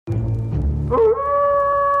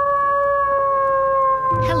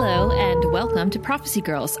welcome to Prophecy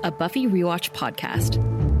Girls, a Buffy rewatch podcast.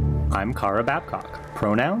 I'm Kara Babcock.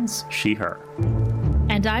 Pronouns, she, her.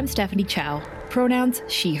 And I'm Stephanie Chow. Pronouns,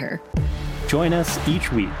 she, her. Join us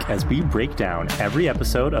each week as we break down every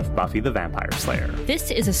episode of Buffy the Vampire Slayer.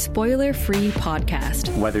 This is a spoiler-free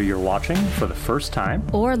podcast. Whether you're watching for the first time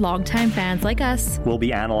or longtime fans like us, we'll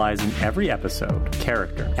be analyzing every episode,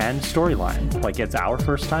 character, and storyline like it's our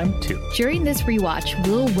first time too. During this rewatch,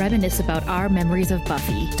 we'll reminisce about our memories of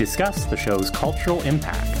Buffy, discuss the show's cultural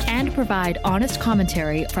impact, and provide honest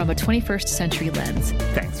commentary from a 21st century lens.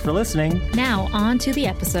 Thanks for listening. Now, on to the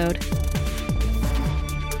episode.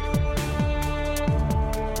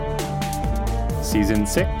 Season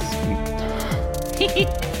 6.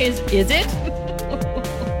 Is it?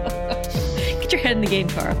 Get your head in the game,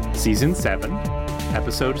 Cara. Season 7,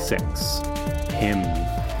 Episode 6. Hymn.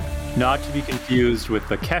 Not to be confused with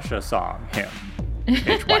the Kesha song, Hymn.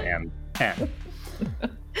 H-Y-M-N.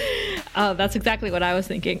 Oh, that's exactly what I was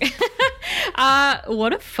thinking.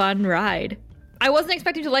 What a fun ride. I wasn't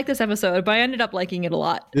expecting to like this episode, but I ended up liking it a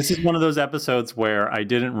lot. This is one of those episodes where I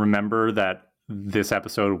didn't remember that this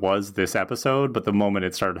episode was this episode, but the moment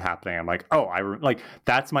it started happening, I'm like, oh,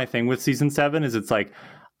 that's my thing with season 7 is it's like,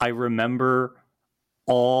 I remember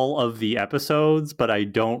all of the episodes, but I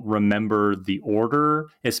don't remember the order,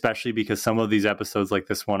 especially because some of these episodes like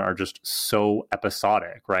this one are just so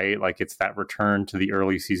episodic, right? Like it's that return to the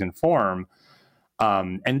early season form,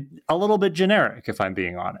 and a little bit generic, if I'm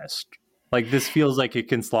being honest. Like this feels like it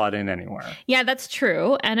can slot in anywhere. Yeah, that's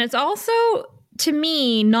true. And it's also, to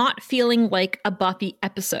me, not feeling like a Buffy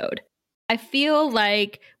episode. I feel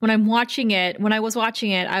like when I was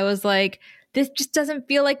watching it, I was like, this just doesn't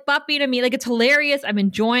feel like Buffy to me. Like it's hilarious. I'm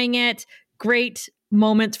enjoying it. Great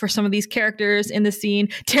moments for some of these characters in the scene.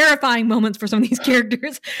 Terrifying moments for some of these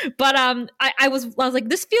characters. But I was like,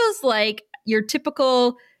 this feels like your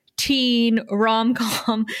typical teen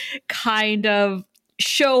rom-com kind of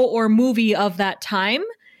show or movie of that time,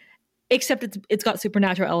 except it's got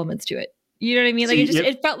supernatural elements to it. You know what I mean? Like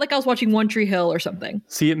it felt like I was watching One Tree Hill or something.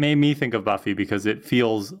 See, it made me think of Buffy because it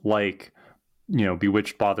feels like, you know,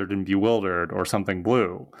 Bewitched, Bothered, and Bewildered or something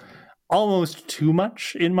blue. Almost too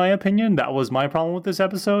much, in my opinion. That was my problem with this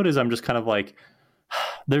episode, is I'm just kind of like,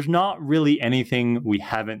 there's not really anything we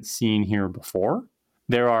haven't seen here before.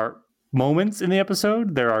 There are moments in the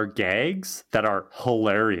episode, there are gags that are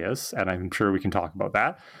hilarious, and I'm sure we can talk about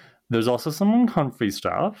that. There's also some uncomfy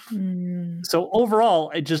stuff. So overall,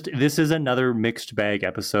 this is another mixed bag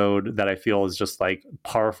episode that I feel is just like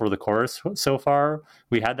par for the course so far.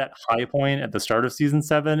 We had that high point at the start of season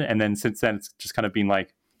 7, and then since then it's just kind of been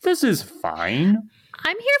like, this is fine.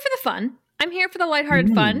 I'm here for the fun. I'm here for the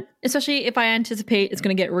lighthearted fun, especially if I anticipate it's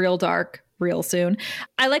going to get real dark real soon.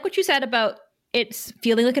 I like what you said about it's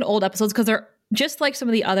feeling like an old episode, because they're just like some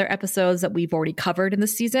of the other episodes that we've already covered in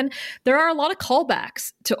this season. There are a lot of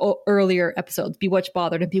callbacks to earlier episodes. Bewitched,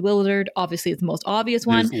 Bothered, and Bewildered. Obviously, it's the most obvious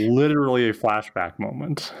one. There's literally a flashback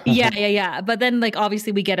moment. Yeah. But then, like,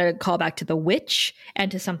 obviously, we get a callback to The Witch and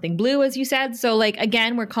to Something Blue, as you said. So, like,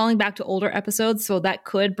 again, we're calling back to older episodes, so that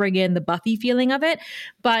could bring in the Buffy feeling of it.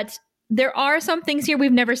 But there are some things here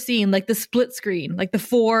we've never seen, like the split screen, like the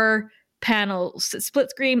 4 panels,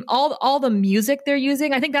 split screen, all the music they're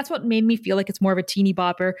using. I think that's what made me feel like it's more of a teeny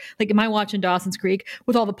bopper. Like, am I watching Dawson's Creek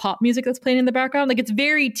with all the pop music that's playing in the background? Like, it's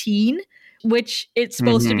very teen, which it's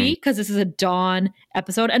supposed to be, because this is a Dawn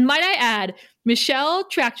episode. And might I add, Michelle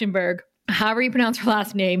Trachtenberg, however you pronounce her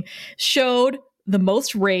last name, showed the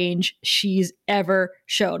most range she's ever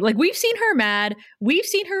showed. Like, we've seen her mad, we've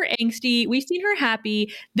seen her angsty, we've seen her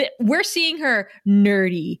happy. We're seeing her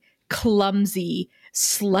nerdy, clumsy,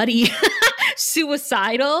 slutty,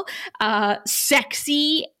 suicidal,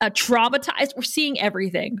 sexy, traumatized. We're seeing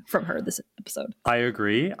everything from her this episode. I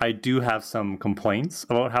agree. I do have some complaints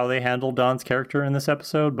about how they handled Dawn's character in this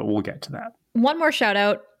episode, but we'll get to that. One more shout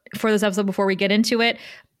out for this episode before we get into it.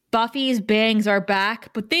 Buffy's bangs are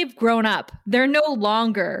back, but they've grown up. They're no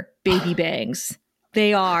longer baby bangs.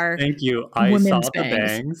 They are Thank you. I saw the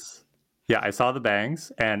bangs. Yeah, I saw the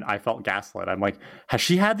bangs and I felt gaslit. I'm like, has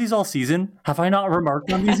she had these all season? Have I not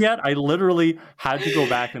remarked on these yet? I literally had to go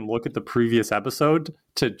back and look at the previous episode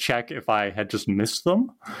to check if I had just missed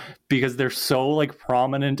them, because they're so like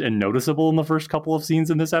prominent and noticeable in the first couple of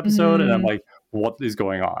scenes in this episode. And I'm like, what is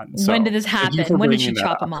going on? So, when did this happen? When did she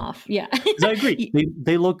chop them off? Yeah. I agree.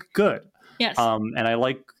 They look good. Yes. And I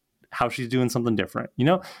like how she's doing something different. You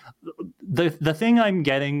know, the thing I'm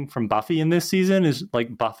getting from Buffy in this season is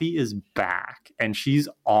like Buffy is back and she's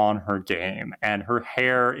on her game and her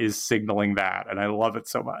hair is signaling that. And I love it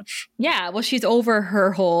so much. Yeah. Well, she's over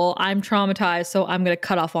her whole I'm traumatized, so I'm going to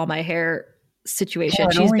cut off all my hair situation.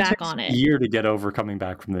 It She's only back takes on a it. year to get over coming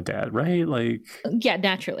back from the dead, right? Like, Yeah,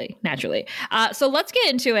 naturally. So let's get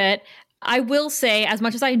into it. I will say, as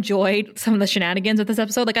much as I enjoyed some of the shenanigans of this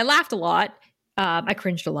episode, like I laughed a lot. I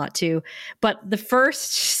cringed a lot too. But the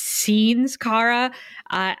first scenes, Kara,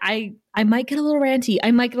 I might get a little ranty.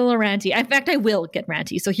 In fact, I will get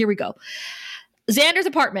ranty. So here we go. Xander's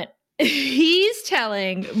apartment. He's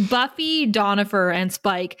telling Buffy, Donifer, and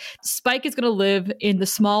Spike is going to live in the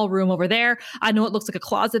small room over there. I know it looks like a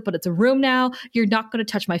closet, but it's a room now. You're not going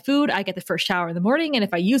to touch my food. I get the first shower in the morning, and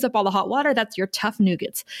if I use up all the hot water, that's your tough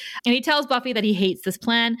nougats. And he tells Buffy that he hates this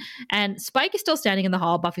plan, and Spike is still standing in the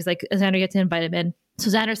hall. Buffy's like, Xander, you have to invite him in. So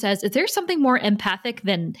Xander says, is there something more empathic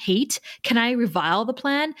than hate? Can I revile the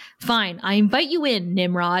plan? Fine, I invite you in,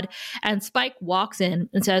 Nimrod. And Spike walks in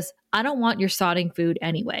and says, I don't want your sodding food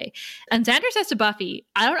anyway. And Xander says to Buffy,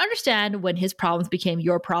 I don't understand when his problems became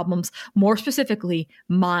your problems, more specifically,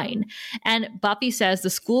 mine. And Buffy says the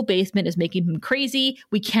school basement is making him crazy.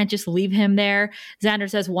 We can't just leave him there. Xander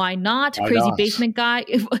says, why not? Crazy basement guy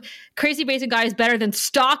is better than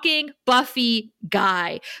stalking Buffy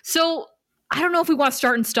guy. So I don't know if we want to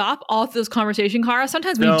start and stop all of this conversation, Kara.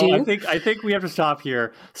 Sometimes we do. I think we have to stop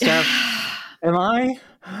here. Steph,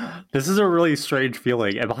 this is a really strange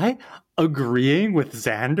feeling. Am I agreeing with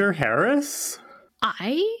Xander Harris?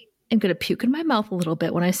 I am going to puke in my mouth a little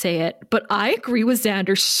bit when I say it, but I agree with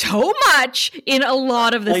Xander so much in a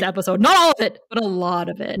lot of this episode. Not all of it, but a lot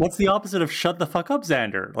of it. What's the opposite of shut the fuck up,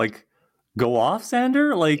 Xander? Like, go off,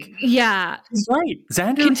 Xander? Like, yeah. He's right.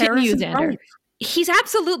 Xander Harris is Xander. right. He's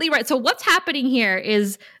absolutely right. So what's happening here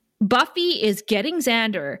is Buffy is getting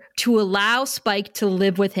Xander to allow Spike to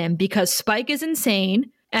live with him because Spike is insane,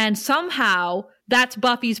 and somehow that's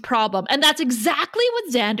Buffy's problem. And that's exactly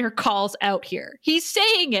what Xander calls out here. He's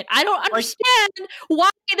saying it. I don't understand why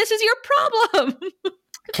this is your problem.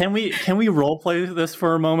 Can we role play this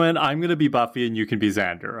for a moment? I'm going to be Buffy and you can be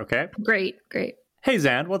Xander, okay? Great. Hey,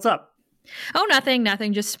 Xand, what's up? Oh,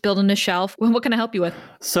 nothing. Just building a shelf. What can I help you with?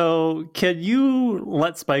 So, can you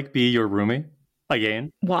let Spike be your roomie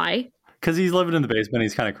again? Why? Because he's living in the basement.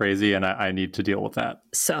 He's kind of crazy, and I need to deal with that.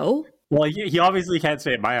 So? Well, he obviously can't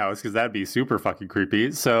stay at my house because that'd be super fucking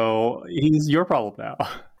creepy. So, he's your problem now.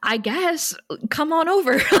 I guess. Come on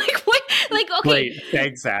over. Like, what? Like, okay. Great.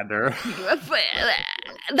 Thanks, Xander.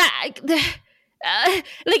 I'm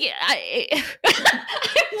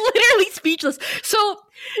literally speechless. So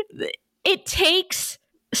it takes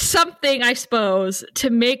something, I suppose,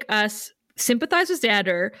 to make us sympathize with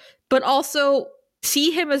Xander, but also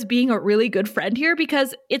see him as being a really good friend here,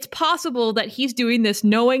 because it's possible that he's doing this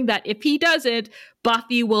knowing that if he doesn't,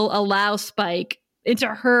 Buffy will allow Spike into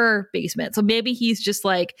her basement. So maybe he's just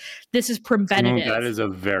like, this is preventative. That is a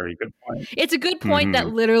very good point. It's a good point that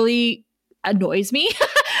literally annoys me.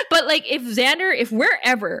 But like, if we're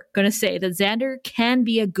ever going to say that Xander can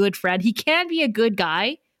be a good friend, he can be a good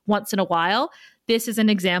guy once in a while, this is an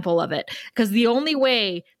example of it. Because the only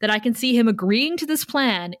way that I can see him agreeing to this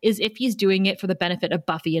plan is if he's doing it for the benefit of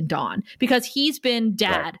Buffy and Dawn, because he's been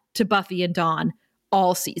dad to Buffy and Dawn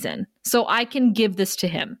all season. So I can give this to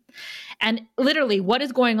him. And literally, what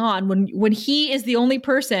is going on when he is the only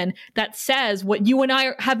person that says what you and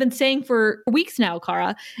I have been saying for weeks now,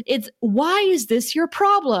 Kara? It's, why is this your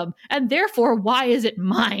problem? And therefore, why is it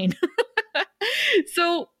mine?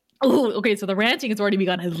 So, okay, so the ranting has already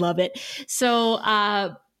begun. I love it. So,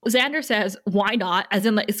 Xander says, why not? As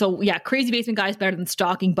in, like, so yeah, crazy basement guy is better than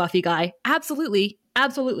stalking Buffy guy. Absolutely.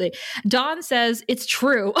 Dawn says, it's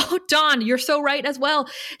true. Oh, Dawn, you're so right as well.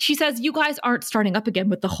 She says, you guys aren't starting up again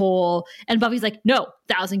with the whole, and Buffy's like, no,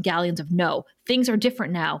 1,000 galleons of no. Things are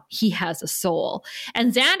different now. He has a soul.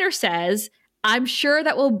 And Xander says, I'm sure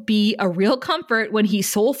that will be a real comfort when he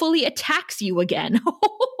soulfully attacks you again.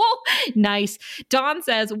 Nice. Dawn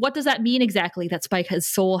says, what does that mean exactly that Spike has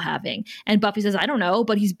soul having? And Buffy says, I don't know,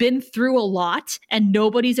 but he's been through a lot and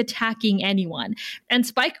nobody's attacking anyone. And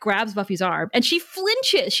Spike grabs Buffy's arm and she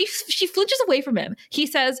flinches. She flinches away from him. He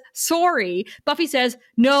says, sorry. Buffy says,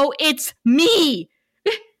 no, it's me.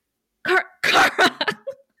 Kara.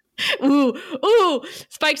 Ooh.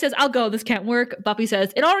 Spike says, I'll go. This can't work. Buffy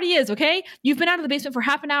says, it already is, okay? You've been out of the basement for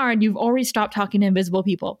half an hour and you've already stopped talking to invisible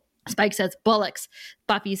people. Spike says, bollocks.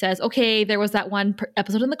 Buffy says, okay, there was that one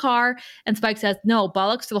episode in the car. And Spike says, no,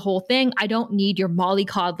 bollocks to the whole thing. I don't need your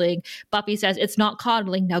mollycoddling. Buffy says, it's not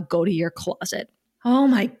coddling. Now go to your closet. Oh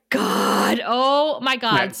my God.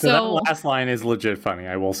 Yeah, so that last line is legit funny.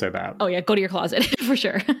 I will say that. Oh yeah, go to your closet for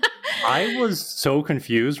sure. I was so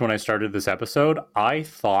confused when I started this episode. I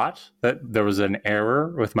thought that there was an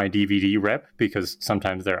error with my DVD rip, because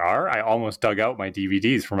sometimes there are. I almost dug out my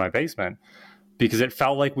DVDs from my basement because it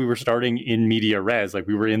felt like we were starting in media res, like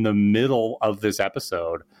we were in the middle of this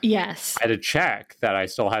episode. Yes. I had to check that I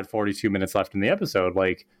still had 42 minutes left in the episode.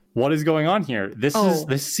 Like, what is going on here? This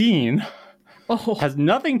scene has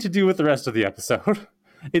nothing to do with the rest of the episode.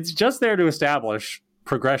 It's just there to establish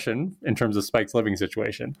progression in terms of Spike's living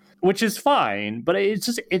situation, which is fine, but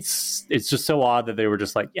it's just so odd that they were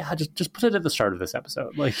just like, yeah, just put it at the start of this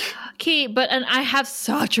episode. Like, okay, and I have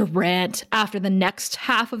such a rant after the next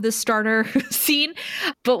half of this starter scene.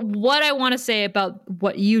 But what I want to say about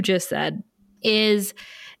what you just said is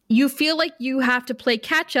you feel like you have to play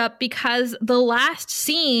catch up because the last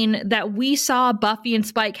scene that we saw Buffy and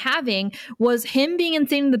Spike having was him being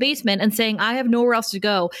insane in the basement and saying, I have nowhere else to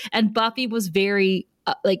go. And Buffy was very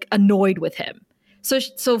annoyed with him.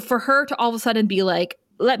 So for her to all of a sudden be like,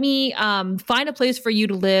 let me find a place for you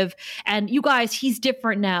to live. And you guys, he's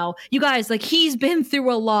different now. You guys, like, he's been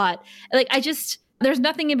through a lot. Like, there's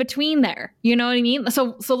nothing in between there. You know what I mean?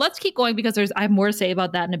 So let's keep going because I have more to say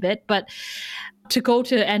about that in a bit. But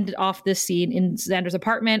to end off this scene in Xander's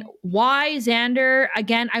apartment, why Xander?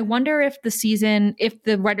 Again, I wonder if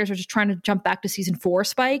the writers are just trying to jump back to season 4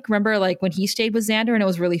 Spike. Remember, like, when he stayed with Xander and it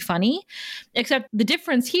was really funny? Except the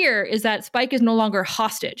difference here is that Spike is no longer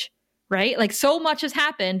hostage, right? Like, so much has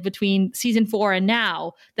happened between season 4 and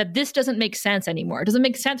now that this doesn't make sense anymore. It doesn't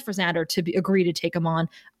make sense for Xander to agree to take him on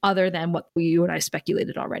other than what you and I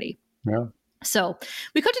speculated already. Yeah. So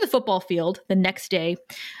we cut to the football field the next day.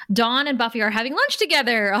 Dawn and Buffy are having lunch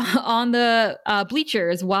together on the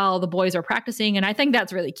bleachers while the boys are practicing. And I think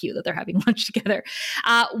that's really cute that they're having lunch together.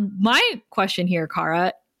 My question here,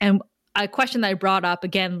 Cara, and a question that I brought up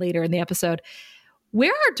again later in the episode,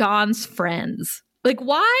 where are Dawn's friends? Like,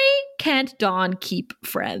 why can't Dawn keep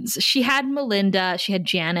friends? She had Melinda, she had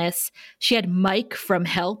Janice, she had Mike from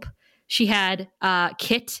Help, she had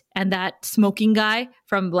Kit and that smoking guy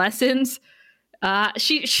from Lessons.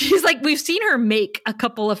 She's like, we've seen her make a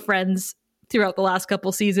couple of friends throughout the last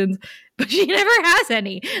couple seasons, but she never has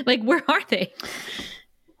any. Like, where are they?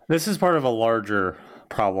 This is part of a larger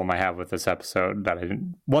problem I have with this episode that I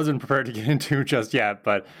wasn't prepared to get into just yet.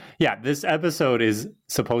 But yeah, this episode is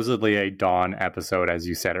supposedly a Dawn episode, as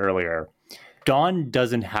you said earlier. Dawn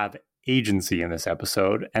doesn't have agency in this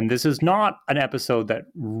episode, and this is not an episode that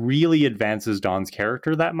really advances Dawn's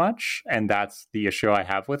character that much, and that's the issue I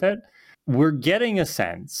have with it. We're getting a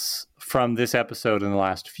sense from this episode and the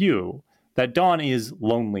last few that Dawn is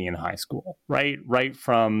lonely in high school, right? Right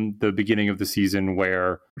from the beginning of the season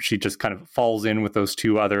where she just kind of falls in with those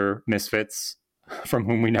two other misfits from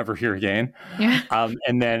whom we never hear again. Yeah.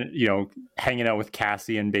 And then, hanging out with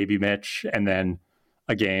Cassie and Baby Mitch. And then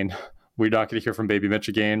again, we're not going to hear from Baby Mitch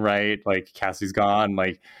again, right? Like, Cassie's gone.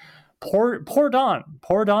 Like, poor Dawn,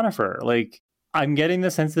 poor Donifer. Like, I'm getting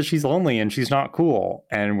the sense that she's lonely and she's not cool.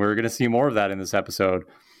 And we're going to see more of that in this episode.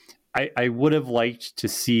 I would have liked to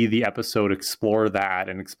see the episode explore that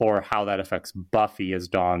and explore how that affects Buffy as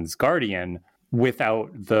Dawn's guardian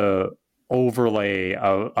without the overlay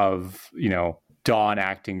of Dawn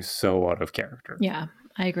acting so out of character. Yeah,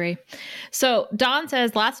 I agree. So Dawn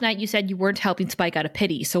says, last night you said you weren't helping Spike out of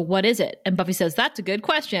pity. So what is it? And Buffy says, that's a good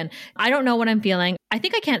question. I don't know what I'm feeling. I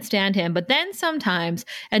think I can't stand him, but then sometimes.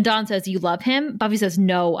 And Dawn says, you love him? Buffy says,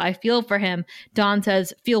 no, I feel for him. Dawn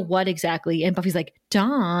says, feel what exactly? And Buffy's like,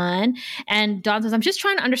 Dawn. And Dawn says, I'm just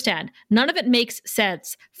trying to understand. None of it makes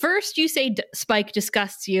sense. First, you say Spike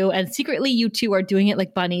disgusts you, and secretly you two are doing it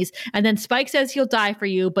like bunnies. And then Spike says he'll die for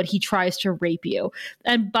you, but he tries to rape you.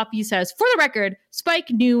 And Buffy says, for the record, Spike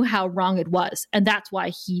knew how wrong it was, and that's why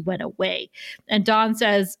he went away. And Dawn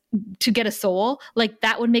says, to get a soul, like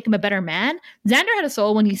that would make him a better man. Xander had a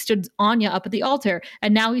soul when he stood Anya up at the altar,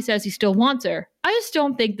 and now he says he still wants her. I just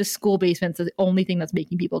don't think the school basement's the only thing that's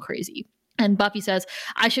making people crazy. And Buffy says,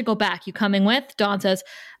 I should go back. You coming with? Dawn says,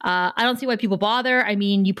 I don't see why people bother. I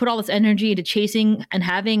mean, you put all this energy into chasing and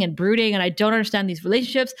having and brooding, and I don't understand these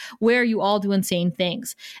relationships where you all do insane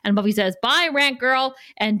things. And Buffy says, bye, rant girl.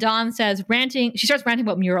 And Dawn says, she starts ranting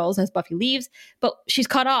about murals as Buffy leaves, but she's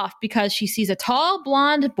cut off because she sees a tall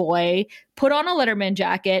blonde boy put on a Letterman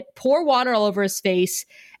jacket, pour water all over his face,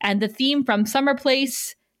 and the theme from Summer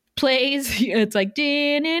Place plays. It's like,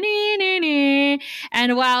 and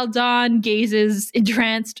while Dawn gazes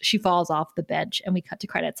entranced, she falls off the bench, and we cut to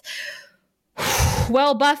credits.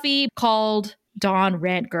 Well, Buffy called Dawn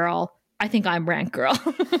rant girl. I think I'm rant girl.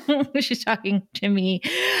 She's talking to me.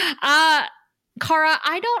 Cara,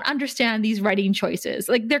 I don't understand these writing choices.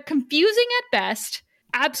 Like, they're confusing at best,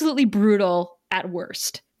 absolutely brutal at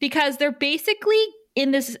worst, because they're basically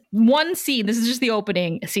in this one scene. This is just the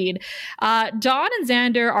opening scene. Dawn and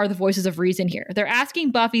Xander are the voices of reason here. They're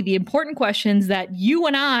asking Buffy the important questions that you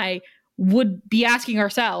and I would be asking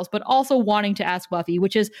ourselves, but also wanting to ask Buffy,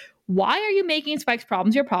 which is, why are you making Spike's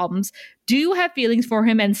problems your problems? Do you have feelings for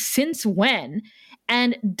him, and since when?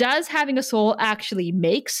 And does having a soul actually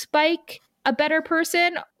make Spike a better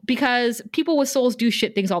person? Because people with souls do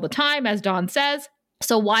shit things all the time, as Dawn says.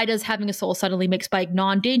 So why does having a soul suddenly make Spike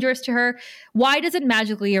non-dangerous to her? Why does it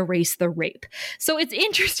magically erase the rape? So it's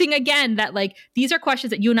interesting, again, that like these are questions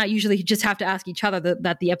that you and I usually just have to ask each other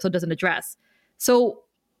that the episode doesn't address. So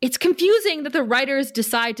it's confusing that the writers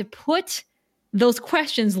decide to put those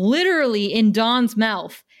questions literally in Dawn's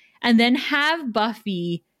mouth and then have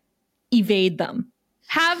Buffy evade them.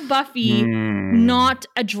 Have Buffy not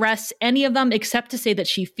address any of them except to say that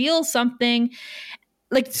she feels something.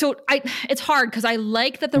 Like, so it's hard because I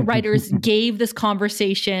like that the writers gave this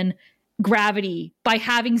conversation gravity by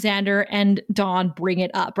having Xander and Dawn bring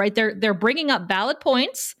it up, right? They're bringing up valid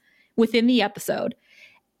points within the episode.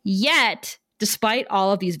 Yet, despite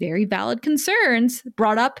all of these very valid concerns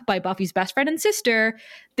brought up by Buffy's best friend and sister,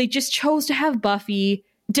 they just chose to have Buffy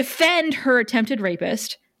defend her attempted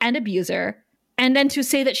rapist and abuser, and then to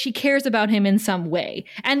say that she cares about him in some way.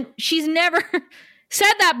 And she's never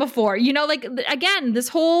said that before. You know, like, again, this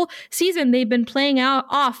whole season, they've been playing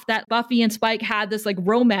off that Buffy and Spike had this like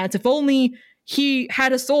romance. If only he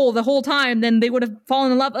had a soul the whole time, then they would have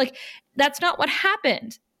fallen in love. Like, that's not what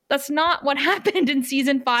happened. That's not what happened in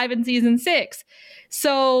season 5 and season 6.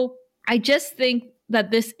 So I just think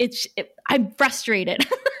that I'm frustrated.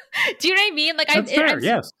 Do you know what I mean? Like,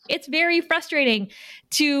 yes. It's very frustrating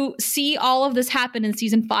to see all of this happen in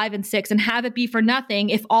season 5 and 6 and have it be for nothing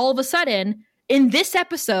if all of a sudden in this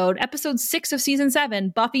episode 6 of season 7,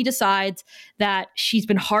 Buffy decides that she's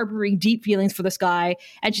been harboring deep feelings for this guy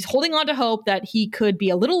and she's holding on to hope that he could be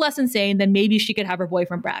a little less insane, then maybe she could have her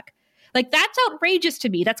boyfriend back. Like, that's outrageous to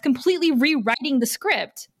me. That's completely rewriting the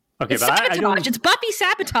script. Okay, it's but sabotage. It's Buffy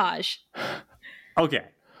sabotage. Okay,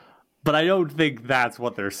 but I don't think that's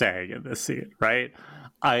what they're saying in this scene, right?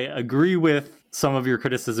 I agree with some of your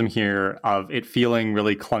criticism here of it feeling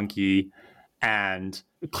really clunky, and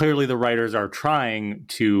clearly the writers are trying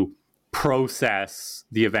to process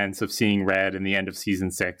the events of seeing Red in the end of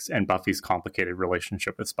season 6 and Buffy's complicated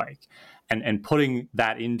relationship with Spike. And putting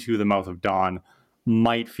that into the mouth of Dawn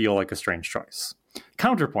might feel like a strange choice.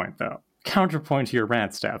 Counterpoint to your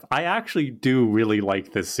rant, Steph. I actually do really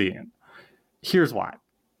like this scene. Here's why.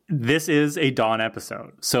 This is a Dawn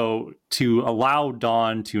episode. So to allow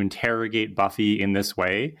Dawn to interrogate Buffy in this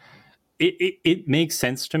way, it makes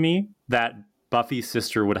sense to me that Buffy's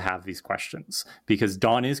sister would have these questions because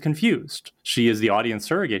Dawn is confused. She is the audience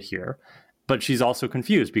surrogate here, but she's also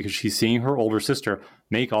confused because she's seeing her older sister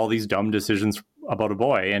make all these dumb decisions about a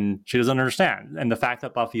boy and she doesn't understand. And the fact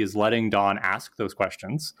that Buffy is letting Dawn ask those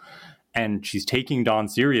questions and she's taking Dawn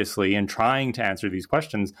seriously and trying to answer these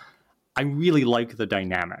questions, I really like the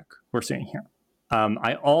dynamic we're seeing here.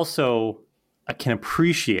 I can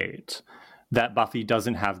appreciate that Buffy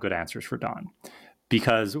doesn't have good answers for Dawn,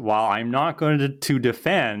 because while I'm not going to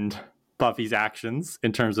defend Buffy's actions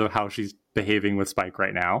in terms of how she's behaving with Spike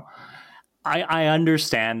right now, I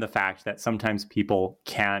understand the fact that sometimes people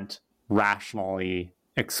can't rationally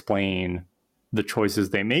explain the choices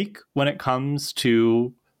they make when it comes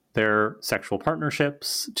to their sexual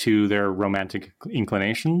partnerships, to their romantic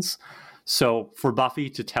inclinations. So for Buffy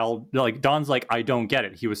to tell, like, Dawn's like, I don't get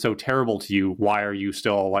it. He was so terrible to you. Why are you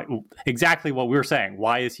still, like, exactly what we're saying?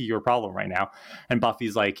 Why is he your problem right now? And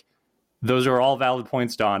Buffy's like, those are all valid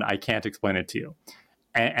points, Dawn. I can't explain it to you.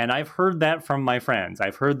 And I've heard that from my friends.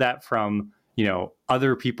 I've heard that from,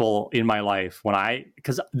 other people in my life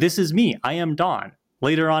because this is me. I am Dawn.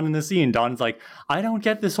 Later on in the scene, Dawn's like, I don't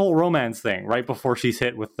get this whole romance thing right before she's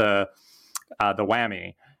hit with the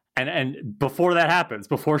whammy. And before that happens,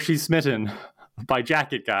 before she's smitten by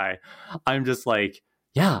Jacket Guy, I'm just like,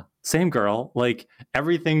 yeah, same girl. Like,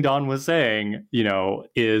 everything Dawn was saying,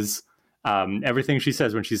 is everything she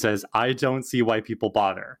says when she says, I don't see why people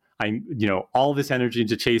bother. All this energy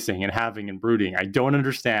into chasing and having and brooding. I don't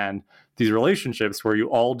understand these relationships where you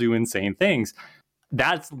all do insane things.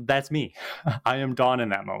 That's me. I am Dawn in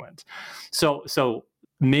that moment. So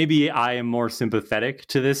maybe I am more sympathetic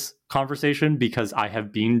to this conversation because I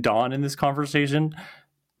have been Dawn in this conversation,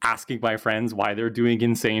 asking my friends why they're doing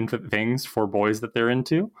insane things for boys that they're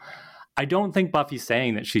into. I don't think Buffy's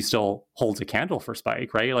saying that she still holds a candle for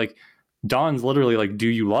Spike, right? Like, Dawn's literally like, do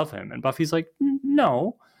you love him? And Buffy's like,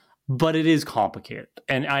 no, but it is complicated.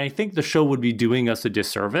 And I think the show would be doing us a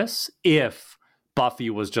disservice if Buffy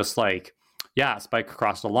was just like, yeah, Spike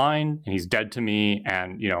crossed the line and he's dead to me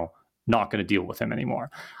and, not going to deal with him anymore.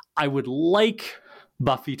 I would like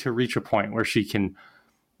Buffy to reach a point where she can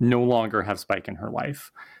no longer have Spike in her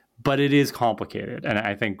life, but it is complicated. And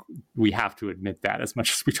I think we have to admit that as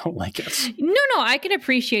much as we don't like it. No, I can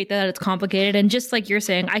appreciate that it's complicated. And just like you're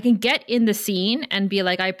saying, I can get in the scene and be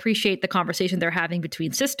like, I appreciate the conversation they're having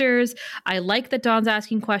between sisters. I like that Dawn's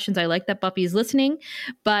asking questions. I like that Buffy's listening.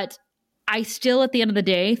 But I still, at the end of the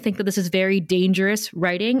day, think that this is very dangerous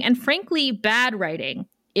writing and frankly, bad writing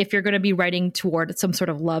if you're going to be writing toward some sort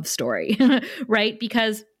of love story, right?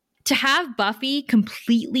 Because to have Buffy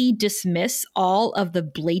completely dismiss all of the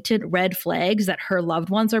blatant red flags that her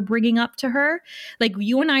loved ones are bringing up to her. Like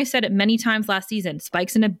you and I said it many times last season,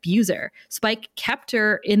 Spike's an abuser. Spike kept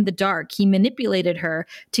her in the dark. He manipulated her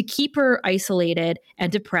to keep her isolated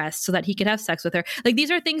and depressed so that he could have sex with her. Like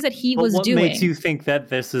these are things that he was doing. What makes you think that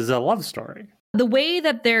this is a love story? The way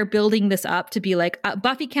that they're building this up to be like,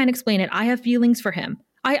 Buffy can't explain it. I have feelings for him.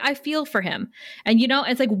 I feel for him. And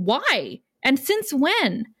it's like, why? And since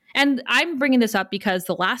when? And I'm bringing this up because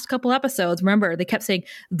the last couple episodes, remember, they kept saying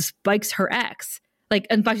Spike's her ex. Like,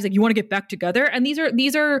 and Buffy's like, you want to get back together? And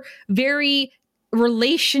these are very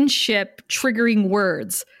relationship triggering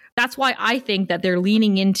words. That's why I think that they're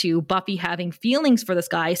leaning into Buffy having feelings for this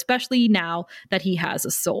guy, especially now that he has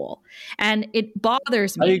a soul. And it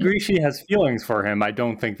bothers me. I agree she has feelings for him. I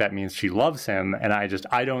don't think that means she loves him. And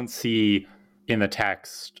I don't see in the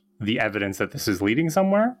text the evidence that this is leading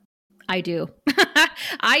somewhere. I do.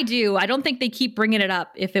 I do. I don't think they keep bringing it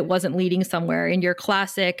up if it wasn't leading somewhere in your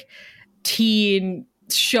classic teen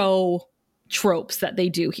show tropes that they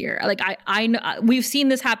do here. Like I know we've seen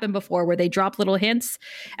this happen before where they drop little hints,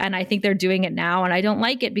 and I think they're doing it now, and I don't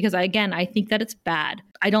like it because I think that it's bad.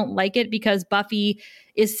 I don't like it because Buffy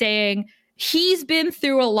is saying he's been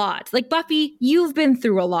through a lot. Like, Buffy, you've been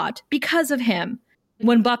through a lot because of him.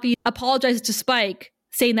 When Buffy apologizes to Spike,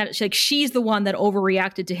 saying that she's the one that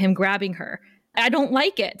overreacted to him grabbing her. I don't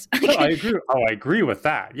like it. No, I agree. I agree with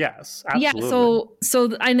that. Yes, absolutely. Yeah.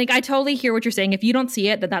 So I think I totally hear what you're saying. If you don't see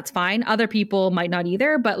it, then that's fine. Other people might not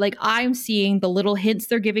either. But like, I'm seeing the little hints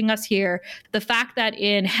they're giving us here. The fact that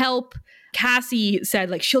in Help, Cassie said,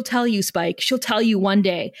 like, she'll tell you, Spike. She'll tell you one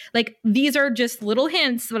day. Like, these are just little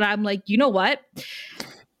hints that I'm like, you know what?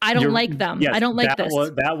 I don't like them. Yes, I don't like this.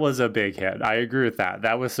 That was a big hit. I agree with that.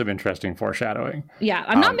 That was some interesting foreshadowing. Yeah,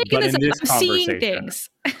 I'm not making this up. I'm seeing things.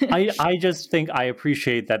 I just think I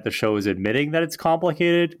appreciate that the show is admitting that it's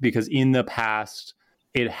complicated, because in the past,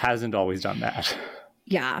 it hasn't always done that.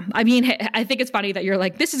 Yeah. I mean, I think it's funny that you're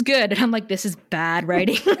like, this is good. And I'm like, this is bad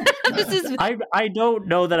writing. I don't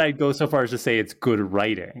know that I'd go so far as to say it's good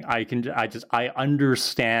writing. I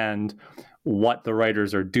understand what the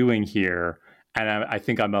writers are doing here. And I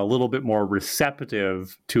think I'm a little bit more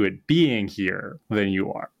receptive to it being here than you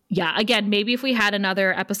are. Yeah, again, maybe if we had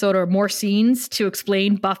another episode or more scenes to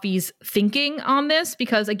explain Buffy's thinking on this,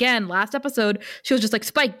 because again, last episode, she was just like,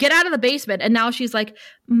 Spike, get out of the basement. And now she's like,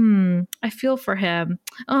 I feel for him.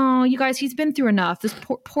 Oh, you guys, he's been through enough. This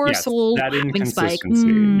poor soul. That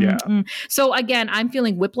inconsistency, Spike. So again, I'm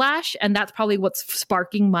feeling whiplash, and that's probably what's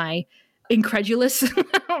sparking my incredulous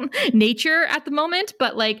nature at the moment.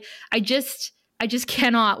 But like, I just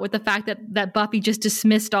cannot with the fact that Buffy just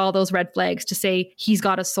dismissed all those red flags to say he's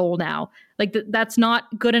got a soul now. Like, that's not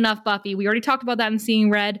good enough, Buffy. We already talked about that in Seeing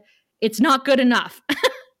Red. It's not good enough.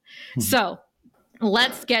 So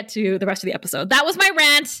let's get to the rest of the episode. That was my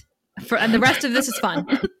rant, and the rest of this is fun.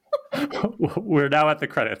 We're now at the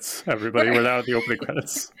credits, everybody. We're now at the opening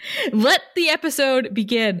credits. Let the episode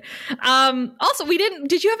begin. Also,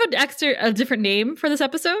 did you have a different name for this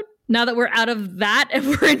episode? Now that we're out of that and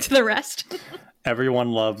we're into the rest.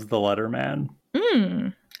 Everyone loves the letter man.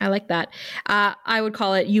 I like that. I would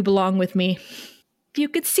call it You Belong With Me. If you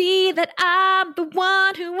could see that I'm the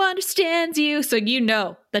one who understands you. So you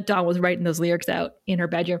know that Dawn was writing those lyrics out in her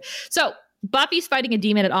bedroom. So Buffy's fighting a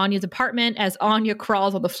demon at Anya's apartment as Anya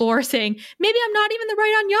crawls on the floor saying, maybe I'm not even the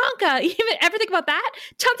right Anyanka. Ever think about that?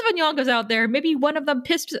 Tons of Anyankas out there. Maybe one of them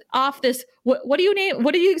pissed off this. What do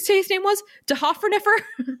you say his name was?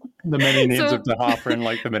 Dehofrenifer? The many names of Dehofren,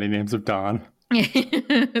 like the many names of Dawn.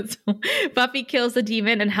 So Buffy kills the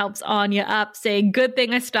demon and helps Anya up, saying, good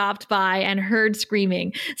thing I stopped by and heard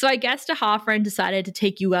screaming. So I guess Dehofren decided to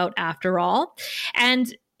take you out after all.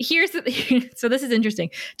 And so this is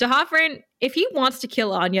interesting. Dehofren, if he wants to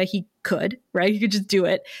kill Anya, he could, right? He could just do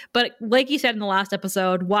it. But like he said in the last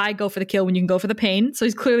episode, why go for the kill when you can go for the pain? So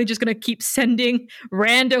he's clearly just going to keep sending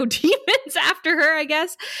rando demons after her, I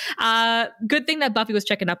guess. Good thing that Buffy was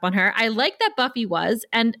checking up on her. I like that Buffy was,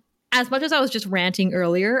 and as much as I was just ranting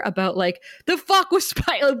earlier about like, the fuck was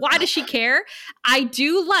Spike? Like, why does she care? I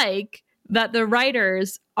do like that the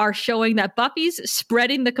writers are showing that Buffy's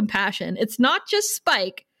spreading the compassion. It's not just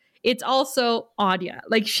Spike. it's also Anya.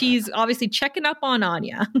 Like, she's obviously checking up on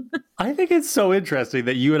Anya. I think it's so interesting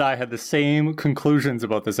that you and I had the same conclusions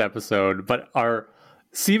about this episode, but are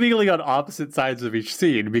seemingly on opposite sides of each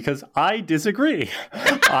scene, because I disagree.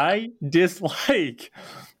 I dislike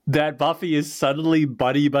that Buffy is suddenly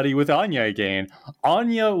buddy-buddy with Anya again.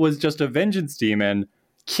 Anya was just a vengeance demon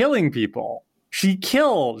killing people. She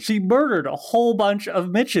murdered a whole bunch of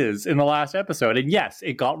Mitches in the last episode. And yes,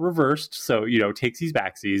 it got reversed. So, takes these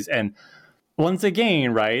backsies. And once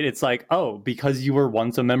again, right, it's like, oh, because you were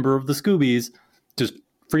once a member of the Scoobies, just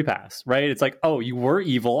free pass, right? It's like, oh, you were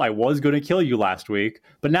evil. I was going to kill you last week,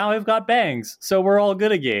 but now I've got bangs, so we're all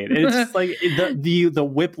good again. It's just like the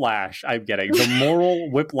whiplash I'm getting, the moral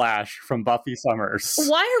whiplash from Buffy Summers.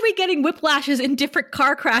 Why are we getting whiplashes in different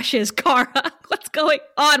car crashes, Cara? What's going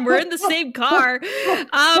on? We're in the same car.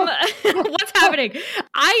 What's happening?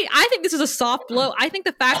 I think this is a soft blow. I think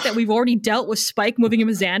the fact that we've already dealt with Spike moving him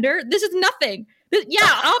to Xander, this is nothing.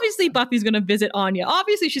 Yeah, obviously Buffy's going to visit Anya.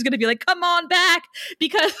 Obviously she's going to be like, come on back,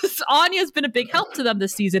 because Anya's been a big help to them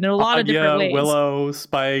this season in a lot of different ways. Willow,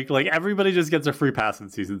 Spike, like everybody just gets a free pass in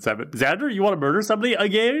season 7. Xander, you want to murder somebody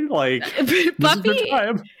again? Like, Buffy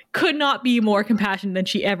could not be more compassionate than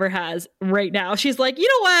she ever has right now. She's like, you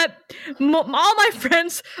know what? All my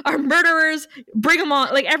friends are murderers. Bring them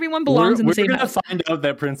on. Like, everyone belongs in the same house. We're going to find out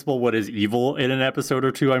that Principal Wood is evil in an episode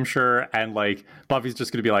or two, I'm sure. And like, Buffy's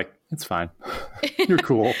just going to be like, it's fine. You're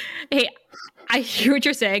cool. Hey, I hear what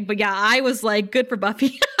you're saying, but yeah, I was like, good for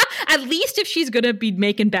Buffy. At least if she's going to be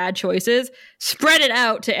making bad choices, spread it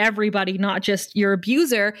out to everybody, not just your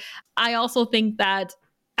abuser. I also think that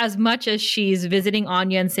as much as she's visiting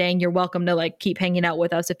Anya and saying you're welcome to like keep hanging out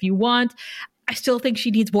with us if you want, I still think she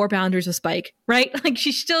needs more boundaries with Spike, right? Like,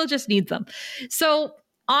 she still just needs them. So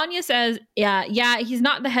Anya says, yeah, he's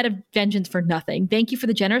not the head of vengeance for nothing. Thank you for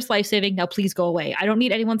the generous life-saving. Now please go away. I don't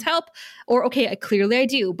need anyone's help. Or, okay, clearly I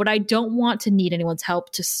do, but I don't want to need anyone's help,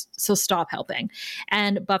 so stop helping.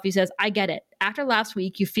 And Buffy says, I get it. After last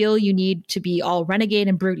week, you feel you need to be all renegade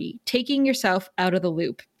and broody, taking yourself out of the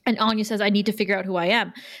loop. And Anya says, I need to figure out who I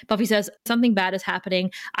am. Buffy says, something bad is happening.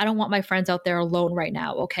 I don't want my friends out there alone right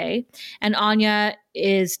now, okay? And Anya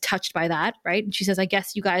is touched by that, right? And she says, I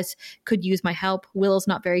guess you guys could use my help. Willow's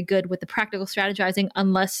not very good with the practical strategizing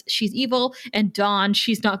unless she's evil. And Dawn,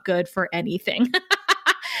 she's not good for anything.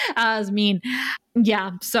 I mean,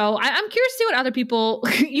 yeah. So I'm curious to see what other people,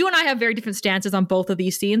 you and I have very different stances on both of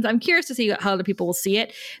these scenes. I'm curious to see how other people will see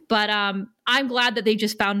it. But I'm glad that they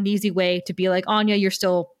just found an easy way to be like, Anya, you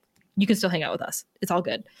can still hang out with us. It's all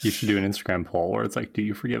good. You should do an Instagram poll where it's like, do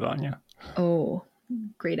you forgive Anya? Oh,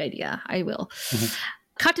 great idea. I will. Mm-hmm.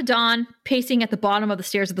 Cut to Dawn, pacing at the bottom of the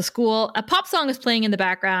stairs of the school. A pop song is playing in the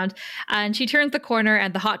background, and she turns the corner,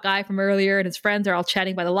 and the hot guy from earlier and his friends are all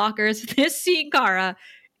chatting by the lockers. This scene, Cara,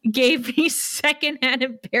 gave me secondhand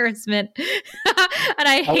embarrassment. And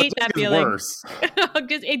I hate that feeling. Worse.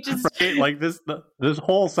 Because it just right? Like this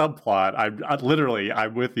whole subplot,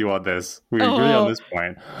 I'm with you on this. We agree on this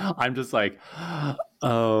point. I'm just like,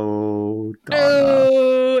 oh, Donna.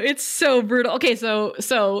 Oh, it's so brutal. Okay, so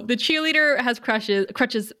the cheerleader has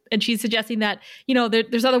crutches, and she's suggesting that,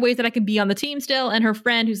 there's other ways that I can be on the team still. And her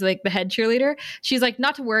friend, who's like the head cheerleader, she's like,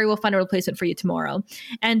 not to worry, we'll find a replacement for you tomorrow.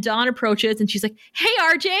 And Dawn approaches, and she's like, hey,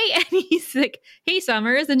 RJ. And he's like, hey,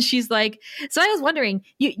 Summers. And she's like, so I was wondering,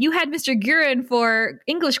 you had Mr. Gurin for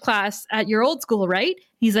English class at your old school, right?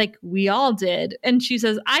 He's like, we all did. And she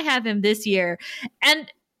says, I have him this year. And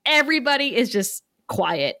everybody is just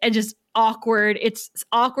quiet and just awkward. It's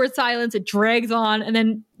awkward silence. It drags on. And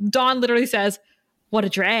then Dawn literally says, what a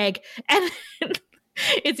drag. And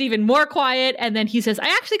it's even more quiet. And then he says, I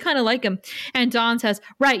actually kind of like him. And Dawn says,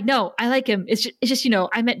 right, no, I like him. It's just,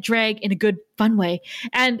 I meant drag in a good, fun way.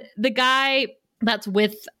 And the guy that's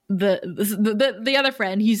with the other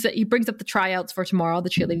friend, he brings up the tryouts for tomorrow, the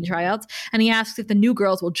cheerleading tryouts, and he asks if the new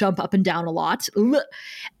girls will jump up and down a lot.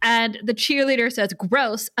 And the cheerleader says,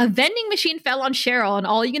 gross, a vending machine fell on Cheryl and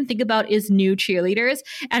all you can think about is new cheerleaders.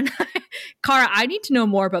 And Cara, I need to know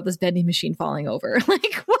more about this vending machine falling over.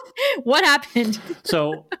 Like, what happened?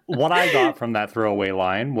 So what I got from that throwaway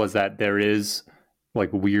line was that there is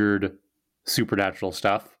like weird supernatural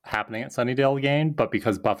stuff happening at Sunnydale again, but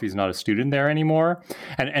because Buffy's not a student there anymore,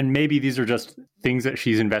 and maybe these are just things that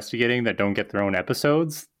she's investigating that don't get their own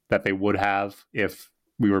episodes that they would have if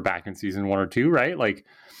we were back in season 1 or 2, right? Like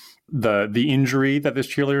the injury that this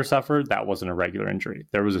cheerleader suffered, that wasn't a regular injury.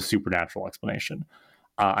 There was a supernatural explanation.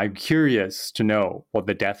 I'm curious to know what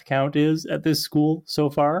the death count is at this school so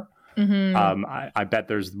far. Mm-hmm. I bet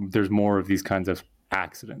there's more of these kinds of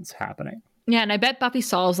accidents happening. Yeah, and I bet Buffy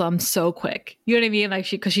solves them so quick. You know what I mean? Like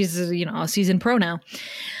because she's a seasoned pro now.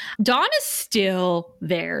 Dawn is still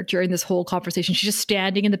there during this whole conversation. She's just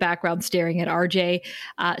standing in the background staring at RJ.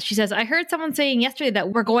 She says, I heard someone saying yesterday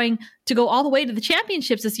that we're going to go all the way to the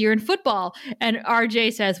championships this year in football. And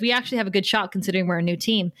RJ says, we actually have a good shot considering we're a new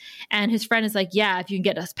team. And his friend is like, yeah, if you can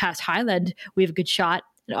get us past Highland, we have a good shot.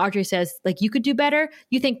 And Audrey says, like, you could do better?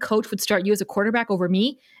 You think coach would start you as a quarterback over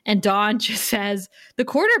me? And Dawn just says, the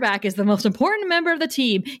quarterback is the most important member of the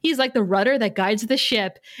team. He's like the rudder that guides the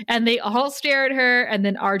ship. And they all stare at her. And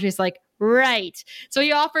then RJ's like, right. So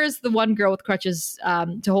he offers the one girl with crutches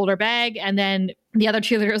to hold her bag. And then the other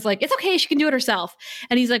cheerleader is like, it's okay, she can do it herself.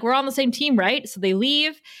 And he's like, we're on the same team, right? So they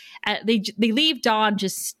leave. They leave Dawn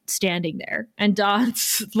just standing there. And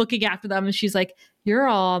Dawn's looking after them. And she's like, you're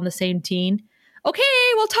all on the same team. Okay,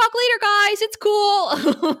 we'll talk later, guys. It's cool.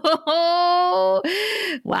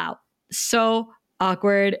 Wow. So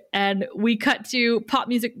awkward. And we cut to pop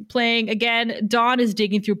music playing again. Dawn is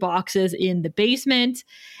digging through boxes in the basement.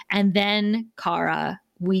 And then, Kara,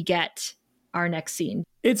 we get our next scene.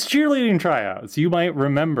 It's cheerleading tryouts. You might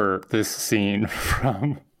remember this scene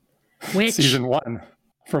from season 1.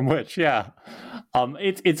 From Witch, yeah.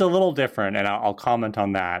 It's a little different, and I'll comment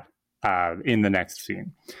on that in the next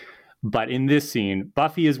scene. But in this scene,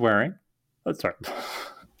 Buffy is wearing... Oh, sorry.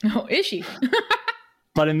 Oh, is she?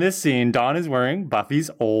 But in this scene, Dawn is wearing Buffy's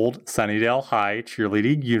old Sunnydale High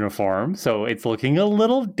cheerleading uniform. So it's looking a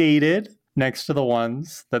little dated next to the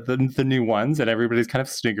ones, the new ones. And everybody's kind of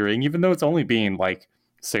sniggering, even though it's only been like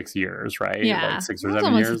 6 years, right? Yeah. Like 6 or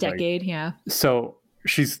 7 years. Almost a decade, yeah. So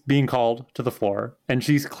she's being called to the floor. And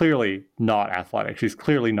she's clearly not athletic. She's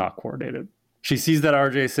clearly not coordinated. She sees that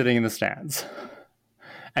RJ is sitting in the stands.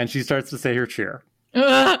 And she starts to say her cheer.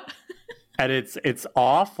 And it's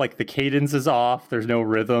off, like the cadence is off. There's no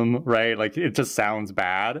rhythm, right? Like it just sounds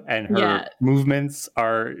bad. And her movements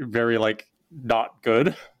are very like not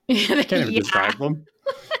good. Can't even describe them.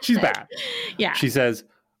 She's bad. Yeah. She says,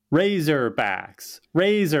 Razorbacks,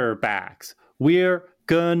 we're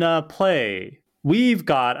gonna play. We've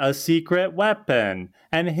got a secret weapon.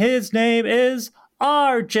 And his name is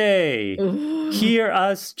RJ. Ooh. Hear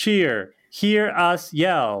us cheer. Hear us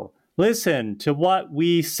yell. Listen to what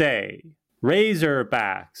we say.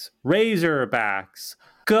 Razorbacks,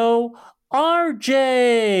 go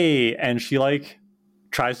RJ! And she like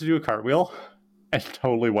tries to do a cartwheel and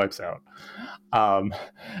totally wipes out.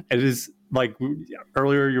 It is like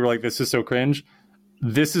earlier you were like, this is so cringe.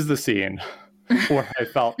 This is the scene where I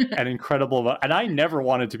felt an incredible, and I never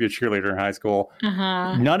wanted to be a cheerleader in high school.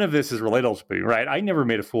 None of this is relatable to me, right? I never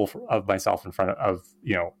made a fool of myself in front of,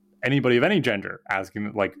 anybody of any gender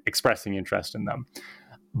asking, like expressing interest in them.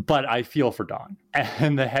 But I feel for Dawn.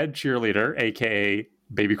 And the head cheerleader, aka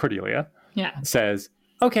Baby Cordelia, says,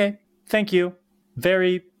 okay, thank you.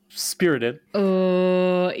 Very spirited.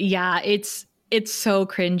 Oh, yeah, it's so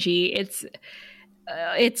cringy.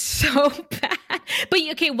 It's so bad. But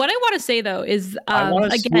okay, what I want to say though is I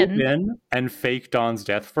want to swoop in and fake Dawn's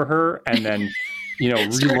death for her and then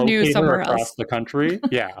relocate her across the country.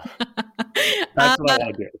 Yeah. That's what I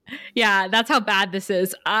want to do. Yeah, that's how bad this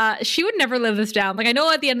is. She would never live this down. Like, I know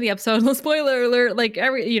at the end of the episode, spoiler alert, like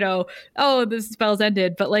this spell's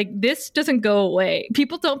ended, but like this doesn't go away.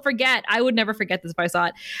 People don't forget. I would never forget this if I saw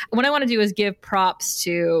it. What I want to do is give props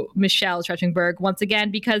to Michelle Trachtenberg once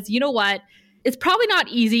again, because you know what? It's probably not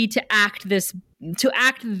easy to act this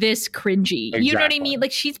cringy. Exactly. You know what I mean?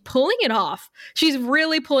 Like she's pulling it off. She's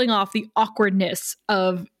really pulling off the awkwardness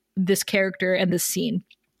of this character and this scene.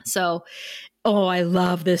 So, I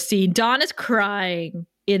love this scene. Dawn is crying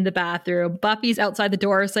in the bathroom. Buffy's outside the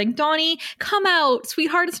door saying, Donnie, come out,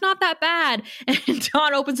 sweetheart, it's not that bad. And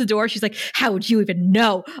Dawn opens the door. She's like, how would you even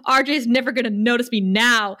know? RJ's never going to notice me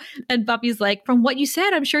now. And Buffy's like, from what you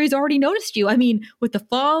said, I'm sure he's already noticed you. I mean, with the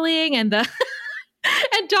falling and the...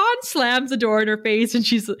 And Dawn slams the door in her face, and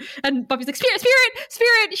Buffy's like,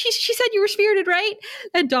 Spirit. She said you were spirited, right?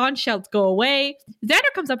 And Dawn shouts, go away.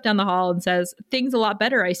 Xander comes up down the hall and says, things a lot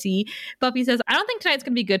better, I see. Buffy says, I don't think tonight's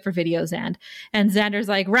going to be good for video, Xand. And Xander's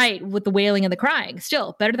like, right, with the wailing and the crying.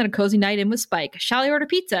 Still, better than a cozy night in with Spike. Shall I order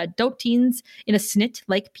pizza? Don't teens in a snit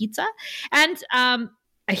like pizza? And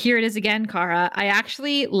here it is again, Kara. I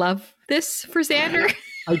actually love this for Xander.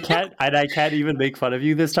 I can't even make fun of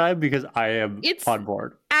you this time because I am on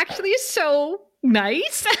board. Actually so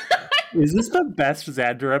nice. Is this the best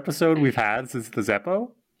Xander episode we've had since the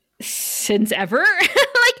Zeppo? Since ever?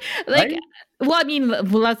 Right? Well, I mean,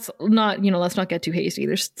 let's not get too hasty.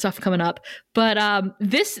 There's stuff coming up. But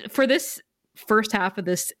this first half of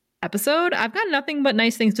this episode. I've got nothing but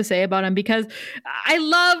nice things to say about him because I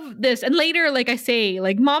love this. And later, like I say,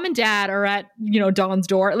 like mom and dad are at, Dawn's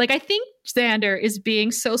door. Like I think Xander is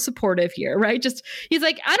being so supportive here, right? Just he's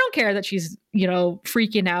like, I don't care that she's,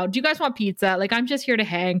 freaking out. Do you guys want pizza? Like I'm just here to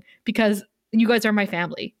hang because you guys are my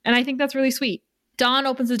family. And I think that's really sweet. Dawn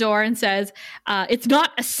opens the door and says, it's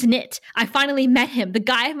not a snit. I finally met him, the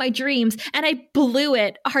guy of my dreams, and I blew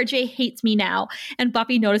it. RJ hates me now. And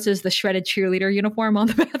Buffy notices the shredded cheerleader uniform on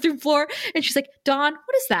the bathroom floor. And she's like, Dawn,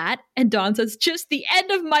 what is that? And Dawn says, just the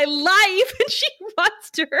end of my life. And she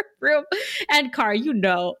runs to her room. And Car,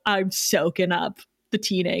 I'm soaking up the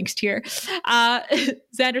teen angst here.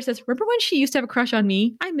 Xander says, remember when she used to have a crush on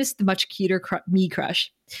me? I missed the much cuter me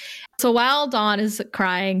crush. So while Dawn is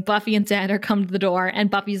crying, Buffy and Xander come to the door and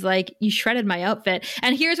Buffy's like, you shredded my outfit.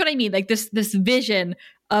 And here's what I mean. Like this vision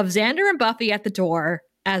of Xander and Buffy at the door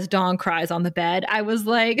as Dawn cries on the bed. I was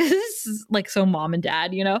like, this is like so mom and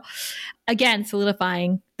dad, again,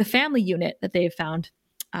 solidifying the family unit that they've found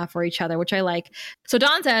for each other, which I like. So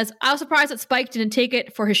Dawn says, I was surprised that Spike didn't take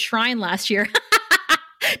it for his shrine last year.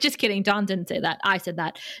 Just kidding. Dawn didn't say that. I said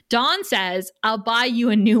that. Dawn says, I'll buy you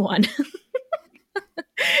a new one.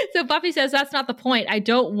 So Buffy says, that's not the point. I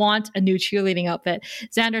don't want a new cheerleading outfit.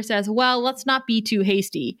 Xander says, well, let's not be too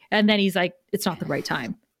hasty. And then he's like, it's not the right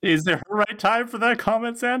time. Is there a right time for that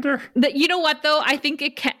comment, Xander? You know what, though? I think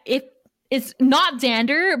it's not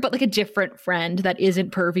Xander, but like a different friend that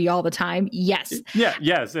isn't pervy all the time. Yes. Yeah.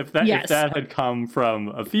 Yes. If that had come from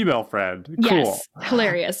a female friend, cool. Yes.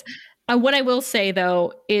 Hilarious. What I will say,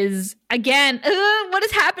 though, is, again, what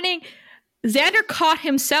is happening? Xander caught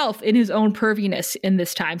himself in his own perviness in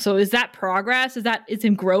this time. So is that progress? Is that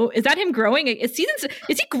him growing? Is he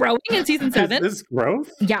growing in season 7? Is this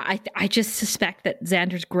growth? Yeah, I just suspect that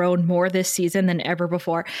Xander's grown more this season than ever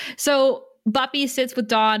before. So Buffy sits with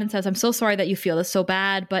Dawn and says, I'm so sorry that you feel this so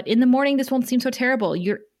bad, but in the morning this won't seem so terrible.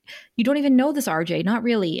 You don't even know this RJ, not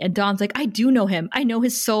really. And Dawn's like, I do know him. I know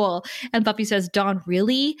his soul. And Buffy says, Dawn,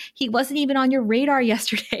 really? He wasn't even on your radar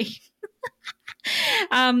yesterday.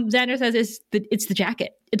 Xander says it's the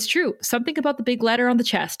jacket. It's true. Something about the big letter on the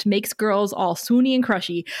chest makes girls all swoony and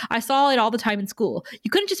crushy. I saw it all the time in school. You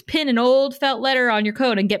couldn't just pin an old felt letter on your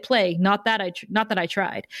coat and get play. Not that I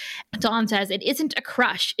tried. Dawn says it isn't a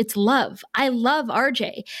crush. It's love. I love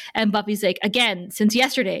RJ. And Buffy's like, again, since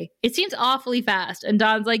yesterday, it seems awfully fast. And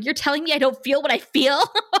Dawn's like, you're telling me I don't feel what I feel?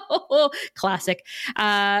 Classic.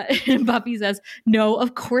 And Buffy says, no,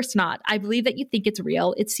 of course not. I believe that you think it's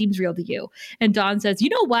real. It seems real to you. And Dawn says, you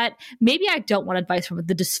know what? Maybe I don't want advice from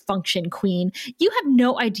the dysfunction queen. You have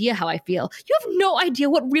no idea how I feel. You have no idea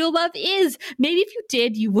what real love is. Maybe if you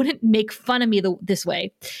did, you wouldn't make fun of me this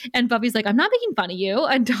way. And Buffy's like, I'm not making fun of you.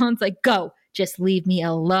 And Dawn's like, go, just leave me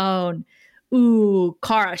alone. Ooh,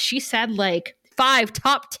 Kara, she said like 5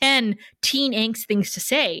 top 10 teen angst things to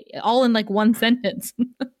say, all in like one sentence.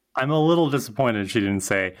 I'm a little disappointed she didn't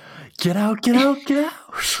say, get out, get out, get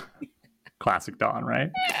out. Classic Dawn,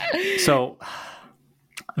 right? So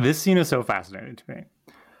this scene is so fascinating to me.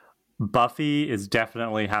 Buffy is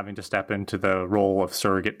definitely having to step into the role of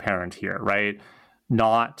surrogate parent here, right?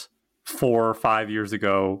 Not 4 or 5 years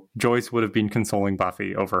ago, Joyce would have been consoling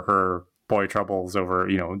Buffy over her boy troubles, over,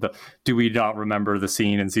 do we not remember the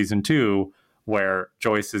scene in season 2 where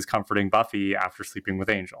Joyce is comforting Buffy after sleeping with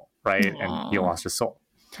Angel, right? Aww. And he lost his soul.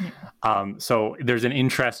 So there's an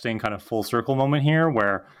interesting kind of full circle moment here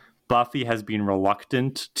where Buffy has been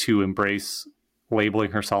reluctant to embrace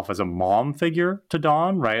labeling herself as a mom figure to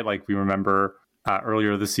Dawn, right? Like we remember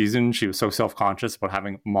earlier this season, she was so self-conscious about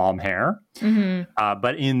having mom hair. Mm-hmm.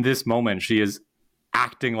 But in this moment, she is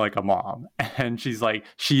acting like a mom. And she's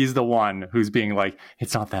the one who's being like,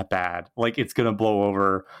 it's not that bad. Like, it's going to blow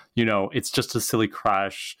over. It's just a silly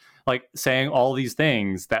crush. Like saying all these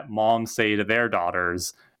things that moms say to their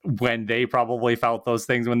daughters when they probably felt those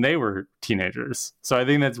things when they were teenagers. So I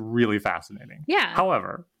think that's really fascinating. Yeah.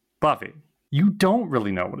 However, Buffy, you don't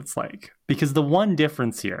really know what it's like, because the one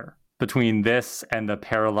difference here between this and the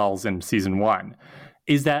parallels in season 1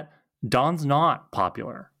 is that Dawn's not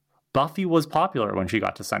popular. Buffy was popular when she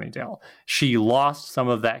got to Sunnydale. She lost some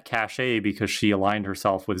of that cachet because she aligned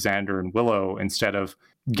herself with Xander and Willow instead of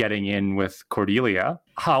getting in with Cordelia.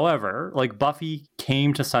 However, like Buffy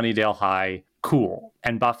came to Sunnydale High cool,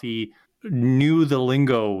 and Buffy knew the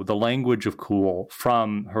lingo, the language of cool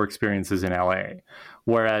from her experiences in LA.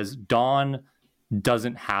 Whereas Dawn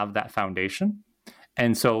doesn't have that foundation.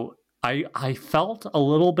 And so I felt a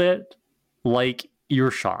little bit like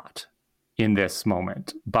earshot in this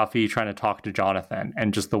moment. Buffy trying to talk to Jonathan,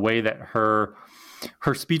 and just the way that her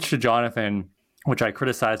speech to Jonathan, which I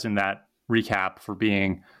criticized in that recap for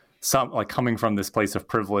being coming from this place of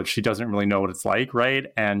privilege, she doesn't really know what it's like, right?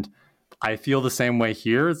 And I feel the same way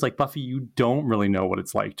here. It's like, Buffy, you don't really know what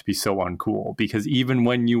it's like to be so uncool, because even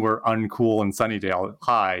when you were uncool in Sunnydale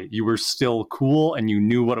High, you were still cool and you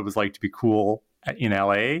knew what it was like to be cool in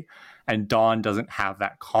LA. And Dawn doesn't have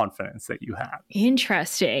that confidence that you have.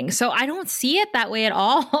 Interesting. So I don't see it that way at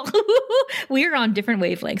all. We're on different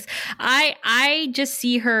wavelengths. I just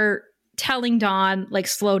see her telling Dawn, like,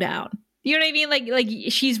 slow down. You know what I mean? Like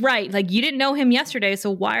she's right. Like, you didn't know him yesterday,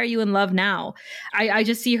 so why are you in love now? I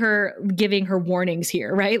just see her giving her warnings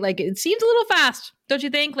here, right? Like, it seems a little fast, don't you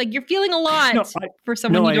think? Like, you're feeling a lot for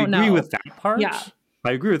someone you don't know. I agree with that part. Yeah.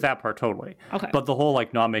 I agree with that part totally. Okay. But the whole,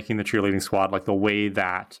 like, not making the cheerleading squad, like the way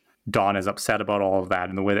that Dawn is upset about all of that,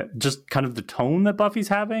 and the way that just kind of the tone that Buffy's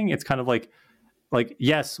having, it's kind of like,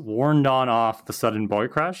 yes, warn Dawn off the sudden boy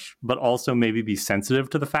crush, but also maybe be sensitive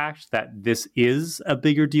to the fact that this is a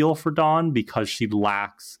bigger deal for Dawn because she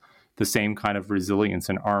lacks the same kind of resilience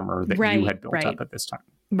and armor that you had built up at this time.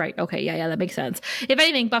 Right. Okay. Yeah, that makes sense. If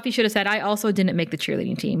anything, Buffy should have said, I also didn't make the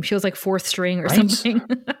cheerleading team. She was like fourth string or something.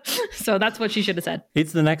 So that's what she should have said.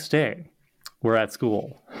 It's the next day. We're at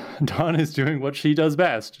school. Dawn is doing what she does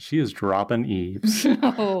best. She is dropping eaves.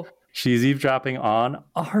 Oh. She's eavesdropping on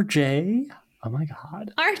RJ. Oh my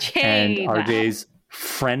God. RJ. And RJ's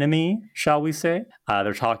frenemy, shall we say.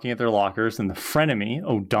 They're talking at their lockers, and the frenemy,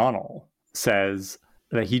 O'Donnell, says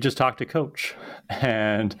that he just talked to Coach.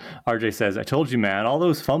 And RJ says, I told you, man, all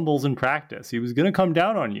those fumbles in practice, he was going to come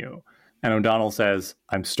down on you. And O'Donnell says,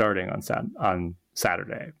 I'm starting on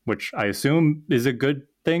Saturday, which I assume is a good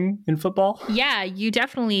thing in football. Yeah, you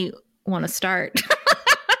definitely want to start.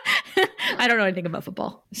 I don't know anything about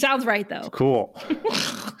football. Sounds right, though. Cool.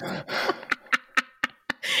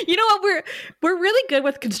 You know what? We're really good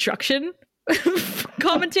with construction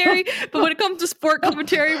commentary, but when it comes to sport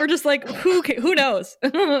commentary, we're just like, who knows?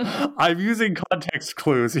 I'm using context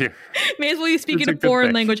clues here. May as well you speak in a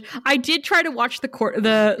foreign language. I did try to watch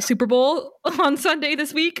the Super Bowl on Sunday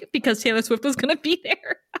this week because Taylor Swift was going to be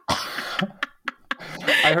there.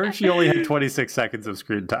 I heard she only had 26 seconds of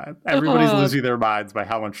screen time. Everybody's losing their minds by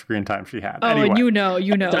how much screen time she had. Oh, anyway, and you know,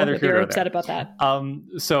 you're upset about that.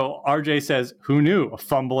 So RJ says, who knew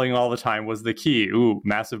fumbling all the time was the key? Ooh,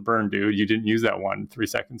 massive burn, dude. You didn't use that one 3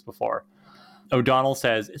 seconds before. O'Donnell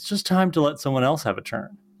says, it's just time to let someone else have a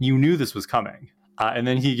turn. You knew this was coming. And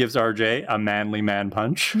then he gives RJ a manly man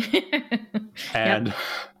punch. And... Yep.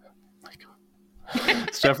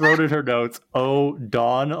 Steph wrote in her notes,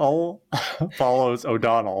 O'Donnell follows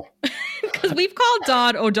O'Donnell. Because we've called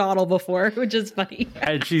Dawn O'Donnell before, which is funny.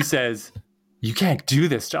 And she says, you can't do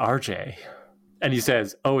this to RJ. And he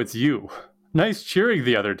says, oh, it's you. Nice cheering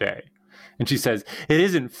the other day. And she says, it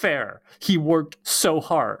isn't fair. He worked so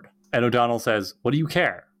hard. And O'Donnell says, what do you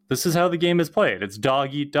care? This is how the game is played. It's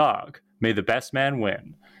dog eat dog. May the best man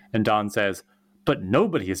win. And Dawn says, but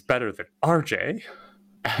nobody is better than RJ.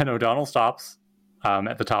 And O'Donnell stops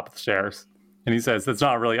at the top of the stairs. And he says, that's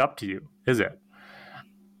not really up to you, is it?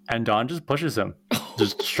 And Dawn just pushes him.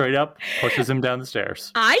 Just straight up pushes him down the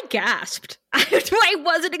stairs. I gasped. I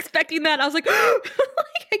wasn't expecting that. I was like,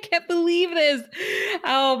 I can't believe this.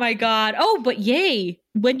 Oh my God. Oh, but yay.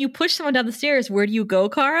 When you push someone down the stairs, where do you go,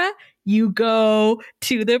 Cara? You go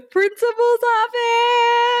to the principal's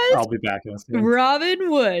office. I'll be back in a second.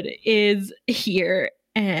 Robin Wood is here.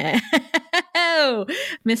 Oh,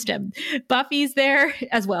 missed him. Buffy's there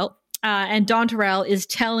as well. And Dawn Terrell is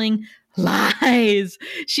telling lies.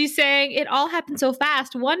 She's saying it all happened so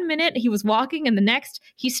fast. 1 minute he was walking and the next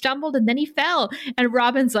he stumbled and then he fell. And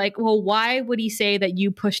Robin's like, well, why would he say that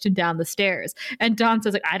you pushed him down the stairs? And Dawn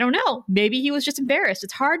says, like, I don't know. Maybe he was just embarrassed.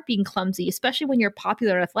 It's hard being clumsy, especially when you're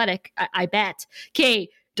popular and athletic. I bet. Okay,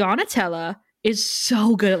 Donatella is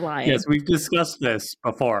so good at lying. Yes, we've discussed this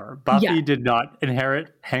before. Buffy did not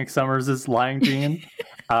inherit Hank Summers' lying gene.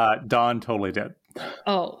 Dawn totally did.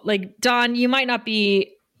 Oh, like Dawn, you might not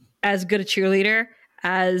be as good a cheerleader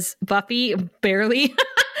as Buffy, barely,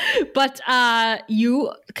 but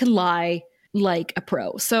you can lie like a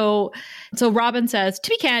pro. So Robin says, to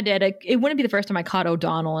be candid, it wouldn't be the first time I caught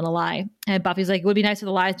O'Donnell in a lie. And Buffy's like, it would be nice if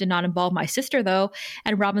the lies did not involve my sister, though.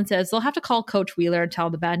 And Robin says, they'll have to call Coach Wheeler and tell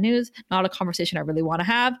him the bad news. Not a conversation I really want to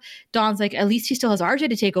have. Dawn's like, at least he still has RJ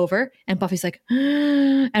to take over. And Buffy's like,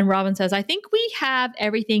 and Robin says, I think we have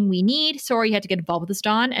everything we need. Sorry you had to get involved with this,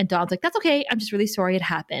 Dawn. And Dawn's like, that's okay. I'm just really sorry it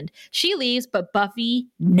happened. She leaves, but Buffy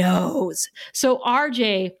knows. So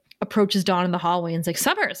RJ approaches Dawn in the hallway and is like,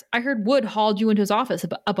 Summers, I heard Wood hauled you into his office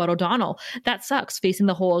about O'Donnell. That sucks, facing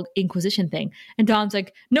the whole Inquisition thing. And Dawn's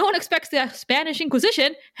like, no one expects the Spanish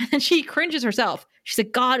Inquisition. And then she cringes herself. She's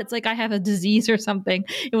like, God, it's like I have a disease or something.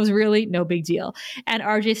 It was really no big deal. And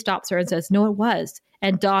RJ stops her and says, no, it was.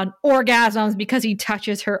 And Dawn orgasms because he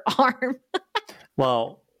touches her arm.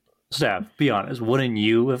 Well, Steph, be honest. Wouldn't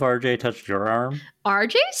you if RJ touched your arm?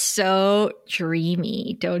 RJ's so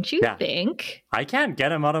dreamy, don't you think? I can't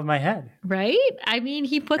get him out of my head. Right? I mean,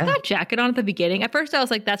 he put that jacket on at the beginning. At first I was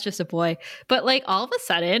like, that's just a boy. But like all of a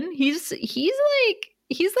sudden, he's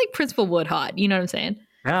like Principal Wood hot. You know what I'm saying?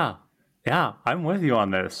 Yeah. Yeah. I'm with you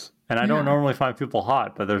on this. And I don't normally find people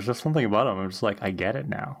hot, but there's just something about him. I'm just like, I get it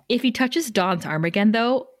now. If he touches Dawn's arm again,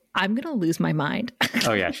 though, I'm going to lose my mind.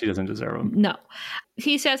 Oh, yeah. She doesn't deserve him. No.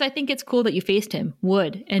 He says, I think it's cool that you faced him,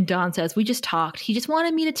 Wood. And Dawn says, we just talked. He just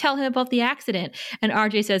wanted me to tell him about the accident. And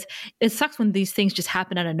RJ says, it sucks when these things just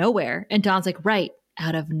happen out of nowhere. And Dawn's like, right,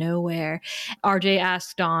 out of nowhere. RJ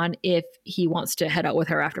asks Dawn if he wants to head out with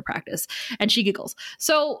her after practice. And she giggles.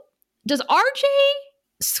 So does RJ,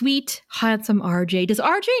 sweet, handsome RJ, does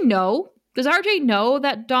RJ know? Does RJ know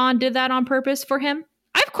that Dawn did that on purpose for him?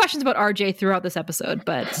 I have questions about RJ throughout this episode,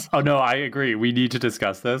 but... Oh, no, I agree. We need to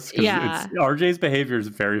discuss this. Yeah. RJ's behavior is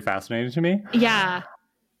very fascinating to me. Yeah.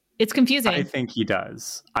 It's confusing. I think he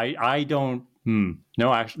does. I don't...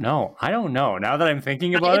 No, actually, no. I don't know. Now that I'm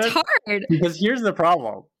thinking about it's hard. Because here's the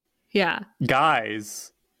problem. Yeah.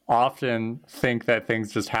 Guys often think that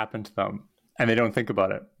things just happen to them. And they don't think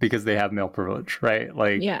about it because they have male privilege, right?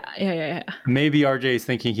 Like, yeah. Maybe RJ's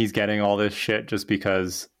thinking he's getting all this shit just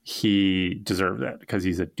because he deserves it, because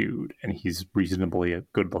he's a dude and he's reasonably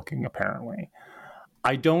good looking, apparently.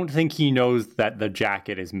 I don't think he knows that the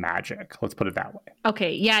jacket is magic. Let's put it that way.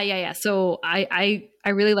 Okay. Yeah. So I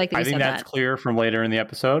really like that you said that. I think that's clear from later in the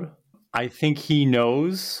episode. I think he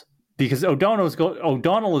knows because O'Donnell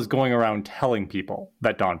is going around telling people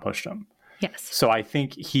that Dawn pushed him. Yes. So I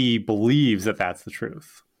think he believes that that's the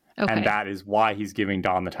truth. Okay. And that is why he's giving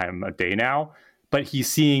Dawn the time of day now. But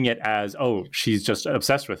he's seeing it as, oh, she's just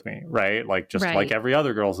obsessed with me, right? Like just like every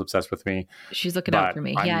other girl's obsessed with me. She's looking out for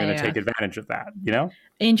me. I'm going to take advantage of that, you know?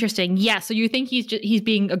 Interesting. Yeah. So you think he's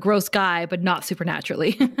being a gross guy, but not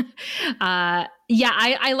supernaturally. I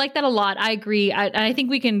like that a lot. I agree. I think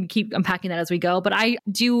we can keep unpacking that as we go. But I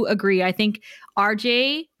do agree. I think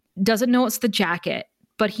RJ doesn't know it's the jacket.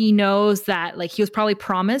 But he knows that like he was probably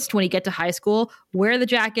promised when he get to high school, wear the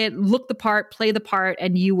jacket, look the part, play the part,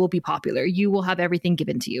 and you will be popular. You will have everything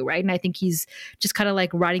given to you, right? And I think he's just kind of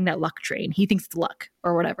like riding that luck train. He thinks it's luck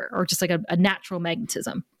or whatever, or just like a natural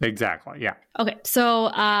magnetism. Exactly, yeah. Okay,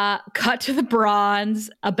 so cut to the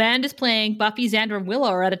Bronze. A band is playing. Buffy, Xander, and Willow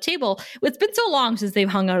are at a table. It's been so long since they've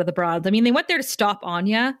hung out at the Bronze. I mean, they went there to stop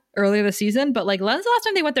Anya earlier this season, but like when's the last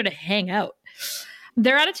time they went there to hang out?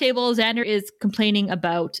 They're at a table. Xander is complaining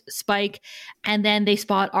about Spike, and then they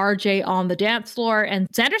spot RJ on the dance floor, and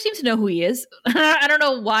Xander seems to know who he is. I don't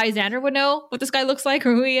know why Xander would know what this guy looks like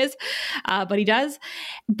or who he is, but he does.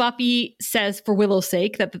 Buffy says for Willow's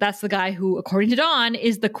sake that that's the guy who, according to Dawn,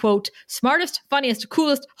 is the, quote, smartest, funniest,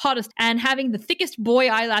 coolest, hottest, and having the thickest boy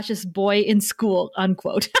eyelashes boy in school,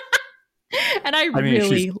 unquote. And I mean,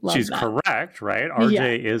 really love she's that. Correct, right?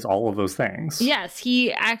 RJ is all of those things. Yes,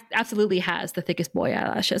 he absolutely has the thickest boy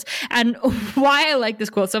eyelashes. And why I like this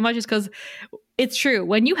quote so much is because it's true.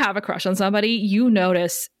 When you have a crush on somebody, you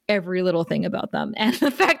notice every little thing about them. And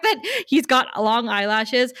the fact that he's got long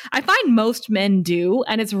eyelashes, I find most men do.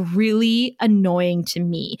 And it's really annoying to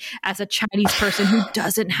me as a Chinese person who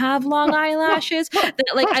doesn't have long eyelashes. That,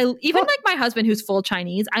 like, even like my husband who's full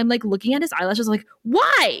Chinese, I'm like looking at his eyelashes like,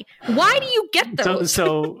 why? Why do you get those?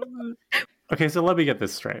 Okay, so let me get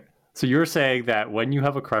this straight. So you're saying that when you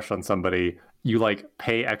have a crush on somebody, you like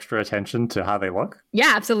pay extra attention to how they look?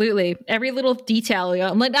 Yeah, absolutely. Every little detail.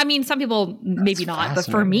 Like, I mean, some people maybe not, but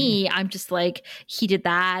for me, I'm just like, he did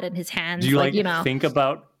that and his hands. Do you think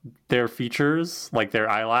about their features, like their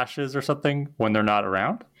eyelashes or something when they're not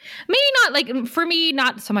around? Maybe not, like, for me,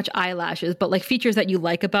 not so much eyelashes, but like features that you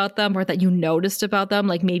like about them or that you noticed about them,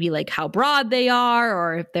 like maybe like how broad they are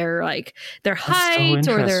or if they're like their height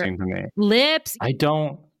or their lips. I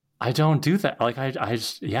don't do that. Like I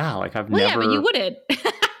just, like I've never. Yeah, but you wouldn't.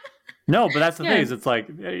 No, but that's the thing is it's like,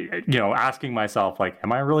 asking myself, like,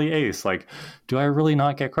 am I really ace? Like, do I really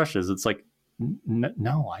not get crushes? It's like,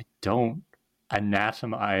 no, I don't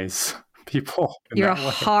anatomize people. You're a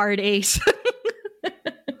hard ace.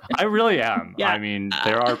 I really am. Yeah. I mean,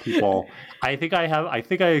 there are people. I think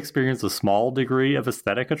I experience a small degree of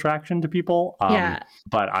aesthetic attraction to people. Yeah.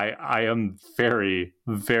 But I am very,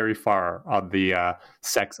 very far on the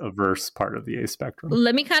sex averse part of the A spectrum.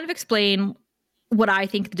 Let me kind of explain what I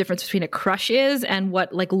think the difference between a crush is and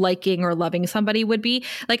what like liking or loving somebody would be.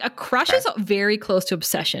 Like a crush is very close to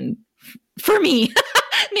obsession for me.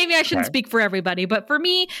 Maybe I shouldn't speak for everybody, but for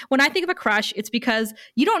me, when I think of a crush, it's because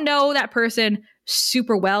you don't know that person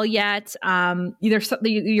super well yet.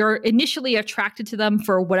 You're initially attracted to them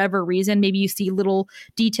for whatever reason. Maybe you see little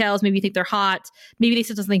details. Maybe you think they're hot. Maybe they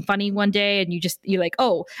said something funny one day and you're like,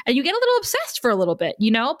 oh, and you get a little obsessed for a little bit,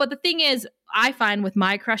 you know? But the thing is, I find with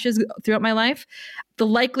my crushes throughout my life, the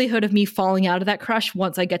likelihood of me falling out of that crush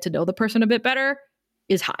once I get to know the person a bit better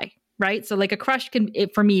is high, right? So like a crush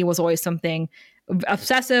for me was always something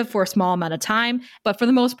obsessive for a small amount of time, but for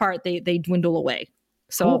the most part, they dwindle away.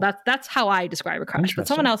 So that's how I describe a crush, but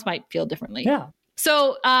someone else might feel differently. Yeah.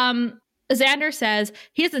 So Xander says,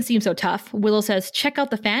 he doesn't seem so tough. Willow says, check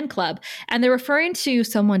out the fan club. And they're referring to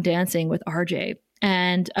someone dancing with RJ.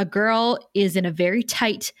 And a girl is in a very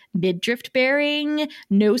tight midriff bearing,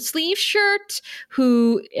 no sleeve shirt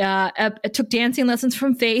who took dancing lessons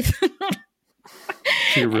from Faith.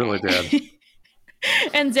 She really did.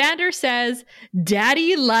 And Xander says,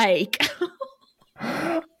 daddy like.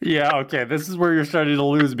 Yeah, okay. This is where you're starting to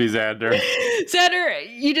lose me, Xander. Xander,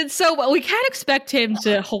 you did so well. We can't expect him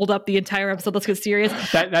to hold up the entire episode. Let's get serious.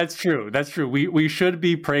 That's true. That's true. We should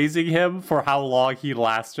be praising him for how long he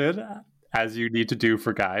lasted, as you need to do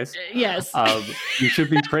for guys. Yes. You should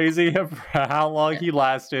be praising him for how long he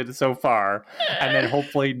lasted so far. And then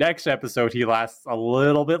hopefully next episode he lasts a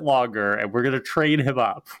little bit longer and we're going to train him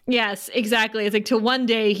up. Yes, exactly. It's like till one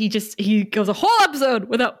day he goes a whole episode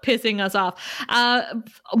without pissing us off.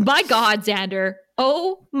 My God, Xander.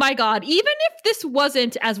 Oh my God. Even if this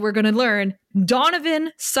wasn't, as we're going to learn,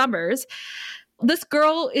 Donovan Summers, this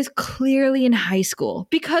girl is clearly in high school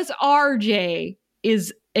because RJ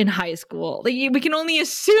is in high school. Like, we can only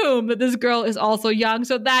assume that this girl is also young.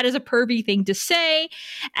 So that is a pervy thing to say.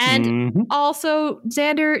 And also,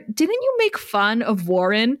 Xander, didn't you make fun of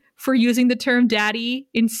Warren for using the term daddy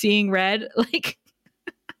in Seeing Red? Like,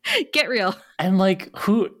 get real. And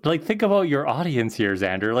think about your audience here,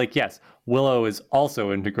 Xander. Like, yes, Willow is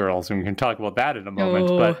also into girls, and we can talk about that in a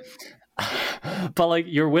moment. But like,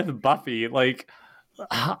 you're with Buffy. Like,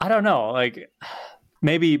 I don't know. Like,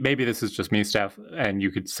 Maybe this is just me, Steph, and you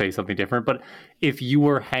could say something different. But if you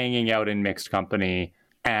were hanging out in mixed company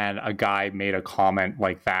and a guy made a comment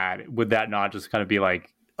like that, would that not just kind of be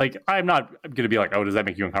like I'm not going to be like, oh, does that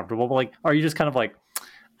make you uncomfortable? But like, are you just kind of like,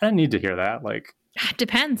 I don't need to hear that? Like, it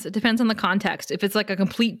depends. It depends on the context. If it's like a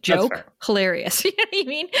complete joke, hilarious. You know what I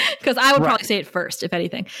mean? Because I would probably say it first, if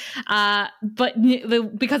anything. But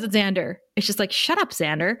because it's Xander, it's just like, shut up,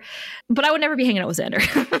 Xander. But I would never be hanging out with Xander.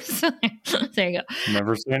 So, there you go.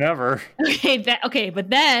 Never say never. Okay, but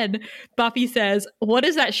then Buffy says, what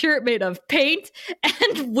is that shirt made of? Paint?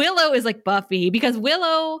 And Willow is like, Buffy, because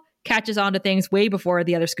Willow catches on to things way before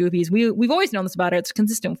the other Scoobies. We've always known this about her. It's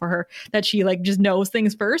consistent for her that she like just knows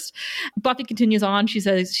things first. Buffy continues on. She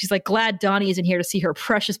says she's like, glad Donnie isn't here to see her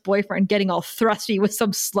precious boyfriend getting all thrusty with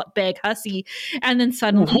some slutbag hussy. And then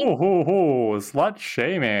suddenly, slut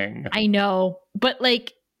shaming. I know, but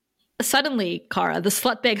like suddenly, Cara, the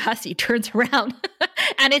slutbag hussy turns around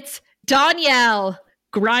and it's Danielle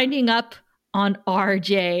grinding up on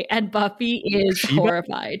RJ, and Buffy is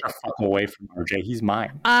horrified. Fuck away from RJ. He's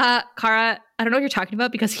mine. Cara, I don't know what you're talking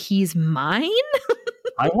about because he's mine.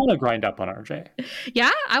 I want to grind up on RJ.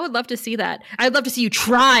 Yeah, I would love to see that. I'd love to see you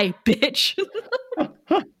try, bitch.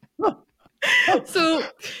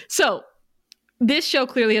 So this show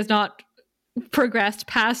clearly has not progressed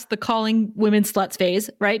past the calling women sluts phase,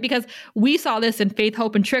 right? Because we saw this in Faith,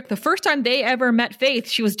 Hope, and Trick. The first time they ever met Faith,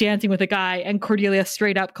 she was dancing with a guy and Cordelia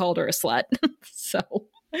straight up called her a slut. So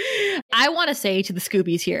I want to say to the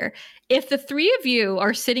Scoobies here, if the three of you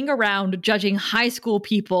are sitting around judging high school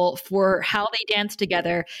people for how they dance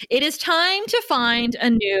together, it is time to find a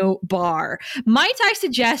new bar. Might I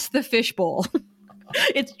suggest the Fishbowl?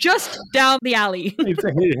 It's just down the alley.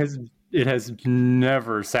 It has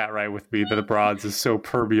never sat right with me that the Broads is so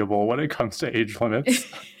permeable when it comes to age limits.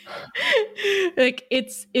 Like,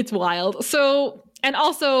 it's wild. So, and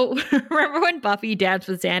also, remember when Buffy danced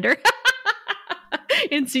with Xander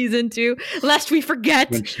in season 2? Lest we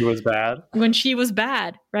forget. When she was bad? When she was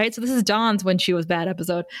bad, right? So this is Dawn's When She Was Bad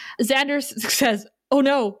episode. Xander says, oh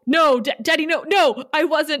no, Daddy, no, I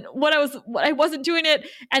wasn't doing it.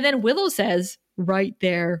 And then Willow says, right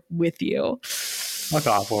there with you. Fuck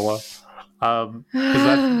off, Willow.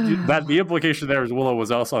 Because that the implication there is Willow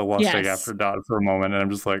was also lusting Yes. after Dawn for a moment, and I'm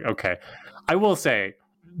just like, okay. I will say,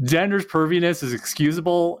 Xander's perviness is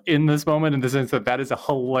excusable in this moment, in the sense that is a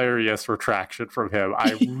hilarious retraction from him.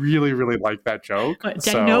 I really, really like that joke.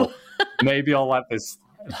 So maybe I'll let this.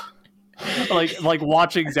 Like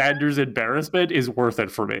watching Xander's embarrassment is worth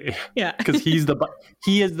it for me. Yeah, because he is the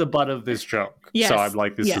butt of this joke. Yes. So I'm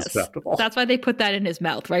like, this is acceptable. That's why they put that in his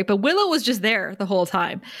mouth, right? But Willow was just there the whole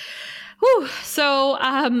time. Whew. So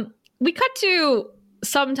we cut to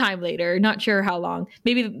sometime later, not sure how long,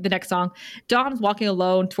 maybe the next song. Dawn's walking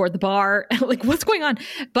alone toward the bar. Like, what's going on?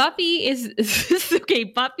 Buffy is okay.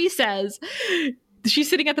 Buffy says she's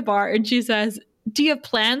sitting at the bar and she says, do you have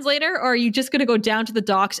plans later, or are you just going to go down to the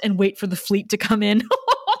docks and wait for the fleet to come in?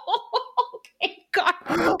 Okay, God.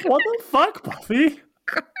 What the fuck, Buffy?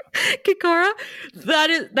 Kikara, that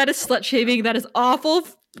is slut shaming. That is awful,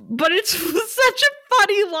 but it's such a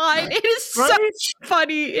funny line. It is so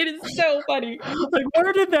funny. It is so funny. Like,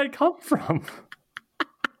 where did that come from?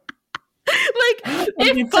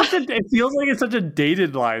 It feels like it's such a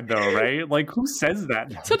dated line, though, right? Like, who says that?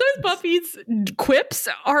 Sometimes Buffy's quips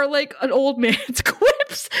are like an old man's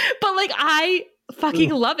quips, but like I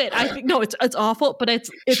fucking love it. I think it's awful, but it's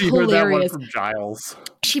she hilarious. Heard that one from Giles.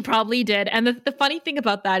 She probably did, and the funny thing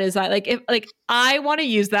about that is that if I want to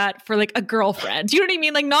use that for like a girlfriend, you know what I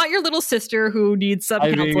mean? Like not your little sister who needs some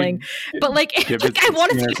counseling, but like I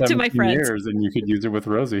want to speak to my friends. Years and you could use it with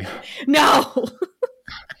Rosie. No.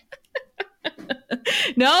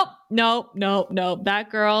 Nope. That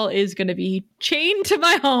girl is going to be chained to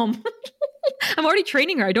my home. I'm already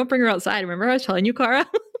training her. I don't bring her outside. Remember I was telling you, Cara?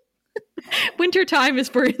 Winter time is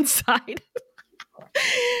for inside.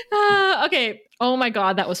 Okay. Oh my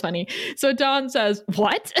God, that was funny. So Dawn says,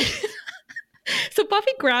 what? So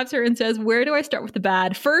Buffy grabs her and says, where do I start with the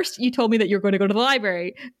bad? First, you told me that you're going to go to the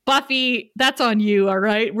library. Buffy, that's on you, all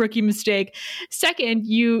right? Rookie mistake. Second,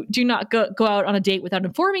 you do not go out on a date without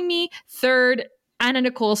informing me. Third, Anna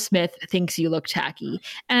Nicole Smith thinks you look tacky.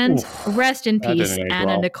 And rest in peace,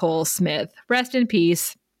 Anna Nicole Smith. Rest in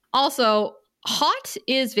peace. Also, hot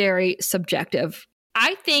is very subjective.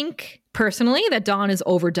 I think personally that Dawn is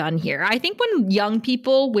overdone here. I think when young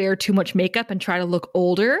people wear too much makeup and try to look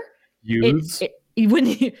older, youths? When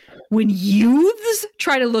youths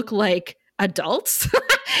try to look like adults,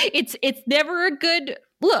 it's never a good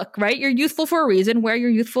look, right? You're youthful for a reason. Wear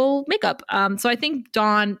your youthful makeup. So I think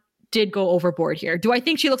Dawn did go overboard here. Do I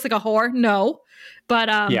think she looks like a whore? No. But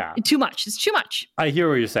too much. It's too much. I hear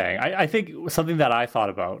what you're saying. I think something that I thought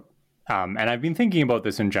about, and I've been thinking about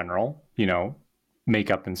this in general,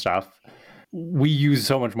 makeup and stuff. We use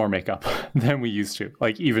so much more makeup than we used to,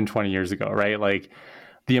 like even 20 years ago, right? Like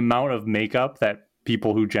the amount of makeup that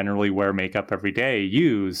people who generally wear makeup every day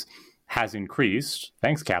use has increased,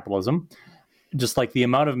 thanks capitalism. Just like the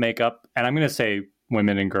amount of makeup, and I'm going to say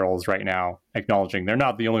women and girls right now, acknowledging they're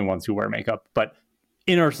not the only ones who wear makeup, but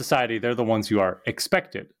in our society, they're the ones who are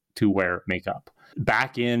expected to wear makeup.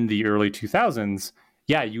 Back in the early 2000s,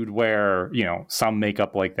 yeah, you'd wear, some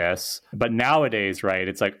makeup like this. But nowadays, right,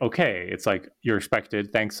 it's like, okay, it's like you're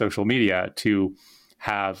expected, thanks social media, to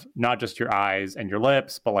have not just your eyes and your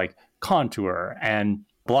lips, but like contour and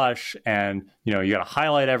blush. And, you got to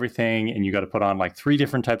highlight everything and you got to put on like 3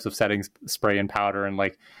 different types of setting spray and powder. And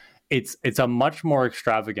like, it's a much more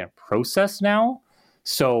extravagant process now.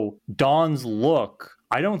 So Dawn's look,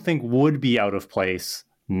 I don't think would be out of place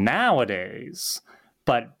nowadays.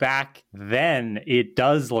 But back then, it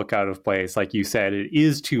does look out of place. Like you said, it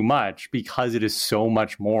is too much because it is so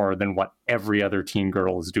much more than what every other teen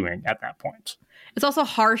girl is doing at that point. It's also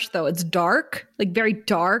harsh, though. It's dark, like very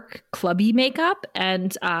dark, clubby makeup.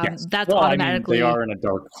 And that's automatically... they are in a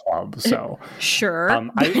dark club, so... Sure.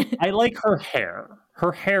 I like her hair.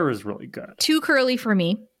 Her hair is really good. Too curly for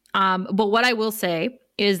me. But what I will say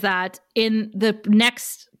is that in the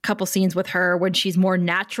next couple scenes with her when she's more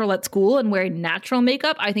natural at school and wearing natural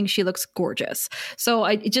makeup, I think she looks gorgeous. So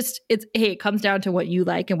it comes down to what you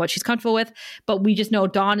like and what she's comfortable with. But we just know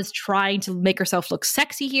Dawn is trying to make herself look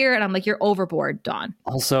sexy here. And I'm like, you're overboard, Dawn.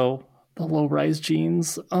 Also, the low-rise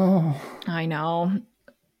jeans. Oh. I know.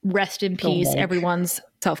 Rest in peace, everyone's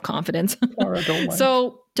self-confidence. Don't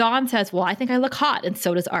So Dawn says, well, I think I look hot. And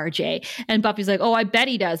so does RJ. And Buffy's like, oh, I bet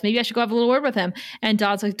he does. Maybe I should go have a little word with him. And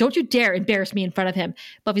Dawn's like, don't you dare embarrass me in front of him.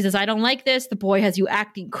 Buffy says, I don't like this. The boy has you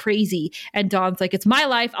acting crazy. And Dawn's like, it's my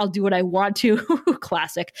life. I'll do what I want to.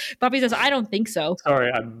 Classic. Buffy says, I don't think so.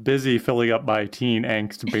 Sorry, I'm busy filling up my teen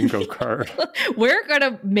angst bingo card. We're going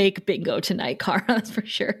to make bingo tonight, Cara. That's for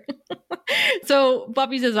sure. So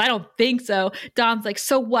Buffy says, I don't think so. Dawn's like,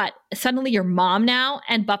 so what? Suddenly you're mom now?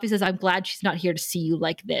 And Buffy says, I'm glad she's not here to see you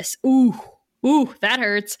like this. Ooh, that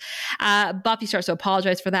hurts. Buffy starts to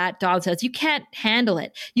apologize for that. Dawn says, you can't handle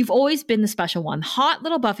it. You've always been the special one. Hot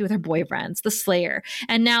little Buffy with her boyfriends, the Slayer.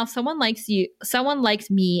 And now someone likes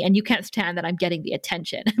me, and you can't stand that I'm getting the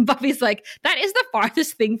attention. And Buffy's like, that is the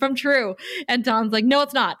farthest thing from true. And Dawn's like, no,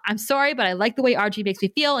 it's not. I'm sorry, but I like the way RG makes me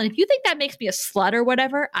feel. And if you think that makes me a slut or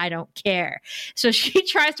whatever, I don't care. So she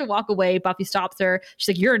tries to walk away. Buffy stops her.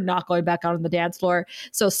 She's like, you're not going back out on the dance floor.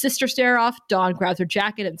 So sister stare off. Dawn grabs her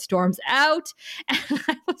jacket and storms out. And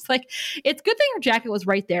I was like, it's good thing her jacket was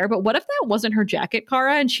right there, but what if that wasn't her jacket,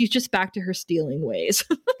 Kara, and she's just back to her stealing ways?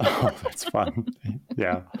 Oh, that's fun.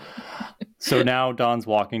 Yeah. So now Dawn's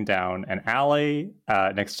walking down an alley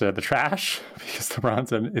next to the trash because the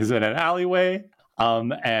Bronson is in an alleyway.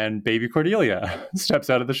 And baby Cordelia steps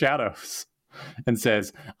out of the shadows and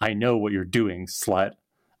says, I know what you're doing, slut.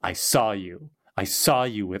 I saw you. I saw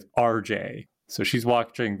you with RJ. So she's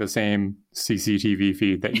watching the same CCTV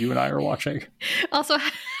feed that you and I are watching. Also,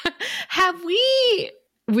 have we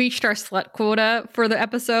reached our slut quota for the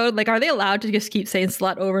episode? Like, are they allowed to just keep saying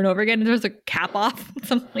slut over and over again? There's a cap off.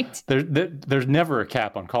 Something like there's never a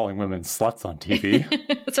cap on calling women sluts on TV.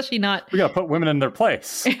 Especially not. We got to put women in their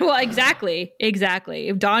place. Well, exactly.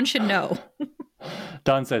 Dawn should know.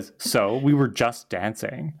 Dawn says, so we were just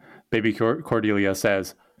dancing. Baby Cordelia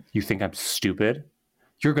says, you think I'm stupid?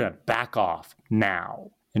 You're going to back off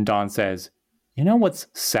now. And Dawn says, you know what's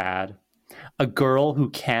sad? A girl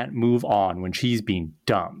who can't move on when she's being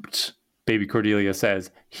dumped. Baby Cordelia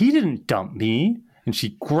says, he didn't dump me. And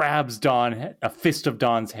she grabs Dawn, a fist of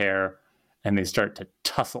Dawn's hair, and they start to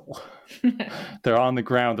tussle. They're on the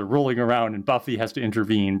ground, they're rolling around, and Buffy has to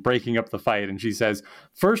intervene, breaking up the fight. And she says,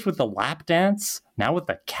 first with the lap dance, now with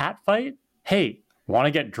the cat fight? Hey, want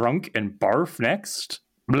to get drunk and barf next?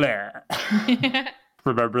 Blah.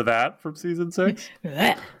 Remember that from season 6?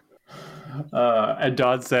 And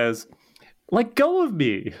Dawn says, let go of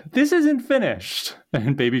me. This isn't finished.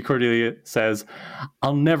 And baby Cordelia says,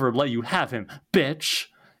 I'll never let you have him, bitch.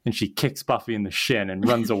 And she kicks Buffy in the shin and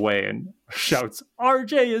runs away and shouts,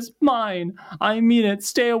 RJ is mine. I mean it.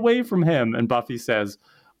 Stay away from him. And Buffy says,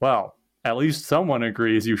 well, at least someone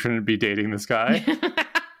agrees you shouldn't be dating this guy.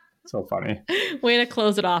 So funny. Way to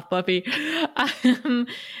close it off, Buffy.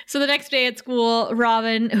 So the next day at school,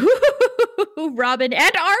 Robin and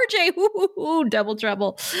RJ, double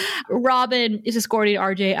trouble. Robin is escorting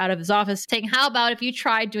RJ out of his office, saying, how about if you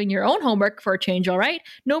tried doing your own homework for a change, all right?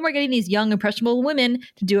 No more getting these young, impressionable women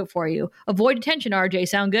to do it for you. Avoid attention, RJ.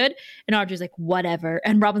 Sound good? And RJ's like, whatever.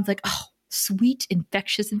 And Robin's like, oh, sweet,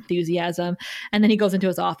 infectious enthusiasm. And then he goes into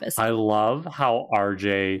his office. I love how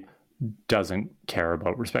RJ doesn't care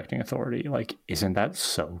about respecting authority. Like, isn't that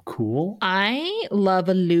so cool? I love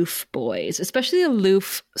aloof boys, especially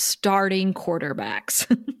aloof starting quarterbacks.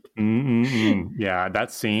 Yeah,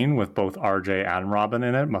 that scene with both RJ and Robin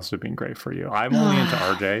in it must have been great for you. I'm only into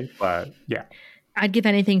RJ, but yeah. I'd give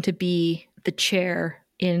anything to be the chair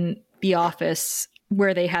in the office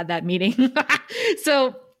where they had that meeting.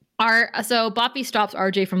 So Buffy stops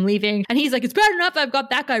RJ from leaving, and he's like, it's bad enough I've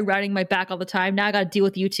got that guy riding my back all the time. Now I got to deal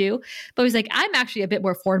with you too. But he's like, I'm actually a bit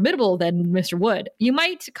more formidable than Mr. Wood. You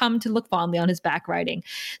might come to look fondly on his back riding.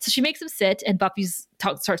 So she makes him sit, and Buffy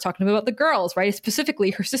starts talking to him about the girls, right?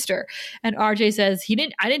 Specifically her sister. And RJ says,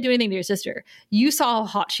 I didn't do anything to your sister. You saw how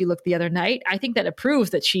hot she looked the other night. I think that it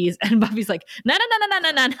proves that she's, and Buffy's like, no.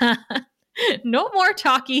 No more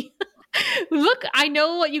talkie. Look, I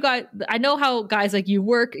know how guys like you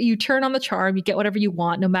work. You turn on the charm, you get whatever you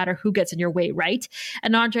want, no matter who gets in your way, right?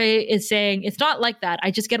 And Andre is saying, it's not like that.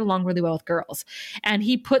 I just get along really well with girls. And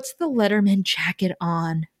he puts the Letterman jacket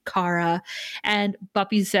on, Kara. And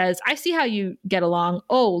Buffy says, I see how you get along.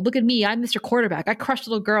 Oh, look at me. I'm Mr. Quarterback. I crush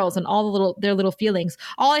little girls and all their little feelings.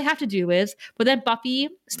 All I have to do is, but then Buffy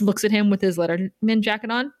looks at him with his Letterman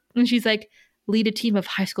jacket on, and she's like, lead a team of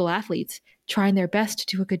high school athletes, trying their best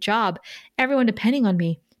to do a good job. Everyone depending on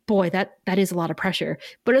me. Boy, that is a lot of pressure.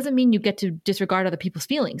 But it doesn't mean you get to disregard other people's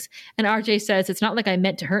feelings. And RJ says, it's not like I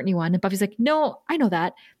meant to hurt anyone. And Buffy's like, no, I know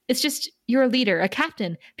that. It's just you're a leader, a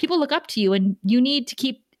captain. People look up to you, and you need to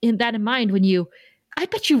keep that in mind when you... I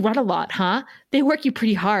bet you run a lot, huh? They work you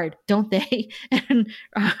pretty hard, don't they? And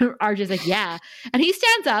RJ's like, yeah. And he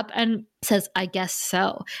stands up and says, I guess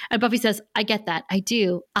so. And Buffy says, I get that. I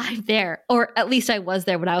do. I'm there. Or at least I was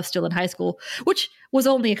there when I was still in high school, which was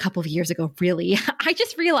only a couple of years ago, really. I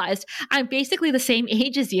just realized I'm basically the same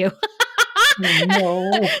age as you. No.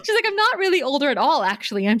 She's like, I'm not really older at all,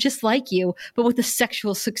 actually. I'm just like you, but with the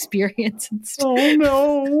sexual experience and stuff. Oh,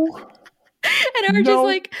 no. And RJ's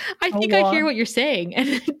like, I think I hear on. what you're saying. And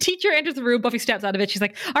the teacher enters the room. Buffy steps out of it. She's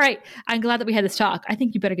like, all right, I'm glad that we had this talk. I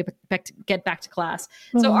think you better get back to class.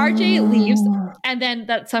 So RJ leaves, and then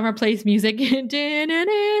that summer place music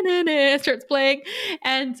starts playing,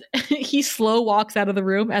 and he slow walks out of the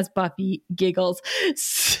room as Buffy giggles.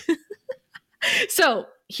 So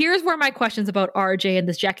here's where my questions about RJ and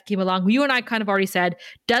this jacket came along. You and I kind of already said,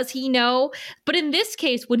 does he know? But in this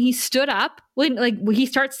case, when he stood up, when he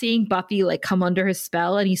starts seeing Buffy like come under his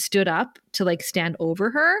spell and he stood up to like stand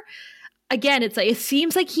over her, again, it's like, it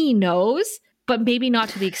seems like he knows, but maybe not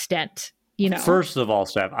to the extent, you know? First of all,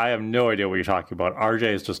 Steph, I have no idea what you're talking about.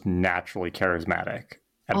 RJ is just naturally charismatic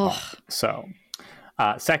at home. So,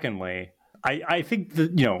 secondly, I think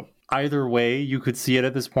that, you know, either way you could see it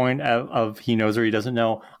at this point of he knows or he doesn't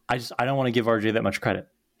know. I don't want to give RJ that much credit.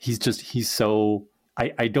 He's so,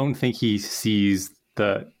 I don't think he sees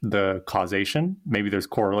the causation. Maybe there's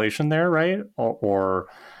correlation there, right? Or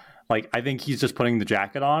like, I think he's just putting the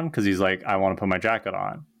jacket on because he's like, I want to put my jacket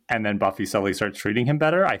on. And then Buffy suddenly starts treating him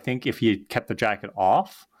better. I think if he had kept the jacket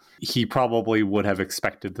off, he probably would have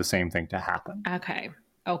expected the same thing to happen. Okay.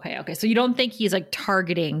 So you don't think he's like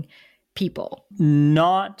targeting people?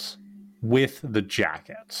 Not with the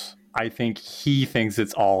jacket. I think he thinks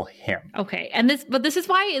it's all him. Okay. And this is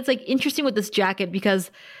why it's like interesting with this jacket,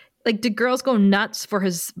 because like, do girls go nuts for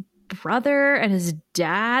his brother and his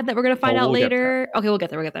dad that we're going to find out later? Okay, we'll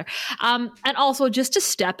get there. And also, just to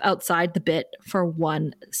step outside the bit for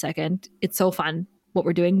 1 second. It's so fun what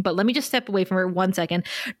we're doing, but let me just step away from it 1 second.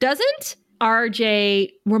 Doesn't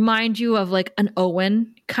RJ remind you of like an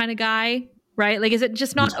Owen kind of guy, right? Like, is it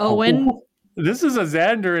just not Owen? This is a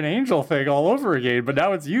Xander and Angel thing all over again, but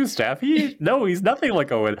now it's you, Steph. He's nothing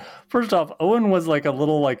like Owen. First off, Owen was like a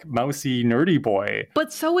little like mousy nerdy boy.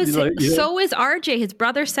 But so is RJ. His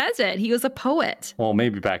brother says it. He was a poet. Well,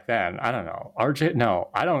 maybe back then. I don't know. RJ, no,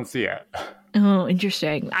 I don't see it. Oh,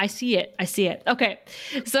 interesting. I see it. Okay.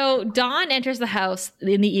 So Dawn enters the house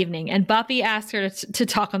in the evening and Buffy asks her to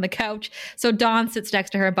talk on the couch. So Dawn sits next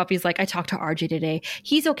to her and Buffy's like, I talked to RJ today.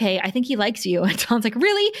 He's okay. I think he likes you. And Dawn's like,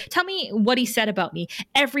 really? Tell me what he said about me.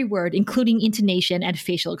 Every word, including intonation and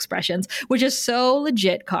facial expressions, which is so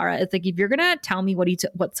legit, Kara. It's like, if you're going to tell me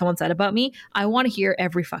what someone said about me, I want to hear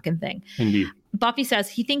every fucking thing. Indeed. Buffy says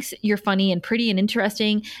he thinks you're funny and pretty and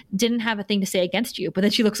interesting, didn't have a thing to say against you. But then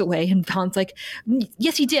she looks away and Dawn's like,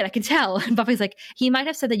 yes, he did. I can tell. And Buffy's like, he might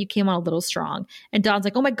have said that you came on a little strong. And Dawn's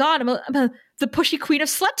like, oh my God, I'm the pushy queen of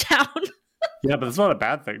Sluttown. Yeah, but it's not a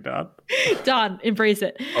bad thing, Dawn. Dawn, embrace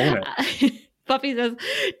it. Own it. Buffy says,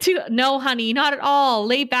 no, honey, not at all.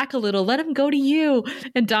 Lay back a little. Let him go to you.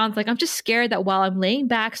 And Dawn's like, I'm just scared that while I'm laying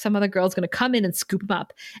back, some other girl's going to come in and scoop him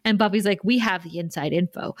up. And Buffy's like, we have the inside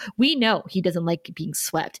info. We know he doesn't like being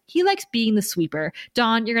swept. He likes being the sweeper.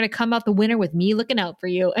 Dawn, you're going to come out the winner with me looking out for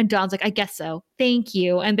you. And Dawn's like, I guess so. Thank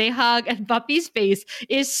you. And they hug. And Buffy's face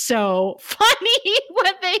is so funny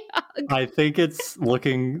when they hug. I think it's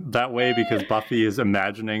looking that way because Buffy is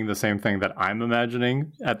imagining the same thing that I'm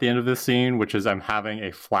imagining at the end of this scene, which is I'm having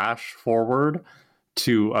a flash forward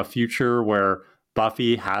to a future where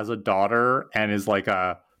Buffy has a daughter and is like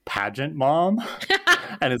a pageant mom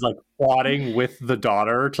and is like plotting with the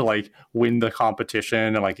daughter to like win the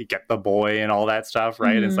competition and like get the boy and all that stuff,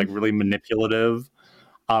 right? Mm-hmm. It's like really manipulative.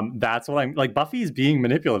 That's what I'm like. Buffy's being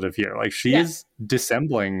manipulative here. Like she is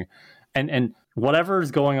dissembling and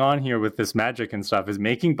whatever's going on here with this magic and stuff is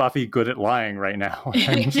making Buffy good at lying right now.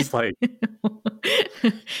 I'm just like,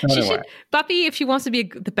 Buffy, if she wants to be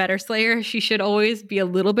the better Slayer, she should always be a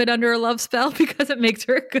little bit under a love spell because it makes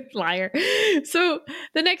her a good liar. So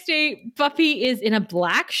the next day, Buffy is in a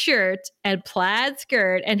black shirt and plaid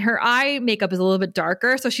skirt, and her eye makeup is a little bit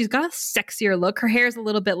darker, so she's got a sexier look. Her hair is a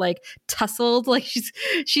little bit like tousled, like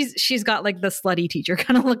she's got like the slutty teacher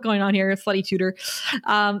kind of look going on here, a slutty tutor.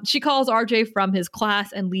 She calls RJ from his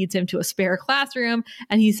class and leads him to a spare classroom,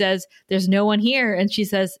 and he says, "There's no one here," and she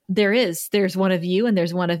says, "There is. There's one of you and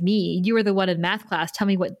there's one of me. You were the one in math class. Tell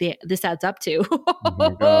me what this adds up to." Oh my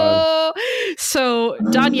God. So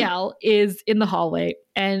Danielle is in the hallway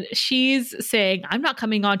and she's saying, I'm not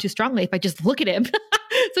coming on too strongly if I just look at him.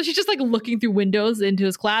 So she's just like looking through windows into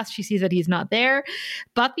his class. She sees that he's not there.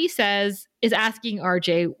 Buffy is asking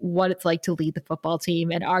RJ what it's like to lead the football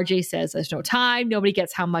team. And RJ says there's no time. Nobody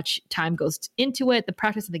gets how much time goes into it, the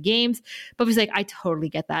practice and the games. Buffy's like, I totally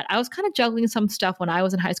get that. I was kind of juggling some stuff when I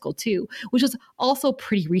was in high school too, which was also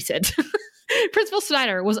pretty recent. Principal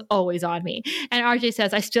Snyder was always on me. And RJ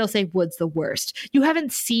says, I still say Wood's the worst. You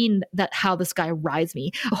haven't seen how this guy rides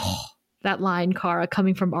me. Oh, that line, Kara,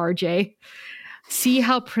 coming from RJ. See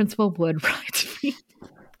how Principal Wood rides me.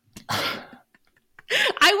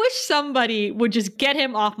 I wish somebody would just get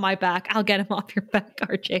him off my back. I'll get him off your back,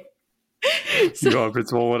 RJ. You want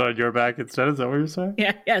Principal Wood on your back instead? Is that what you're saying?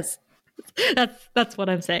 Yeah, yes. That's what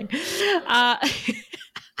I'm saying.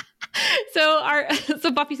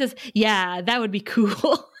 So Buffy says, yeah, that would be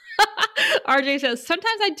cool. RJ says,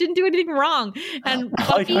 sometimes I didn't do anything wrong. And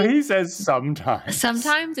Buffy, like how he says sometimes.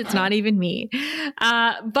 Sometimes it's not even me.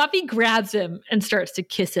 Buffy grabs him and starts to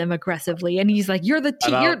kiss him aggressively. And he's like, you're the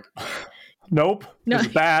teacher. Nope. No. It's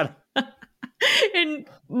bad. And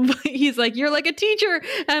he's like, you're like a teacher.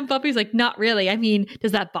 And Buffy's like, not really. I mean,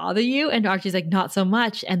 does that bother you? And Archie's like, not so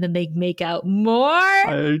much. And then they make out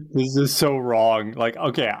more. This is so wrong. Like,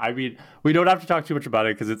 okay, I mean, we don't have to talk too much about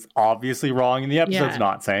it because it's obviously wrong. And the episode's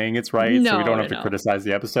not saying it's right. So we don't have to criticize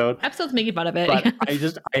the episode. Episode's making fun of it. But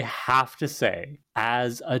I have to say,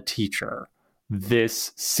 as a teacher,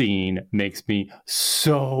 this scene makes me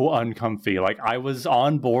so uncomfy. Like, I was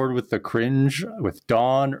on board with the cringe with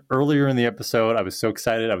Dawn earlier in the episode. I was so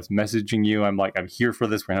excited. I was messaging you. I'm like, I'm here for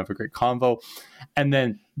this. We're going to have a great convo. And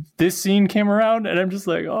then this scene came around and I'm just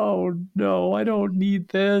like, oh no, I don't need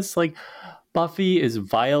this. Like, Buffy is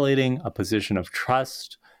violating a position of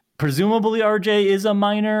trust. Presumably RJ is a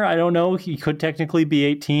minor. I don't know. He could technically be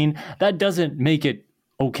 18. That doesn't make it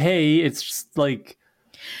okay. It's just like...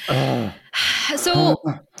 So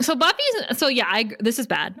this is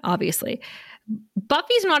bad, obviously.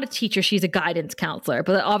 Buffy's not a teacher, she's a guidance counselor,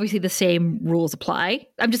 but obviously the same rules apply.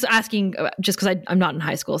 I'm just asking just because I'm not in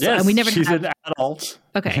high school, so yes, and we never she's an adult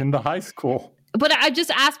in the high school. But I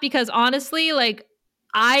just asked because honestly, like,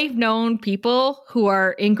 I've known people who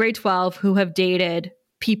are in grade 12 who have dated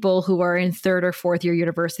people who are in third or fourth year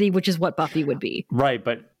university, which is what Buffy would be. Right,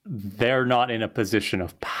 but they're not in a position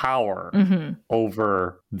of power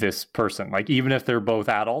over this person. Like, even if they're both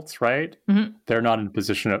adults, right? They're not in a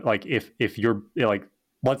position of, like, if you're like,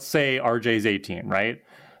 let's say RJ's 18, right?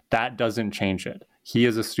 That doesn't change it. He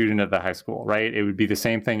is a student at the high school, right? It would be the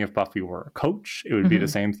same thing if Buffy were a coach. It would be the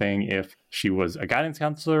same thing if she was a guidance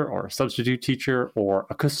counselor or a substitute teacher or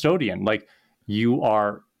a custodian. Like,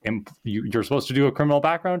 you're supposed to do a criminal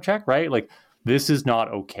background check, right? Like, this is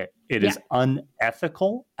not okay. It is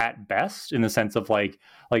unethical at best, in the sense of like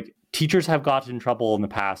teachers have gotten in trouble in the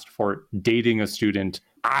past for dating a student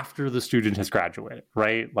after the student has graduated,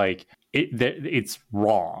 right? Like, it's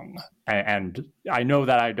wrong. And I know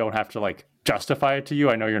that I don't have to like justify it to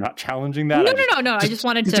you. I know you're not challenging that. No. I just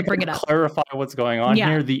wanted to bring it up. Clarify what's going on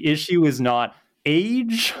here. The issue is not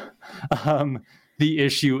age. The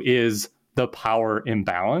issue is the power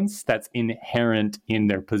imbalance that's inherent in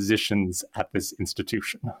their positions at this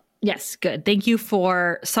institution. Yes, good. Thank you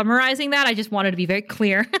for summarizing that. I just wanted to be very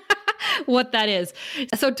clear what that is.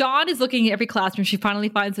 So Dawn is looking at every classroom. She finally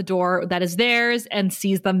finds the door that is theirs and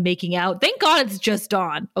sees them making out. Thank God it's just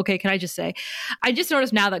Dawn. Okay, can I just say? I just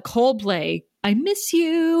noticed now that Coldplay, I Miss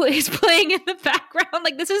You, is playing in the background.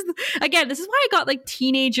 Like, this is why I got like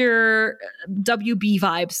teenager WB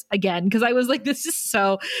vibes again, because I was like, this is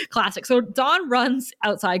so classic. So Dawn runs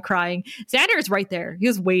outside crying. Xander is right there. He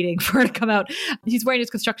was waiting for her to come out. He's wearing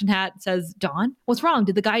his construction hat. Says, Dawn, what's wrong?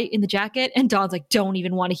 Did the guy in the jacket? And Dawn's like, don't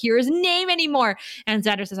even want to hear his name anymore. And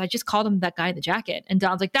Xander says, I just called him that guy in the jacket. And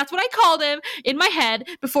Dawn's like, that's what I called him in my head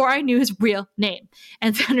before I knew his real name.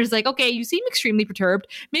 And Xander's like, okay, you seem extremely perturbed.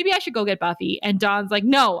 Maybe I should go get Buffy. And Dawn's like,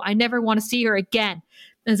 no, I never want to see her again.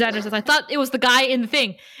 And Xander says, I thought it was the guy in the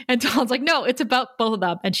thing. And Dawn's like, no, it's about both of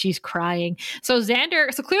them. And she's crying. So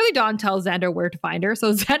clearly Dawn tells Xander where to find her.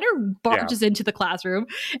 So Xander barges into the classroom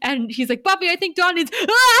and he's like, Buffy, I think Dawn needs...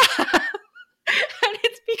 And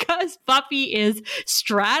it's because Buffy is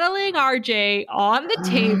straddling RJ on the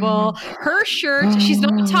table. Her shirt, she's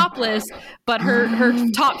not topless, but her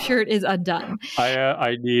top shirt is undone.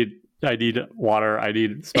 I need water. I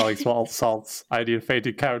need smelling salts. I need a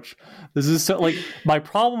fainted couch. This is so, like, my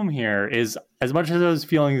problem here is, as much as I was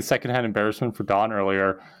feeling the secondhand embarrassment for Dawn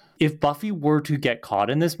earlier, if Buffy were to get caught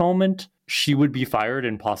in this moment, she would be fired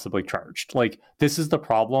and possibly charged. Like, this is the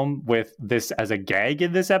problem with this as a gag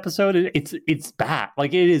in this episode. It's bad.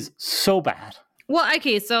 Like, it is so bad. Well,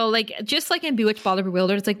 okay, so like, just like in Bewitched, Bothered,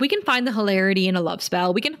 Bewildered, it's like, we can find the hilarity in a love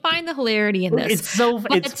spell. We can find the hilarity in this.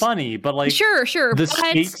 It's funny, but like, sure. The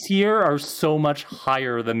stakes here are so much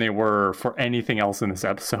higher than they were for anything else in this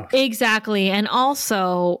episode. Exactly. And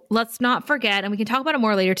also, let's not forget, and we can talk about it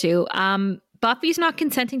more later too, Buffy's not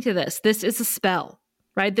consenting to this. This is a spell.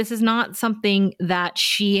 Right? This is not something that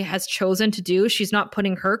she has chosen to do. She's not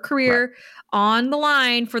putting her career on the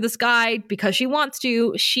line for this guy because she wants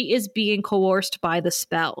to. She is being coerced by the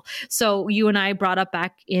spell. So you and I brought up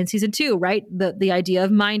back in season 2, right? The idea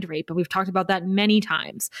of mind rape, and we've talked about that many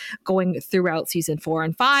times going throughout season 4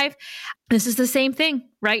 and 5. This is the same thing,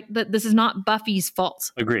 right? That this is not Buffy's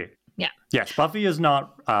fault. Agreed. Yeah. Yes, Buffy is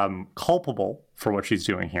not culpable for what she's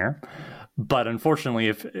doing here. But unfortunately,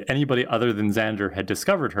 if anybody other than Xander had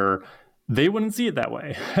discovered her, they wouldn't see it that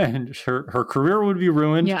way. And her career would be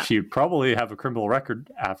ruined. Yeah. She'd probably have a criminal record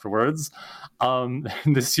afterwards.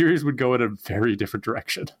 The series would go in a very different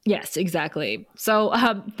direction. Yes, exactly. So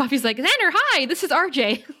Buffy's like, Xander, hi, this is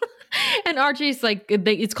RJ. And RJ's like,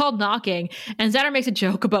 it's called knocking. And Xander makes a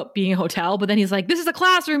joke about being a hotel, but then he's like, this is a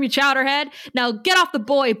classroom, you chowderhead. Now get off the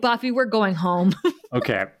boy, Buffy. We're going home.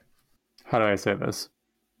 Okay. How do I say this?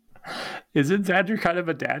 Isn't Xander kind of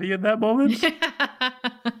a daddy in that moment?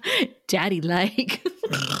 Daddy-like.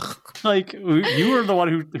 Like, you were the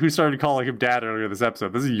one who started calling him dad earlier this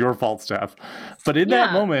episode. This is your fault, Steph. But in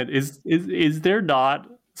that moment, is there not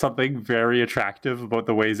something very attractive about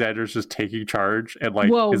the way Xander's just taking charge and like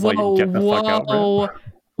get the fuck out? Whoa!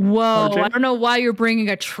 RJ? I don't know why you're bringing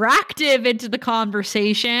attractive into the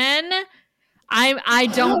conversation. I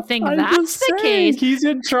don't think that's the case. He's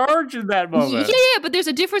in charge in that moment. Yeah, but there's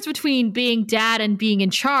a difference between being dad and being in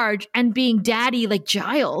charge and being daddy like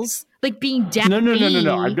Giles. Like being daddy.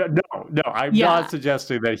 No. I'm not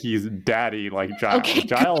suggesting that he's daddy like Giles. Okay,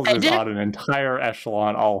 Giles is on an entire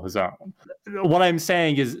echelon all his own. What I'm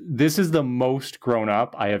saying is this is the most grown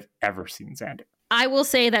up I have ever seen Xander. I will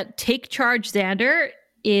say that take charge Xander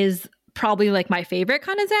is probably like my favorite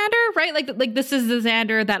kind of Xander, right? Like this is the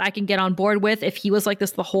Xander that I can get on board with if he was like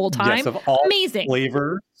this the whole time. Yes, of all amazing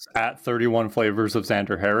flavors at 31 flavors of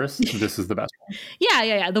Xander Harris, this is the best one.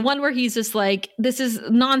 Yeah. The one where he's just like, this is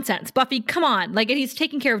nonsense. Buffy, come on. Like, he's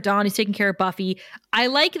taking care of Dawn. He's taking care of Buffy. I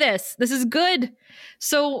like this. This is good.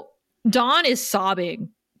 So Dawn is sobbing.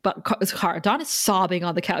 But Dawn is sobbing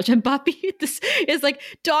on the couch, and Buffy is like,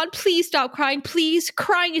 Dawn, please stop crying. Please,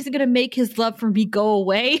 crying isn't going to make his love for me go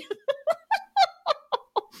away.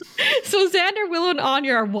 So Xander, Willow, and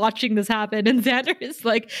Anya are watching this happen, and Xander is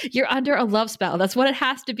like, you're under a love spell. That's what it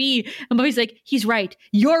has to be. And Buffy's like, he's right.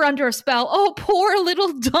 You're under a spell. Oh, poor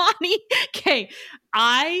little Donnie. Okay,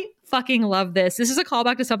 I fucking love this. This is a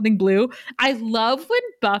callback to Something Blue. I love when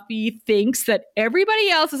Buffy thinks that everybody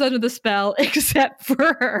else is under the spell except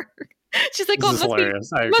for her. She's like, oh,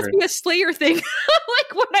 it must be a Slayer thing.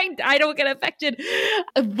 Like when I don't get affected.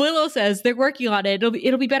 Willow says they're working on it.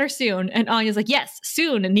 It'll be better soon. And Anya's like, yes,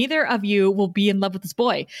 soon. And neither of you will be in love with this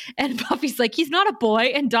boy. And Buffy's like, he's not a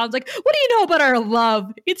boy. And Dawn's like, what do you know about our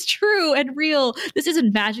love? It's true and real. This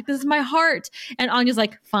isn't magic. This is my heart. And Anya's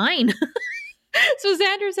like, fine. So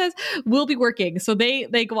Xander says, we'll be working. So they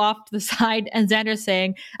go off to the side, and Xander's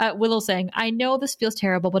saying, Willow's saying, I know this feels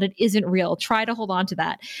terrible, but it isn't real. Try to hold on to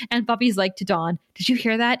that. And Buffy's like to Dawn, did you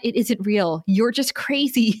hear that? It isn't real. You're just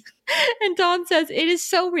crazy. And Dawn says, it is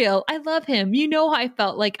so real. I love him. You know how I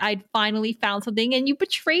felt like I'd finally found something and you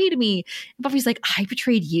betrayed me. And Buffy's like, I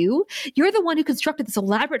betrayed you? You're the one who constructed this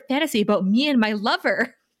elaborate fantasy about me and my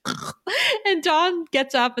lover. And Dawn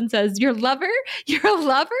gets up and says, You're a lover?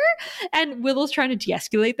 And Willow's trying to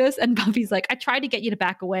de-escalate this, and Buffy's like, I tried to get you to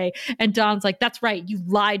back away. And Dawn's like, that's right, you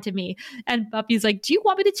lied to me. And Buffy's like, do you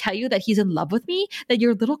want me to tell you that he's in love with me? That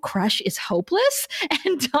your little crush is hopeless?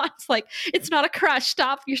 And Dawn's like, it's not a crush,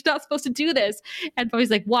 stop, you're not supposed to do this. And Buffy's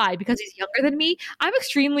like, why? Because he's younger than me? I'm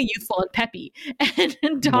extremely youthful and peppy.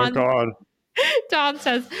 And Dawn, oh my God. Dawn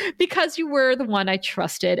says, because you were the one I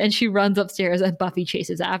trusted. And she runs upstairs, and Buffy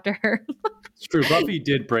chases after her. It's true. Buffy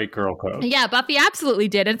did break girl code. Yeah, Buffy absolutely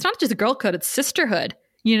did. And it's not just a girl code, it's sisterhood.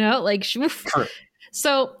 You know, like, true.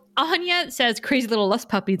 So Anya says, crazy little lust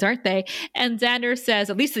puppies, aren't they? And Xander says,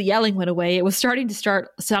 at least the yelling went away. It was starting to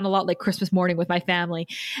sound a lot like Christmas morning with my family.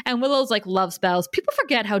 And Willow's like, love spells. People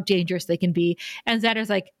forget how dangerous they can be. And Xander's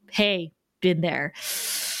like, hey, been there.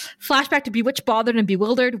 Flashback to Bewitched, Bothered, and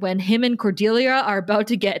Bewildered when him and Cordelia are about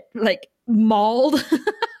to get like mauled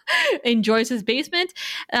in Joyce's basement.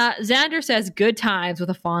 Xander says good times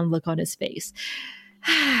with a fond look on his face.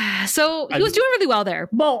 So he was doing really well there.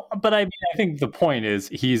 Well, but I mean, I think the point is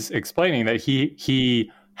he's explaining that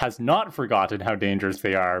he has not forgotten how dangerous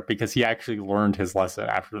they are because he actually learned his lesson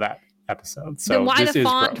after that episode. So then why the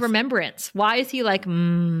fond remembrance? Why is he like,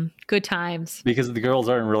 good times? Because the girls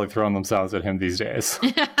aren't really throwing themselves at him these days.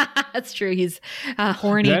 That's true. He's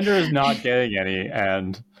horny. Xander is not getting any,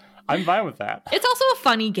 and I'm fine with that. It's also a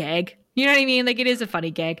funny gag. You know what I mean? Like, it is a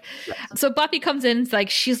funny gag. Yes. So Buffy comes in, it's like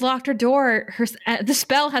she's locked her door. The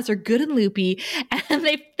spell has her good and loopy, and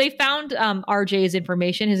they found RJ's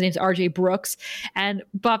information. His name's RJ Brooks, and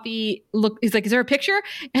Buffy he's like, "Is there a picture?"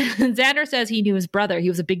 And Xander says he knew his brother. He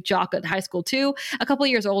was a big jock at high school too, a couple of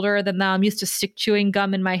years older than them. Used to stick chewing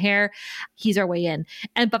gum in my hair. He's our way in.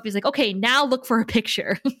 And Buffy's like, "Okay, now look for a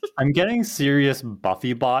picture." I'm getting serious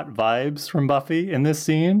Buffy bot vibes from Buffy in this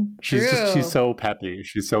scene. She's so peppy.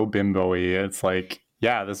 She's so bimbo-y. It's like,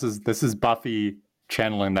 yeah, this is Buffy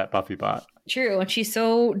channeling that Buffy bot. True, and she's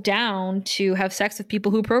so down to have sex with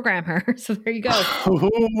people who program her. So there you go.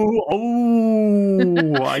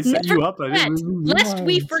 Oh, I set you up. Lest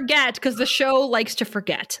we forget, because the show likes to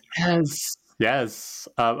forget. Yes.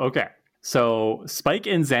 Okay. So Spike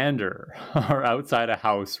and Xander are outside a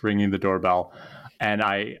house ringing the doorbell. And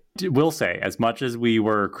I will say, as much as we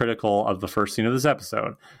were critical of the first scene of this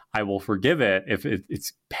episode, I will forgive it if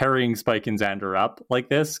it's pairing Spike and Xander up like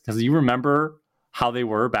this. Because you remember how they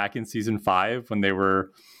were back in season 5 when they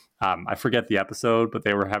were, I forget the episode, but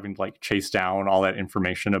they were having to like chase down all that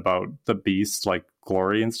information about the beast, like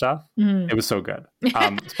Glory and stuff. It was so good.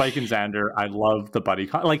 Spike and Xander, I love the buddy.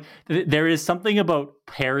 Like there is something about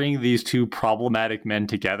pairing these two problematic men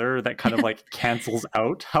together that kind of like cancels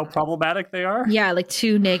out how problematic they are. Yeah, like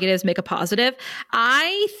two negatives make a positive.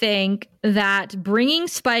 I think that bringing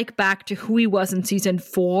Spike back to who he was in season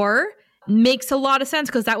 4 makes a lot of sense,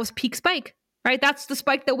 because that was peak Spike, right? That's the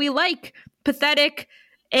Spike that we like. Pathetic,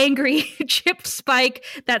 angry, chipped Spike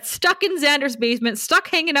that's stuck in Xander's basement, stuck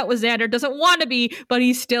hanging out with Xander, doesn't want to be, but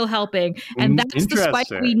he's still helping. And that's the Spike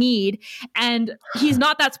we need. And he's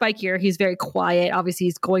not that Spike here. He's very quiet. Obviously,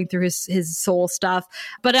 he's going through his soul stuff.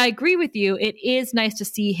 But I agree with you. It is nice to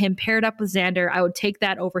see him paired up with Xander. I would take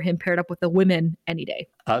that over him paired up with the women any day.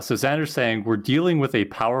 So Xander's saying, we're dealing with a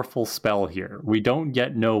powerful spell here. We don't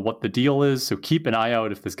yet know what the deal is, so keep an eye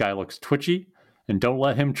out if this guy looks twitchy, and don't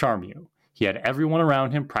let him charm you. He had everyone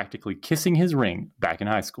around him practically kissing his ring back in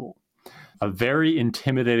high school. A very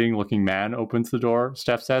intimidating looking man opens the door,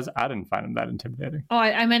 Steph says. I didn't find him that intimidating. Oh,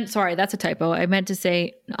 I meant, sorry, that's a typo. I meant to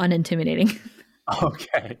say unintimidating.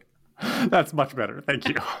 Okay. That's much better. Thank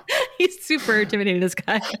you. He's super intimidating, this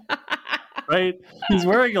guy. Right? He's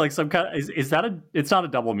wearing like some kind of, is that it's not a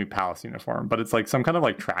double meat palace uniform, but it's like some kind of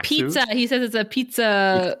like tracksuit. Pizza. He says it's a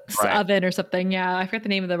pizza oven or something. Yeah, I forget the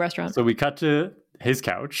name of the restaurant. So we cut to his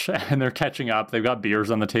couch and they're catching up. They've got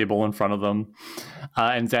beers on the table in front of them.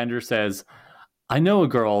 And Xander says, I know a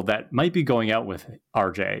girl that might be going out with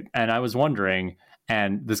RJ. And I was wondering,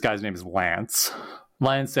 and this guy's name is Lance.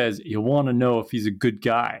 Lance says, you want to know if he's a good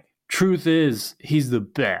guy. Truth is, he's the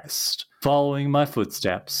best. Following my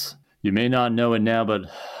footsteps. You may not know it now, but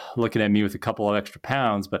looking at me with a couple of extra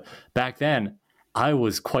pounds, but back then I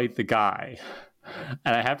was quite the guy.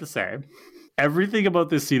 And I have to say, everything about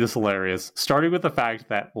this scene is hilarious, starting with the fact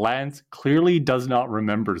that Lance clearly does not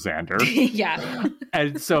remember Xander. Yeah.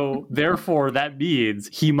 And so, therefore, that means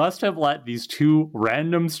he must have let these two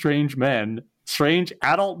random strange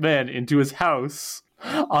adult men into his house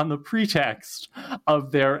on the pretext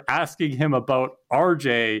of their asking him about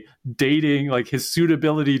RJ dating, like his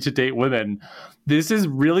suitability to date women. This is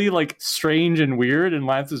really like strange and weird, and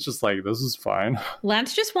Lance is just like, this is fine.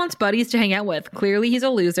 Lance just wants buddies to hang out with. Clearly he's a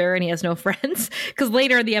loser and he has no friends, because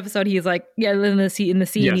later in the episode he's like, yeah, in the scene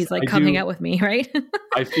yes, he's like, come hang out with me, right?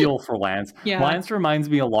 I feel for Lance. Yeah. Lance reminds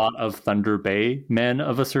me a lot of Thunder Bay men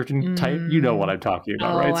of a certain type. You know what I'm talking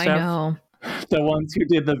about, right, Steph? I know. The ones who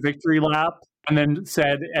did the victory lap and then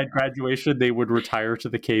said at graduation they would retire to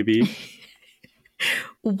the KB.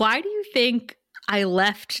 Why do you think I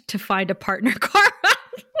left to find a partner car?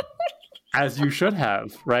 As you should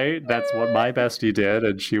have, right? That's what my bestie did,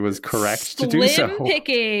 and she was correct to do so. Slim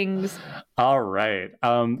pickings. All right.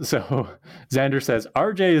 So Xander says,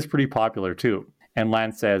 RJ is pretty popular too. And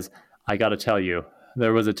Lance says, I gotta tell you,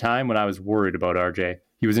 there was a time when I was worried about RJ.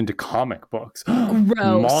 He was into comic books. Gross.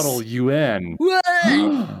 Model UN.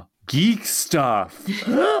 What? Geek stuff.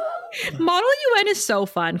 Model UN is so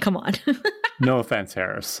fun. Come on. No offense,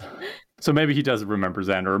 Harris. So maybe he does remember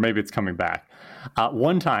Xander, or maybe it's coming back.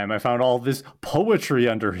 One time I found all this poetry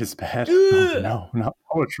under his bed. Oh, no, not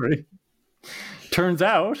poetry. Turns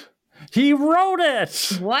out he wrote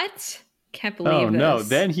it. What? Can't believe this. No.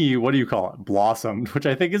 Then he, what do you call it? Blossomed, which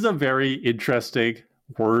I think is a very interesting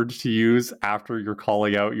word to use after you're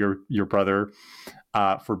calling out your brother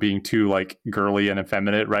for being too like girly and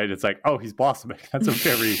effeminate, right? It's like, oh, he's blossoming. That's a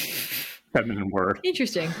very feminine word.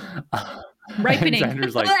 Interesting. Ripening. And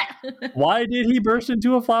Xander's like, why did he burst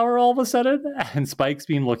into a flower all of a sudden? And Spike's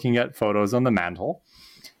been looking at photos on the mantle.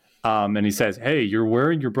 And he says, hey, you're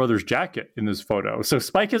wearing your brother's jacket in this photo. So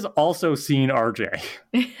Spike has also seen RJ.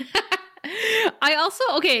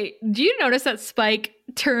 Do you notice that Spike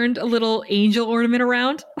turned a little angel ornament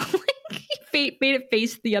around? He made it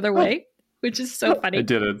face the other way, which is so funny. I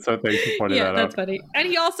didn't, so thanks for pointing that out. Yeah, that's funny. And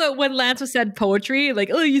he also, when Lance was said poetry, like,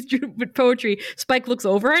 oh, he's drew poetry, Spike looks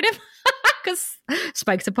over at him because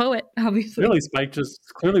Spike's a poet, obviously. Really,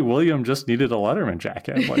 clearly William just needed a Letterman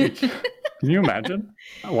jacket. Like, can you imagine?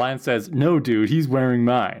 Lance says, no, dude, he's wearing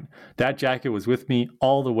mine. That jacket was with me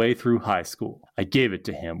all the way through high school. I gave it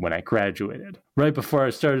to him when I graduated, right before I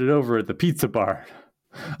started over at the pizza bar.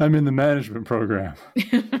 I'm in the management program.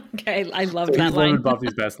 Okay, I love that line. He's living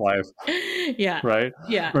Buffy's best life. Yeah. Right?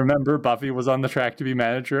 Yeah. Remember, Buffy was on the track to be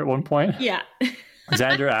manager at one point? Yeah.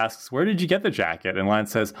 Xander asks, where did you get the jacket? And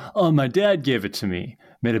Lance says, oh, my dad gave it to me.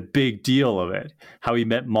 Made a big deal of it. How he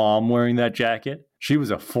met Mom wearing that jacket. She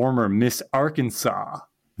was a former Miss Arkansas.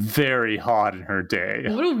 Very hot in her day.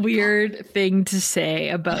 What a weird thing to say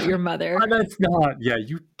about your mother. That's not. Yeah,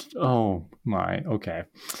 oh, my. Okay.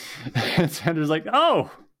 And Xander's like, oh,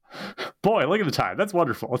 boy, look at the time. That's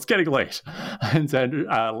wonderful. It's getting late. And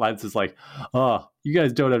Lance is like, oh, you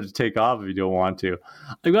guys don't have to take off if you don't want to.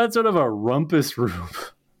 I've got sort of a rumpus room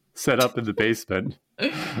set up in the basement.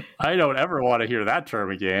 I don't ever want to hear that term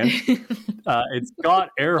again. It's got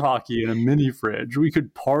air hockey and a mini fridge. We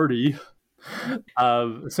could party.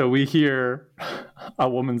 So we hear a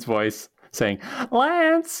woman's voice saying,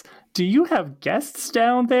 Lance, do you have guests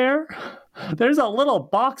down there? There's a little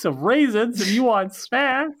box of raisins if you want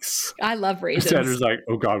snacks. I love raisins. Xander's like,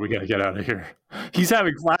 oh God, we got to get out of here. He's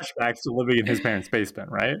having flashbacks to living in his parents' basement,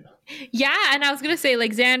 right? Yeah, and I was going to say,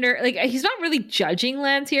 like, Xander, like, he's not really judging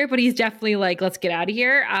Lance here, but he's definitely like, let's get out of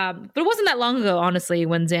here. But it wasn't that long ago, honestly,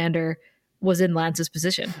 when Xander was in Lance's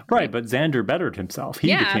position. Right, but Xander bettered himself.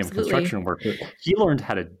 He became a construction worker. He learned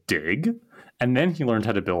how to dig, and then he learned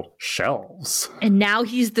how to build shelves. And now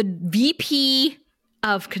he's the VP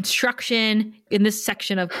of construction in this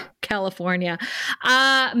section of California,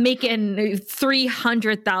 making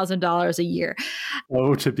 $300,000 a year.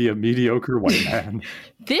 Oh, to be a mediocre white man.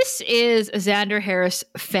 This is a Xander Harris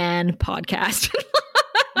fan podcast.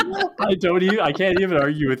 I can't even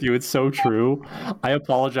argue with you. It's so true. I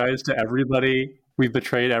apologize to everybody. We've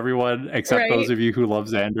betrayed everyone except those of you who love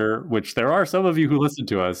Xander, which there are some of you who listen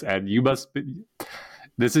to us, and you must be.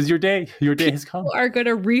 This is your day. Your day has come. People are going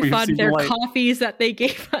to refund their coffees that they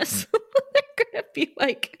gave us. They're going to be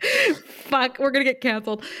like, fuck, we're going to get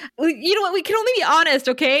canceled. You know what? We can only be honest,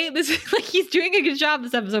 okay? This is like, he's doing a good job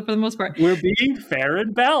this episode for the most part. We're being fair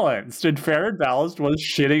and balanced. And fair and balanced was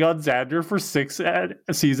shitting on Xander for 6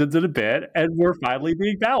 seasons and a bit. And we're finally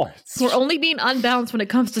being balanced. We're only being unbalanced when it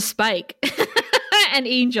comes to Spike and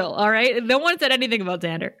Angel, all right? No one said anything about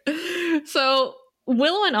Xander. So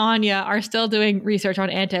Willow and Anya are still doing research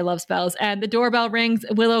on anti-love spells, and the doorbell rings.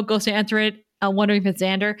 Willow goes to answer it, wondering if it's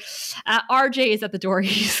Xander. RJ is at the door.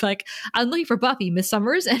 He's like, I'm looking for Buffy, Miss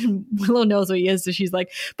Summers. And Willow knows who he is, so she's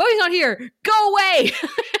like, Buffy's not here. Go away.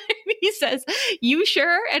 He says, you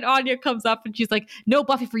sure? And Anya comes up and she's like, no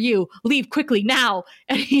Buffy for you. Leave quickly now.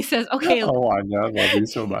 And he says, okay. Oh, Anya, I love you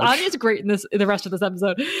so much. Anya's great in the rest of this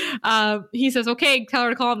episode. He says, okay, tell her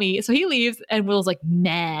to call me. So he leaves and Willow's like,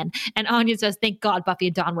 man. And Anya says, thank God Buffy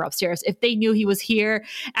and Dawn were upstairs. If they knew he was here.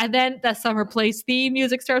 And then the Summer Place theme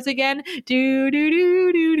music starts again. Do, do,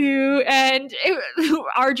 do, do, do. And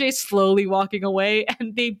RJ's slowly walking away,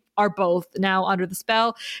 and they are both now under the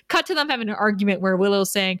spell. Cut to them having an argument where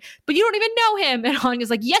Willow's saying, but you don't even know him. And Anya's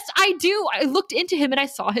like, yes, I do. I looked into him and I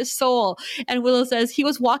saw his soul. And Willow says, he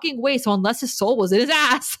was walking away, so unless his soul was in his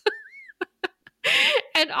ass.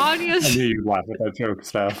 And Anya's... I knew you'd laugh at that joke,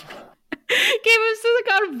 Steph. It was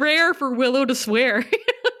kind of rare for Willow to swear. You know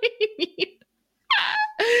what I mean?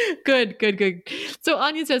 Good. So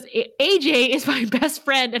Anya says, AJ is my best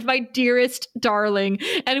friend and my dearest darling.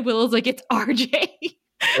 And Willow's like, it's RJ.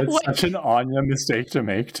 It's such an Anya mistake to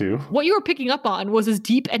make, too. What you were picking up on was his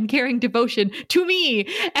deep and caring devotion to me.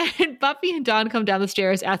 And Buffy and Dawn come down the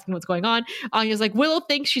stairs asking what's going on. Anya's like, Willow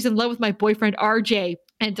thinks she's in love with my boyfriend, RJ.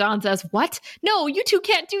 And Dawn says, what? No, you two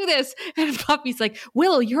can't do this. And Buffy's like,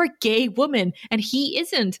 Willow, you're a gay woman. And he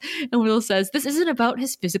isn't. And Willow says, this isn't about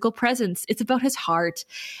his physical presence. It's about his heart.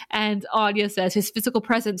 And Anya says, his physical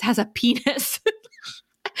presence has a penis.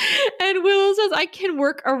 And Willow says, I can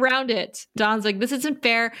work around it. Dawn's like, this isn't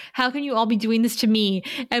fair. How can you all be doing this to me?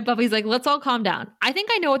 And Buffy's like, let's all calm down. I think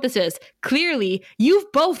I know what this is. Clearly, you've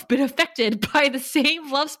both been affected by the same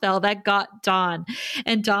love spell that got Dawn.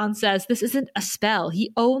 And Dawn says, this isn't a spell.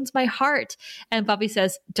 He owns my heart. And Buffy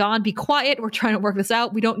says, Dawn, be quiet. We're trying to work this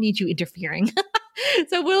out. We don't need you interfering.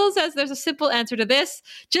 So Willow says there's a simple answer to this.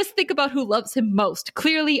 Just think about who loves him most.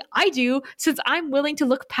 Clearly, I do, since I'm willing to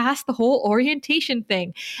look past the whole orientation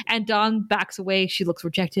thing. And Dawn backs away. She looks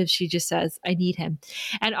rejected. She just says, I need him.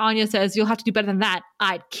 And Anya says, you'll have to do better than that.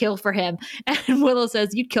 I'd kill for him. And Willow says,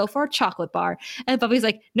 you'd kill for a chocolate bar. And Buffy's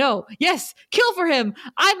like, no, yes, kill for him.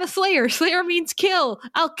 I'm a Slayer. Slayer means kill.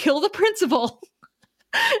 I'll kill the principal.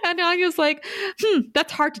 And Anya's like,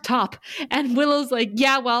 that's hard to top. And Willow's like,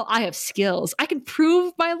 yeah, well, I have skills. I can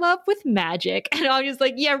prove my love with magic. And Anya's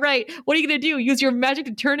like, yeah, right. What are you going to do? Use your magic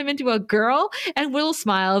to turn him into a girl? And Willow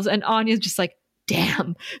smiles, and Anya's just like,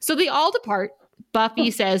 damn. So they all depart.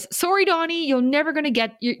 Buffy says, sorry, Donnie, you're never going to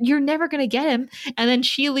get him. And then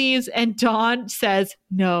she leaves, and Dawn says,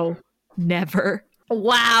 no, never.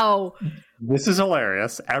 Wow. This is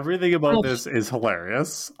hilarious. Everything about this is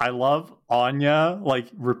hilarious. I love Anya, like,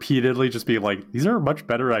 repeatedly just being like, these are much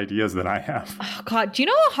better ideas than I have. Oh, God. Do you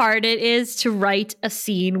know how hard it is to write a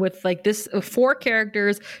scene with, like, this 4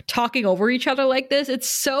 characters talking over each other like this? It's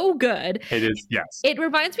so good. It is, yes. It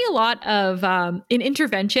reminds me a lot of in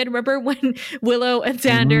Intervention. Remember when Willow and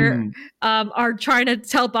Xander are trying to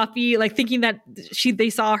tell Buffy, like, thinking that they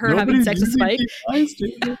saw her having sex with Spike?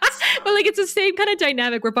 But, like, it's the same kind of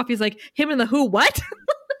dynamic where Buffy's like, him and the who, what?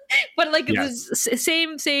 But, like, yes. It's the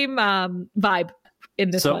same vibe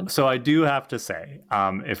in this one. So I do have to say,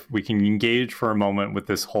 if we can engage for a moment with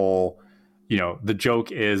this whole, the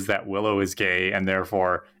joke is that Willow is gay, and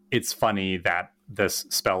therefore it's funny that this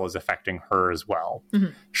spell is affecting her as well.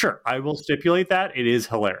 Mm-hmm. Sure, I will stipulate that. It is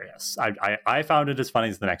hilarious. I found it as funny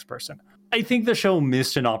as the next person. I think the show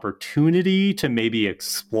missed an opportunity to maybe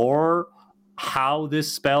explore how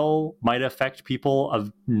this spell might affect people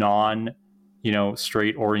of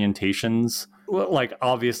straight orientations. Like,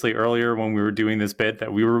 obviously earlier when we were doing this bit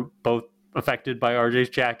that we were both affected by RJ's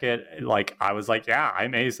jacket, like, I was like, yeah,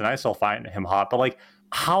 I'm ace and I still find him hot. But, like,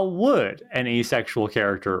 how would an asexual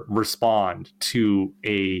character respond to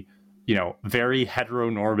a, very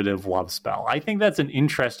heteronormative love spell? I think that's an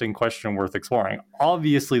interesting question worth exploring.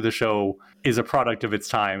 Obviously, the show is a product of its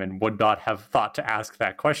time and would not have thought to ask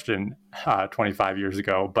that question 25 years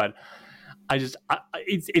ago. But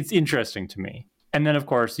it's interesting to me. And then, of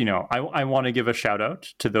course, I want to give a shout out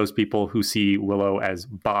to those people who see Willow as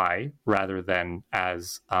bi rather than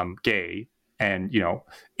as gay. And,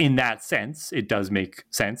 in that sense, it does make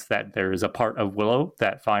sense that there is a part of Willow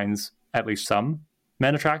that finds at least some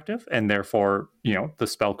men attractive, and therefore, the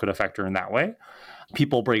spell could affect her in that way.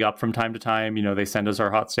 People bring up from time to time, they send us our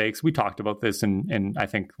hot takes. We talked about this in I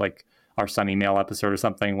think, like, our Sunny Mail episode or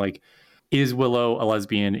something. Like, is Willow a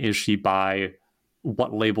lesbian? Is she bi?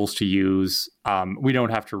 What labels to use? We don't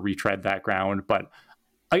have to retread that ground, but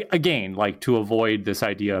again, like, to avoid this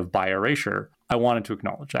idea of bi erasure, I wanted to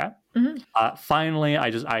acknowledge that. Mm-hmm. Finally,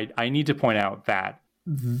 I need to point out that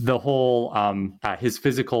the whole his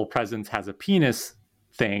physical presence has a penis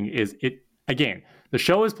thing is it again. The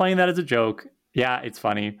show is playing that as a joke. Yeah, it's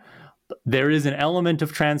funny. But there is an element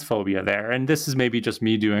of transphobia there, and this is maybe just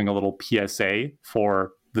me doing a little PSA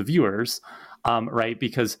for the viewers, right?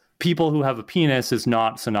 Because people who have a penis is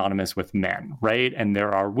not synonymous with men, right? And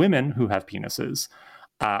there are women who have penises.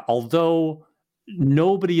 Although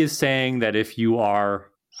nobody is saying that if you are,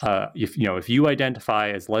 if you identify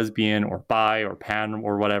as lesbian or bi or pan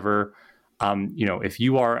or whatever, if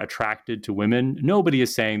you are attracted to women, nobody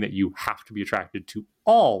is saying that you have to be attracted to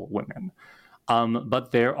all women.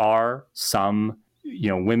 But there are some,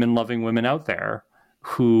 women-loving women out there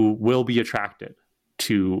who will be attracted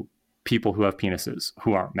to people who have penises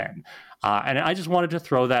who aren't men. And I just wanted to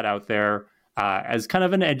throw that out there as kind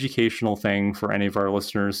of an educational thing for any of our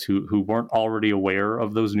listeners who weren't already aware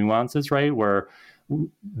of those nuances, right? Where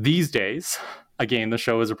these days, again, the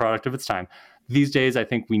show is a product of its time. These days, I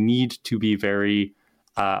think we need to be very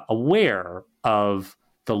aware of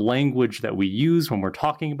the language that we use when we're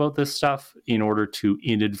talking about this stuff in order to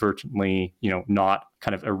inadvertently, not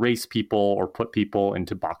kind of erase people or put people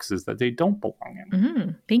into boxes that they don't belong in.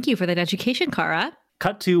 Mm-hmm. Thank you for that education, Cara.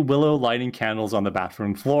 Cut to Willow lighting candles on the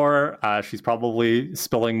bathroom floor. She's probably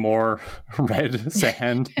spilling more red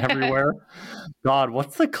sand everywhere. God,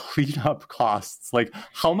 what's the cleanup costs? Like,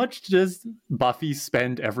 how much does Buffy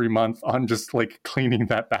spend every month on just, like, cleaning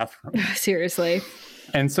that bathroom? Seriously.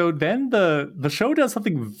 And so then the show does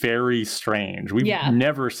something very strange. We've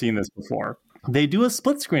never seen this before. They do a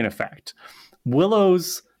split screen effect.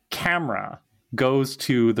 Willow's camera goes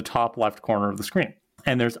to the top left corner of the screen,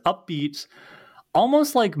 and there's upbeat,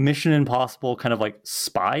 almost like Mission Impossible kind of like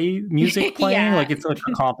spy music playing. Like it's like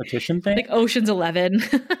a competition thing. Like Ocean's 11.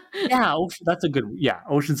 Yeah, that's a good,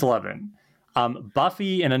 Ocean's 11.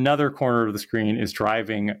 Buffy in another corner of the screen is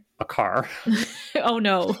driving a car. Oh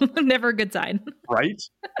no, never a good sign. Right?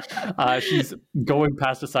 She's going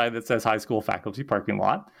past a sign that says high school faculty parking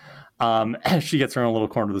lot. She gets her own little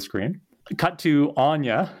corner of the screen. Cut to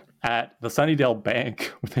Anya at the Sunnydale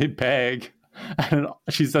Bank with a bag, and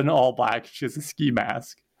she's in all black. She has a ski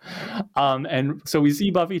mask. And so we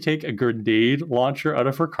see Buffy take a grenade launcher out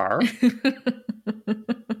of her car.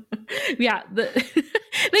 Yeah,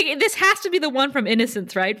 like this has to be the one from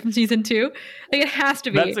Innocence, right? From season 2. Like it has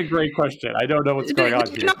to be. That's a great question. I don't know what's going on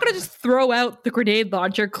here. You're not going to just throw out the grenade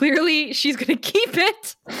launcher. Clearly, she's going to keep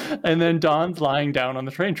it. And then Dawn's lying down on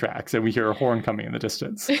the train tracks, and we hear a horn coming in the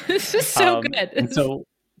distance. This is so good. And so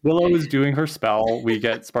Willow is doing her spell. We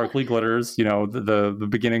get sparkly glitters, the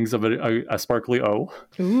beginnings of a sparkly O.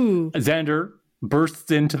 Ooh. Xander bursts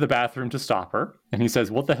into the bathroom to stop her, and he says,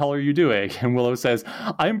 "What the hell are you doing?" And Willow says,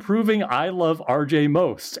 "I'm proving I love RJ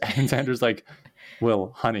most." And Xander's like,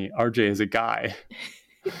 "Will, honey, RJ is a guy."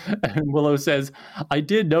 And Willow says, "I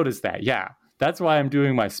did notice that, yeah. That's why I'm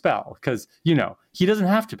doing my spell, because, he doesn't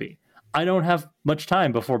have to be. I don't have much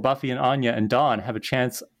time before Buffy and Anya and Dawn have a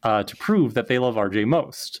chance to prove that they love RJ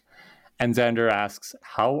most." And Xander asks,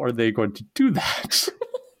 "How are they going to do that?"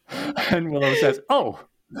 And Willow says, "Oh,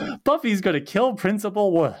 Buffy's going to kill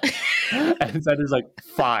Principal Wood." And Xander's like,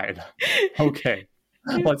 "Fine. Okay,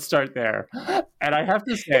 let's start there." And I have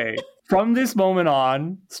to say, from this moment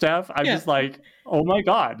on, Steph, I'm just like, oh my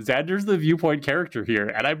God, Xander's the viewpoint character here.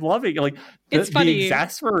 And I'm loving the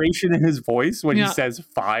exasperation in his voice when he says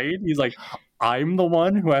fine. He's like, I'm the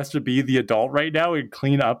one who has to be the adult right now and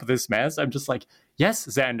clean up this mess. I'm just like, yes,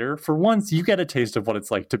 Xander, for once you get a taste of what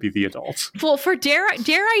it's like to be the adult. Well, dare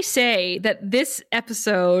I say that this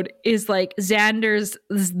episode is like Xander's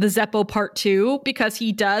the Zeppo part 2, because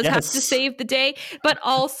he does have to save the day, but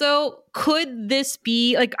also could this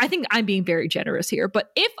be like, I think I'm being very generous here,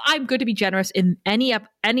 but if I'm going to be generous in any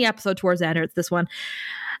episode towards Xander, it's this one.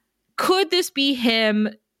 Could this be him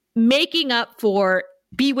making up for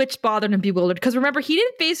Bewitched, Bothered, and Bewildered? Because remember, he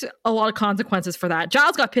didn't face a lot of consequences for that.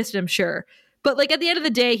 Giles got pissed at him, sure. But like at the end of the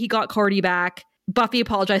day, he got Cordy back. Buffy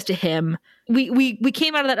apologized to him. We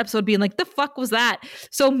came out of that episode being like, the fuck was that?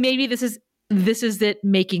 So maybe this is it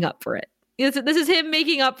making up for it. This is him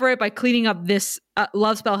making up for it by cleaning up this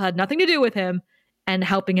love spell had nothing to do with him and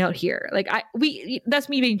helping out here. Like that's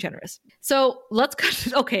me being generous. So let's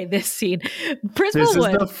this scene. Principal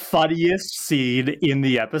Wood. This is the funniest scene in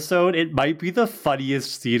the episode. It might be the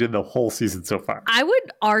funniest scene in the whole season so far. I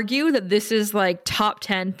would argue that this is like top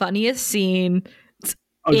 10 funniest scene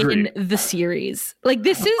in the series. Like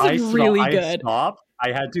this is really good. I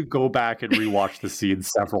had to go back and rewatch the scene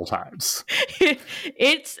several times.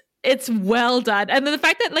 It's well done. And then the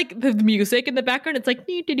fact that like the music in the background, it's like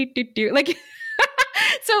like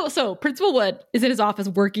So Principal Wood is in his office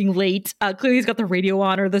working late. Clearly he's got the radio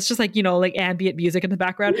on, or that's just like, like ambient music in the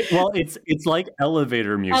background. Well, it's like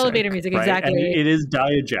elevator music. Elevator music, right? Exactly. And it is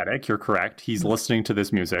diegetic. You're correct. He's listening to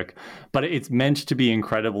this music, but it's meant to be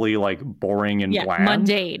incredibly like boring and bland.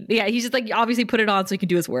 Mundane. Yeah, he's just like obviously put it on so he can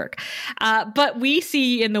do his work. But we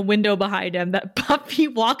see in the window behind him that Buffy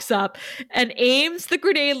walks up and aims the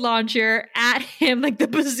grenade launcher at him, like the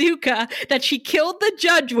bazooka that she killed the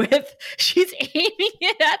judge with. She's aiming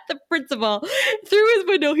it at the principal through his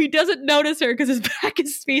window. He doesn't notice her because his back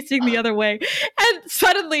is facing the other way, and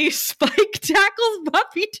suddenly Spike tackles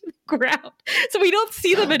Buffy to the ground, so we don't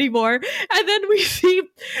see them anymore. And then we see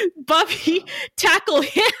Buffy tackle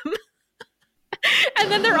him.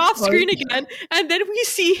 And then they're off screen again. And then we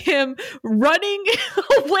see him running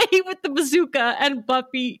away with the bazooka and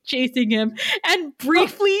Buffy chasing him. And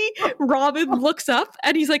briefly, Robin looks up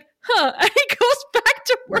and he's like, huh. And he goes back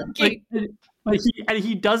to working. And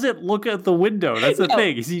he doesn't look at the window. That's the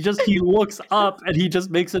thing. He looks up and he just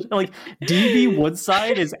makes it like DB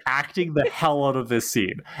Woodside is acting the hell out of this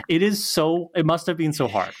scene. It must have been so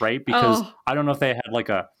hard, right? Because I don't know if they had like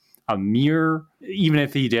a mirror. Even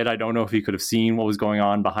if he did, I don't know if he could have seen what was going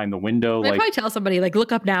on behind the window. They'd probably tell somebody like,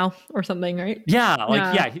 look up now or something, right? Yeah,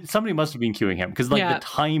 somebody must have been cueing him because the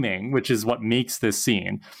timing, which is what makes this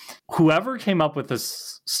scene, whoever came up with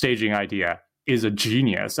this staging idea is a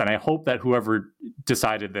genius. And I hope that whoever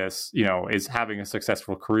decided this, is having a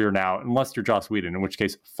successful career now, unless you're Joss Whedon, in which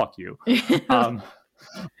case, fuck you.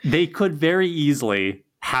 They could very easily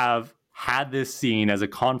have had this scene as a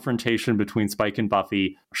confrontation between Spike and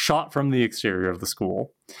Buffy shot from the exterior of the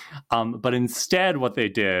school. But instead what they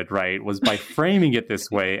did, right, was by framing it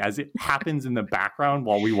this way, as it happens in the background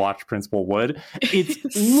while we watch Principal Wood,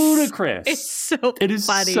 it's ludicrous. It is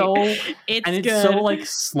funny. It's good. So like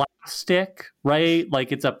slapstick, right?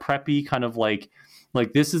 Like it's a preppy kind of like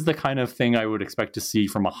Like, this is the kind of thing I would expect to see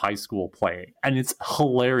from a high school play. And it's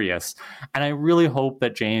hilarious. And I really hope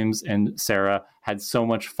that James and Sarah had so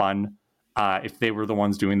much fun if they were the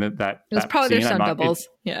ones doing that. It was probably scene. their stunt doubles.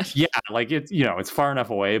 Yeah. Yeah. Like, it's, it's far enough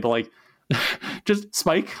away, but like, just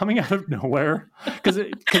Spike coming out of nowhere. Because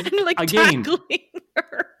like again, tackling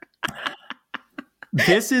her.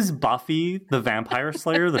 This is Buffy the Vampire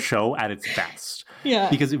Slayer, the show at its best. Yeah.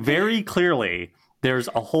 Because very clearly there's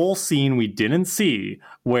a whole scene we didn't see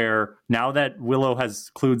where now that Willow has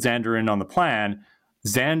clued Xander in on the plan,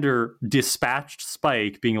 Xander dispatched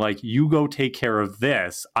Spike being like, you go take care of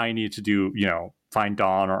this. I need to do, find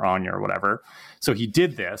Dawn or Anya or whatever. So he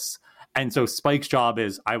did this. And so Spike's job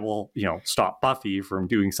is, I will, stop Buffy from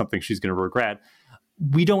doing something she's going to regret.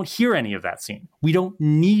 We don't hear any of that scene. We don't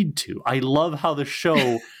need to. I love how the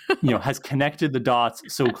show, has connected the dots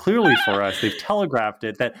so clearly for us. They've telegraphed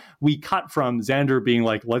it that we cut from Xander being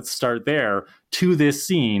like, let's start there, to this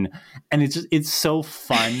scene. And it's so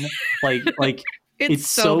fun. Like it's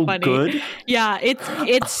so funny. Good. Yeah,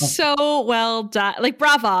 it's so well done. Like,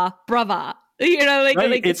 brava. Right?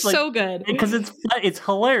 It's so good. Because it's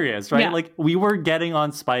hilarious, right? Yeah. Like, we were getting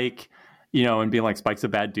on Spike, and being like, Spike's a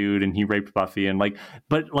bad dude and he raped Buffy, and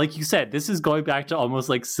but like you said, this is going back to almost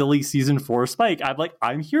like silly season 4 Spike.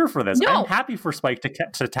 I'm here for this. No. I'm happy for Spike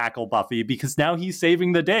to tackle Buffy because now he's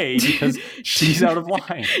saving the day because she's out of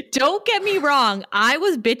line. Don't get me wrong. I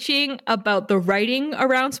was bitching about the writing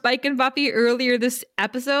around Spike and Buffy earlier this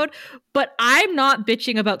episode, but I'm not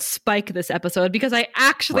bitching about Spike this episode because I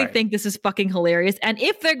actually think this is fucking hilarious. And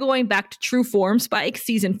if they're going back to true form Spike,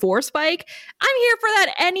 season 4 Spike, I'm here for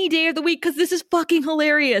that any day of the week because this is fucking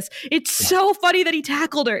hilarious. It's so funny that he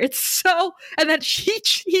tackled her. It's so, and that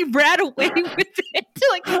he ran away with it.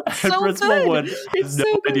 It's so good. Has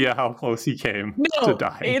no idea how close he came to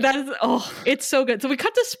dying. It's so good. So we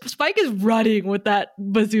cut to Spike is running with that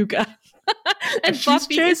bazooka. And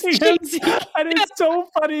Buffy is chasing him. And it's so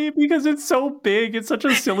funny because it's so big. It's such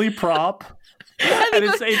a silly prop. And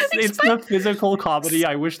it's the physical comedy.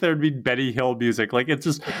 I wish there'd be Benny Hill music. It's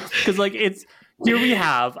just because it's here we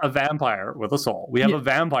have a vampire with a soul. We have a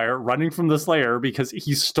vampire running from the Slayer because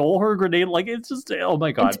he stole her grenade. It's just, oh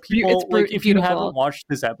my god, people! If you haven't watched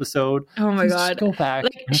this episode, oh my god, go back.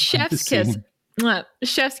 Chef's kiss.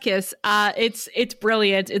 Chef's kiss. It's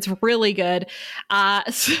brilliant. It's really good.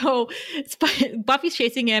 So Buffy's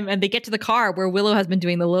chasing him and they get to the car where Willow has been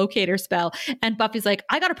doing the locator spell. And Buffy's like,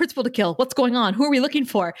 I got a principal to kill. What's going on? Who are we looking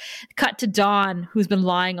for? Cut to Dawn, who's been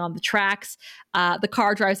lying on the tracks. The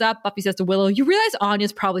car drives up. Buffy says to Willow, you realize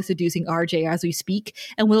Anya's probably seducing RJ as we speak?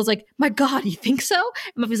 And Willow's like, my God, you think so?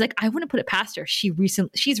 And Buffy's like, I wouldn't put it past her.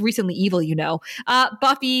 She's recently evil,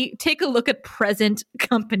 Buffy, take a look at present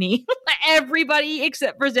company. Everybody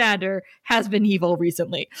except for Xander has been evil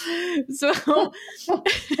recently. So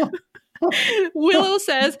Willow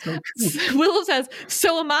says,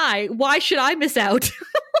 so am I. Why should I miss out?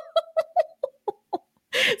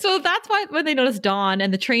 So that's why when they notice Dawn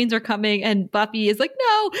and the trains are coming and Buffy is like,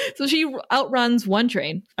 no. So she outruns one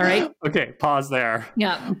train. All right. Okay. Pause there.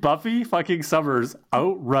 Yeah. Buffy fucking Summers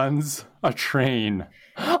outruns a train.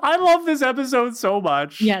 I love this episode so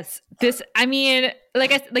much. Yes. This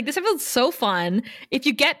episode's so fun. If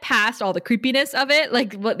you get past all the creepiness of it,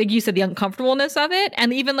 like you said, the uncomfortableness of it,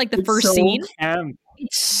 and even the first scene,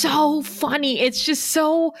 it's so funny. It's just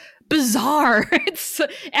so bizarre. It's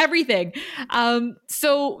everything.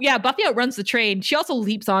 So yeah, Buffy outruns the train. She also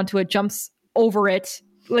leaps onto it, jumps over it,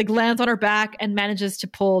 lands on her back, and manages to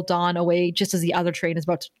pull Dawn away just as the other train is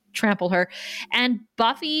about to trample her. And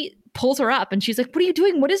Buffy pulls her up and she's like, what are you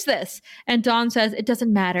doing? What is this? And Dawn says, it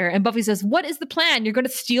doesn't matter. And Buffy says, what is the plan? You're going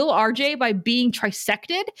to steal RJ by being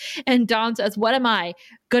trisected? And Dawn says, what am I?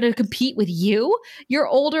 Going to compete with you? You're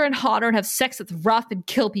older and hotter and have sex that's rough and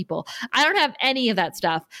kill people. I don't have any of that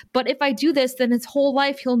stuff. But if I do this, then his whole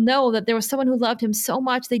life he'll know that there was someone who loved him so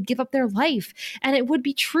much they'd give up their life. And it would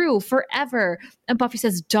be true forever. And Buffy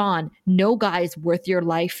says, Dawn, no guy's worth your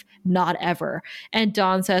life. Not ever. And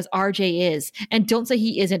Dawn says, RJ is. And don't say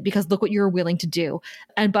he isn't because look what you're willing to do.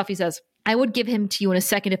 And Buffy says, I would give him to you in a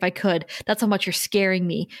second if I could. That's how much you're scaring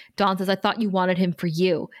me. Dawn says, I thought you wanted him for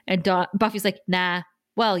you. And Buffy's like, nah.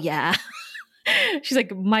 Well, yeah. She's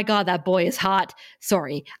like, my God, that boy is hot.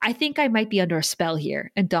 Sorry, I think I might be under a spell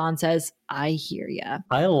here. And Dawn says, I hear ya.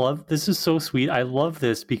 This is so sweet. I love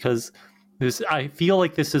this because I feel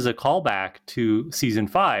like this is a callback to season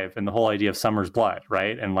 5 and the whole idea of Summer's blood,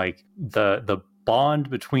 right? And the bond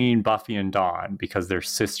between Buffy and Dawn, because they're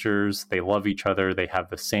sisters, they love each other, they have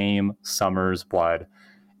the same Summer's blood.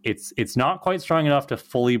 It's not quite strong enough to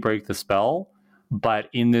fully break the spell, but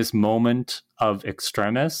in this moment of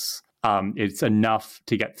extremis, it's enough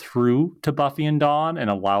to get through to Buffy and Dawn and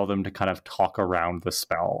allow them to kind of talk around the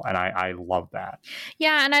spell. And I love that.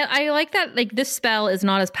 Yeah, and I like that, like, this spell is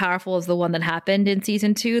not as powerful as the one that happened in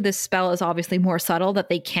season 2. This spell is obviously more subtle, that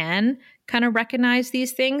they can kind of recognize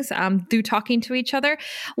these things through talking to each other.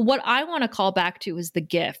 What I want to call back to is the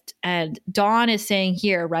gift. And Dawn is saying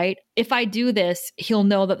here, right, if I do this, he'll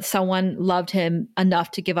know that someone loved him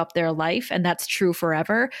enough to give up their life, and that's true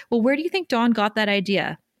forever. Well, where do you think Dawn got that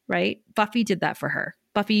idea, right? Buffy did that for her.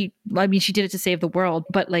 Buffy, I mean, she did it to save the world,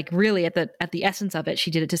 but like really at the essence of it,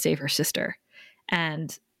 she did it to save her sister.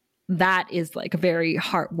 And that is like a very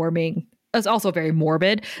heartwarming, it's also very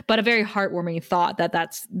morbid, but a very heartwarming thought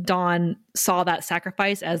that's Dawn saw that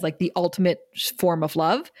sacrifice as like the ultimate form of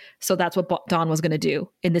love. So that's what Dawn was going to do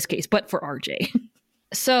in this case, but for RJ.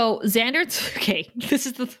 So Xander, okay, this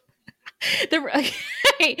is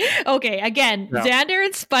okay, again, yeah. Xander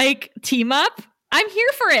and Spike team up. I'm here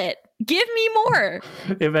for it. Give me more.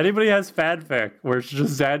 If anybody has fanfic where it's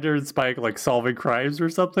just Xander and Spike like solving crimes or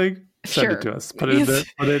something, send it to us. Put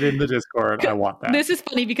it in the Discord. I want that. This is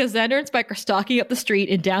funny because Xander and Spike are stalking up the street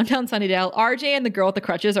in downtown Sunnydale. RJ and the girl with the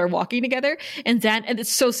crutches are walking together, and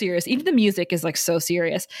it's so serious. Even the music is like so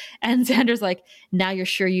serious. And Xander's like, "Now you're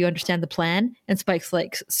sure you understand the plan?" And Spike's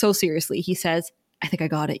like, so seriously, he says, "I think I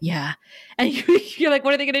got it. Yeah." And you're like,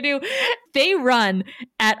 what are they going to do? They run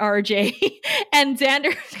at RJ, and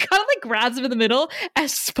Xander kind of like grabs him in the middle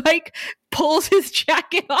as Spike pulls his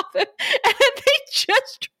jacket off him, and they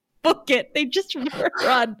just book it. They just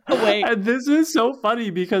run away. And this is so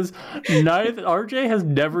funny because RJ has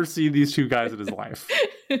never seen these two guys in his life.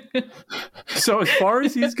 So as far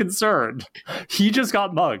as he's concerned, he just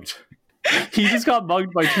got mugged. He just got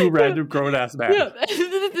mugged by two random grown-ass men. Yeah.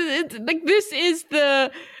 Like, this is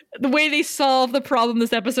the way they solve the problem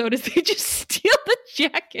this episode is they just steal the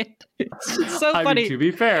jacket. It's just so funny. I mean, to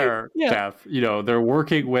be fair, Steph, they're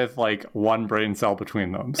working with like one brain cell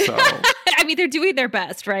between them. So I mean, they're doing their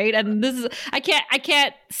best, right? And this is I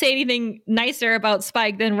can't say anything nicer about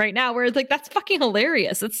Spike than right now, where it's like, that's fucking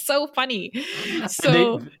hilarious. It's so funny.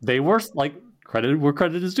 So they were like, credit where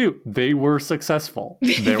credit is due. They were successful.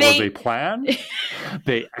 There was a plan.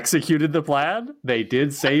 They executed the plan. They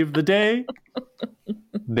did save the day.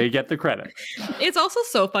 They get the credit. It's also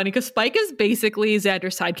so funny because Spike is basically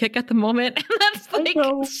Xander's sidekick at the moment. And that's like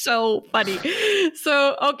so funny.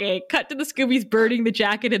 So, okay, cut to the Scoobies burning the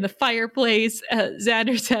jacket in the fireplace.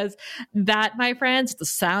 Xander says, "That, my friends, the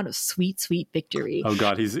sound of sweet, sweet victory." Oh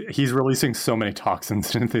God, he's releasing so many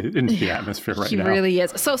toxins into the atmosphere right now. He really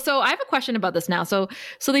is. So I have a question about this now. So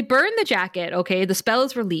they burn the jacket. Okay, the spell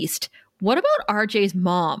is released. What about RJ's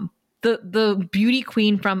mom, the beauty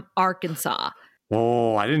queen from Arkansas?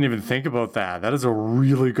 Oh, I didn't even think about that. That is a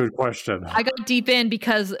really good question. I got deep in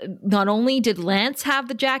because not only did Lance have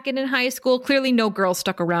the jacket in high school, clearly no girl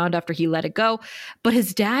stuck around after he let it go, but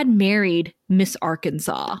his dad married Miss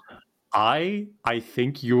Arkansas. I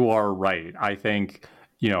think you are right. I think,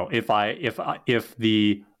 if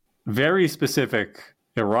the very specific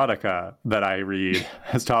erotica that I read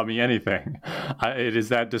has taught me anything, it is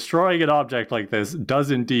that destroying an object like this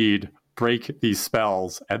does indeed break these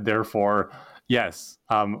spells, and therefore, yes,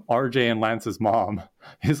 RJ and Lance's mom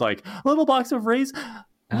is like, a little box of rays.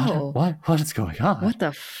 What is going on? What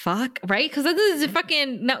the fuck? Right? Because this is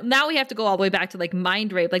fucking, now we have to go all the way back to like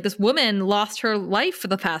mind rape. Like, this woman lost her life for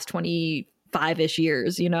the past 25-ish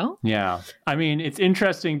years, Yeah. I mean, it's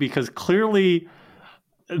interesting because clearly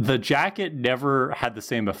the jacket never had the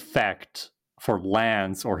same effect for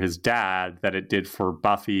Lance or his dad that it did for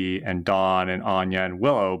Buffy and Dawn and Anya and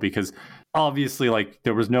Willow, because obviously, like,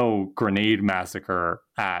 there was no grenade massacre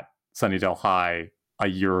at Sunnydale High a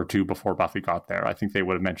year or two before Buffy got there. I think they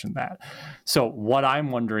would have mentioned that. So what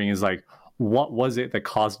I'm wondering is, like, what was it that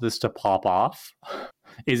caused this to pop off?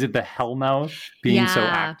 Is it the Hellmouth being so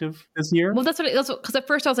active this year? Well, that's because at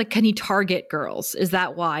first I was like, can he target girls? Is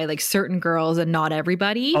that why? Like, certain girls and not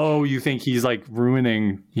everybody? Oh, you think he's like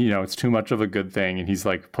ruining, it's too much of a good thing, and he's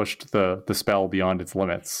like pushed the spell beyond its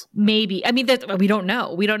limits? Maybe. I mean, we don't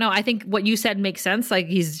know. We don't know. I think what you said makes sense. Like,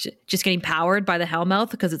 he's just getting powered by the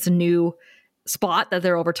Hellmouth because it's a new spot that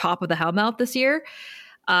they're over top of the Hellmouth this year.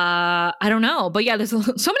 I don't know. But yeah, there's so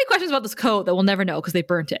many questions about this coat that we'll never know because they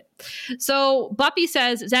burnt it. So Buffy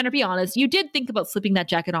says, "Xander, be honest, you did think about slipping that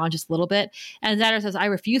jacket on just a little bit." And Xander says, "I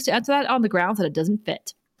refuse to answer that on the grounds that it doesn't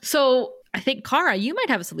fit." So I think, Kara, you might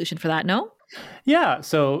have a solution for that, no? Yeah.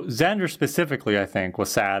 So Xander specifically, I think, was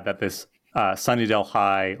sad that this Sunnydale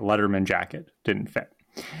High Letterman jacket didn't fit.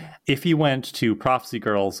 If he went to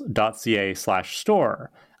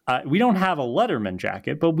prophecygirls.ca/store, we don't have a Letterman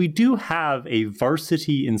jacket, but we do have a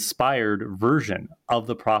varsity-inspired version of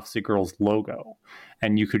the Prophecy Girls logo.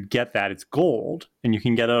 And you could get that. It's gold, and you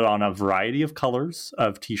can get it on a variety of colors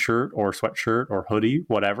of t-shirt or sweatshirt or hoodie,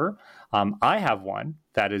 whatever. I have one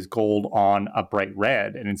that is gold on a bright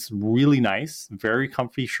red, and it's really nice, very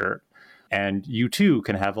comfy shirt. And you too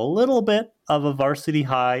can have a little bit of a Varsity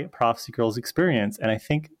High Prophecy Girls experience. And I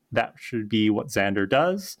think that should be what Xander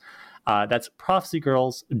does. That's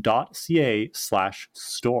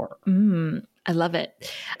prophecygirls.ca/store. I love it.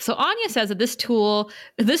 So Anya says that this tool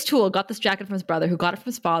got this jacket from his brother, who got it from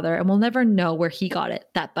his father, and we'll never know where he got it.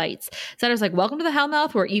 That bites. Xander's like, welcome to the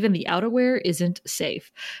Hellmouth, where even the outerwear isn't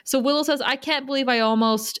safe. So Willow says, I can't believe I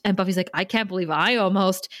almost. And Buffy's like, I can't believe I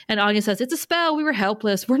almost. And Anya says, it's a spell. We were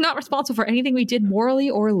helpless. We're not responsible for anything we did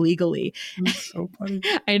morally or legally. That's so funny.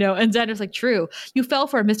 I know. And Xander's like, true. You fell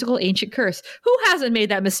for a mystical ancient curse. Who hasn't made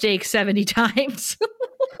that mistake 70 times?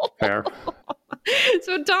 Fair.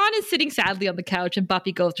 So Dawn is sitting sadly on the couch, and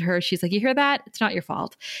Buffy goes to her. She's like, you hear that? It's not your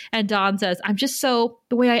fault. And Dawn says, I'm just the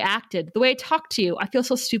way I acted, the way I talked to you, I feel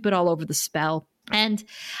so stupid all over the spell. And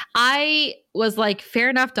I was like, fair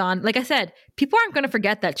enough, Dawn. Like I said, people aren't going to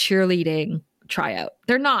forget that cheerleading tryout.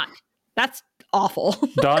 They're not. That's awful.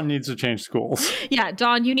 Dawn needs to change schools. Yeah,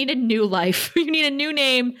 Dawn, you need a new life. You need a new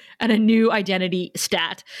name and a new identity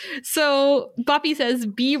stat. So Buffy says,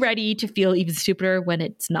 be ready to feel even stupider when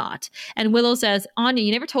it's not. And Willow says, Anya,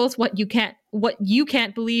 you never told us what you can't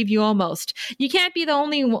believe you almost. You can't be the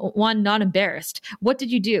only one not embarrassed. What did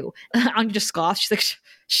you do? Anya just scoffs. She's like,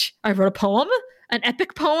 shh, I wrote a poem. An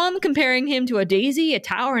epic poem comparing him to a daisy, a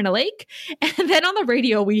tower, and a lake. And then on the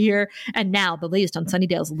radio we hear, and now the latest on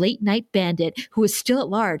Sunnydale's late night bandit, who is still at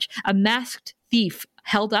large, a masked thief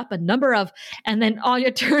held up a number of, and then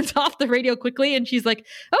Anya turns off the radio quickly and she's like,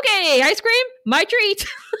 okay, ice cream, my treat.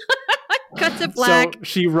 Cut to black. So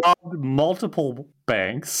she robbed multiple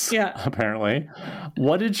banks, apparently.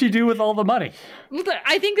 What did she do with all the money?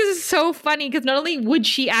 I think this is so funny because not only would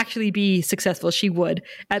she actually be successful, she would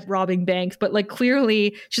at robbing banks, but like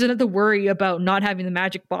clearly she doesn't have to worry about not having the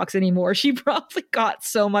magic box anymore. She probably got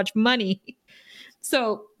so much money.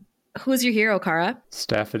 So who's your hero, Kara?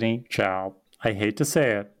 Stephanie Chow. I hate to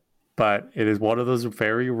say it, but it is one of those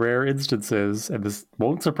very rare instances, and this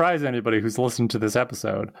won't surprise anybody who's listened to this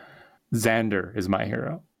episode. Xander is my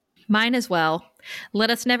hero. Mine as well.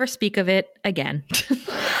 Let us never speak of it again.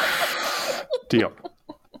 Deal.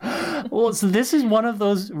 Well, so this is one of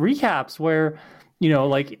those recaps where,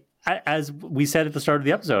 like, as we said at the start of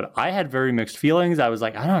the episode, I had very mixed feelings. I was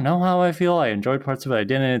like, I don't know how I feel. I enjoyed parts of it. I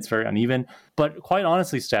didn't. It's very uneven. But quite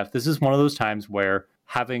honestly, Steph, this is one of those times where,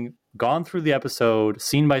 having gone through the episode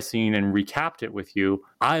scene by scene and recapped it with you,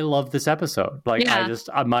 I love this episode. Like, I just,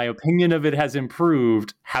 my opinion of it has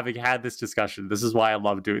improved having had this discussion. This is why I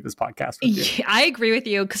love doing this podcast with you. Yeah, I agree with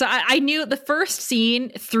you because I knew the first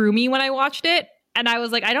scene threw me when I watched it. And I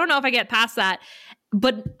was like, I don't know if I get past that.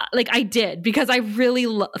 But like I did, because I really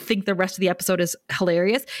think the rest of the episode is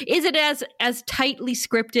hilarious. Is it as tightly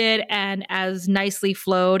scripted and as nicely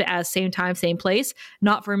flowed as Same Time, Same Place?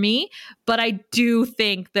 Not for me, but I do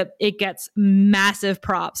think that it gets massive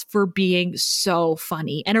props for being so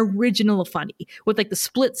funny and original funny, with like the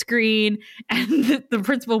split screen and the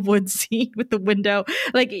Principal Woods scene with the window.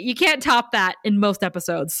 Like, you can't top that in most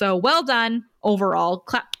episodes. So well done overall.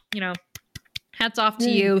 Clap, hats off to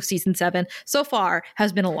you. Season 7 so far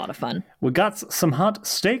has been a lot of fun. We got some hot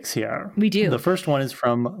stakes here. We do. The first one is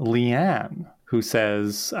from Leanne, who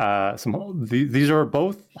says these are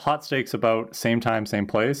both hot stakes about Same Time, Same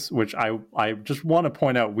Place, which I just want to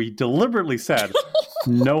point out we deliberately said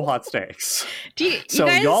no hot stakes. So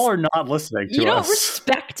guys, y'all are not listening to us. You don't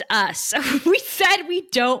respect us. We said we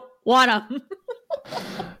don't want them.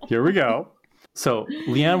 Here we go. So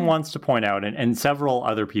Leanne wants to point out, and several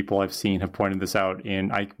other people I've seen have pointed this out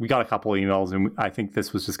we got a couple emails, and I think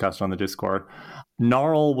this was discussed on the Discord.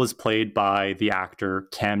 Gnarl was played by the actor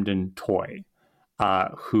Camden Toy,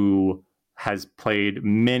 who has played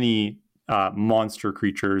many monster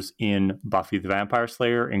creatures in Buffy the Vampire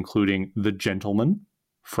Slayer, including the Gentleman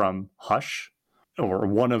from Hush, or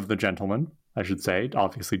one of the Gentlemen, I should say.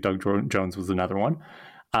 Obviously, Doug Jones was another one.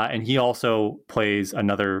 And he also plays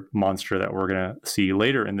another monster that we're going to see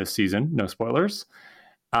later in this season. No spoilers.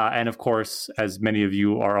 And of course, as many of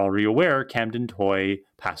you are already aware, Camden Toy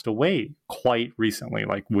passed away quite recently,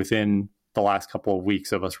 like within the last couple of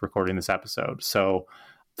weeks of us recording this episode. So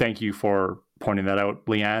thank you for pointing that out,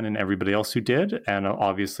 Leanne and everybody else who did. And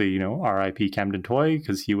obviously, R.I.P. Camden Toy,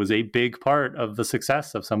 because he was a big part of the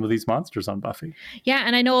success of some of these monsters on Buffy. Yeah,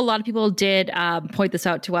 and I know a lot of people did point this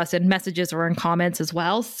out to us in messages or in comments as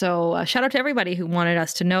well. So shout out to everybody who wanted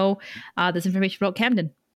us to know this information about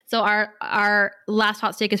Camden. So our last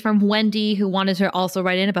hot take is from Wendy, who wanted to also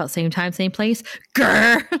write in about same time, same place.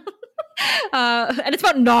 Grr! And it's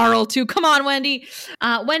about Gnarl too. Come on, Wendy.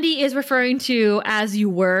 Wendy is referring to As You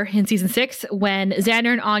Were in season 6 when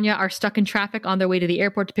Xander and Anya are stuck in traffic on their way to the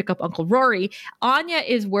airport to pick up Uncle Rory. Anya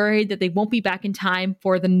is worried that they won't be back in time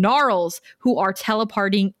for the Gnarls who are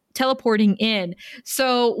teleporting in.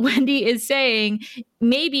 So Wendy is saying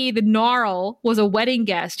maybe the Gnarl was a wedding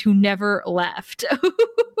guest who never left.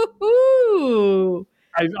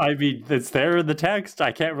 I mean, it's there in the text.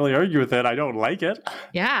 I can't really argue with it. I don't like it.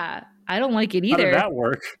 Yeah, I don't like it either. How did that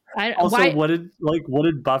work? What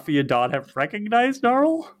did Buffy and Dawn have recognized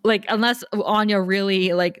Gnarl? Like, unless Anya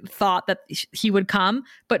really thought that he would come,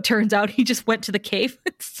 but turns out he just went to the cave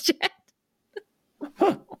instead.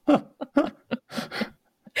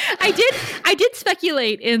 I did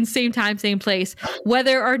speculate in Same Time, Same Place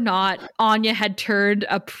whether or not Anya had turned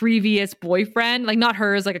a previous boyfriend, not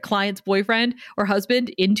hers, a client's boyfriend or husband,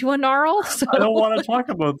 into a Gnarl. So I don't want to talk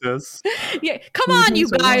about this. Yeah, come on, you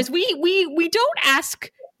guys. We don't ask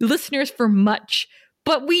listeners for much,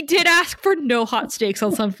 but we did ask for no hot steaks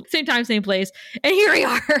on some Same Time, Same Place, and here we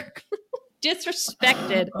are.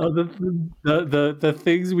 Disrespected. The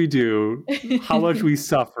things we do, how much we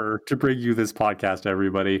suffer to bring you this podcast,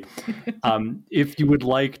 everybody. If you would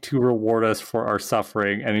like to reward us for our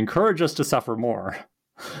suffering and encourage us to suffer more,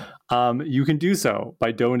 you can do so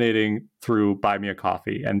by donating through Buy Me a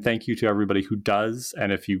Coffee. And thank you to everybody who does.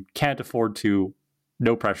 And if you can't afford to,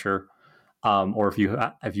 no pressure. Or if you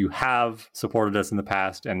have supported us in the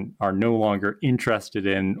past and are no longer interested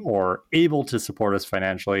in or able to support us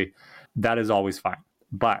financially, that is always fine.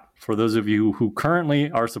 But for those of you who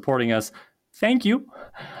currently are supporting us, thank you.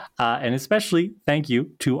 And especially thank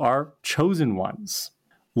you to our chosen ones: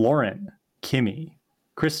 Lauren, Kimmy,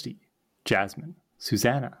 Christy, Jasmine,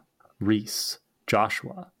 Susanna, Reese,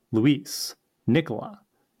 Joshua, Luis, Nicola,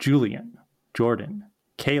 Julian, Jordan,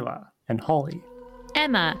 Kayla, and Holly.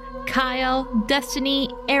 Emma, Kyle, Destiny,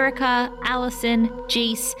 Erica, Allison,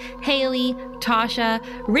 Jace, Haley, Tasha,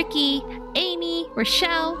 Ricky, Amy,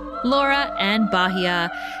 Rochelle, Laura, and Bahia.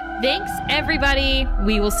 Thanks, everybody.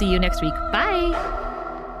 We will see you next week. Bye.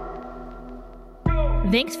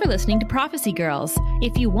 Thanks for listening to Prophecy Girls.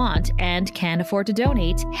 If you want and can afford to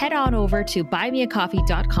donate, head on over to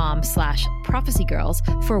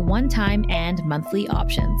buymeacoffee.com/prophecygirls for one-time and monthly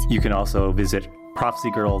options. You can also visit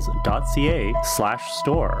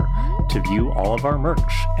prophecygirls.ca/store to view all of our merch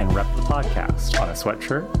and rep the podcast on a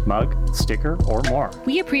sweatshirt, mug, sticker, or more.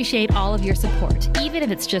 We appreciate all of your support, even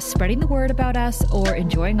if it's just spreading the word about us or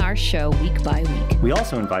enjoying our show week by week. We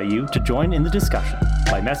also invite you to join in the discussion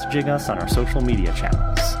by messaging us on our social media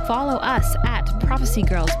channels. Follow us at Prophecy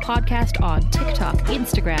Girls Podcast on TikTok,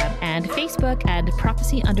 Instagram, and Facebook, and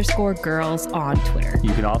prophecy_girls on Twitter.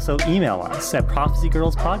 You can also email us at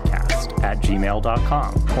prophecygirlspodcast@gmail.com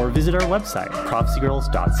or visit our website,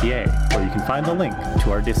 prophecygirls.ca, where you can find the link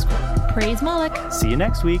to our Discord. Praise Moloch. See you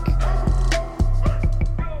next week.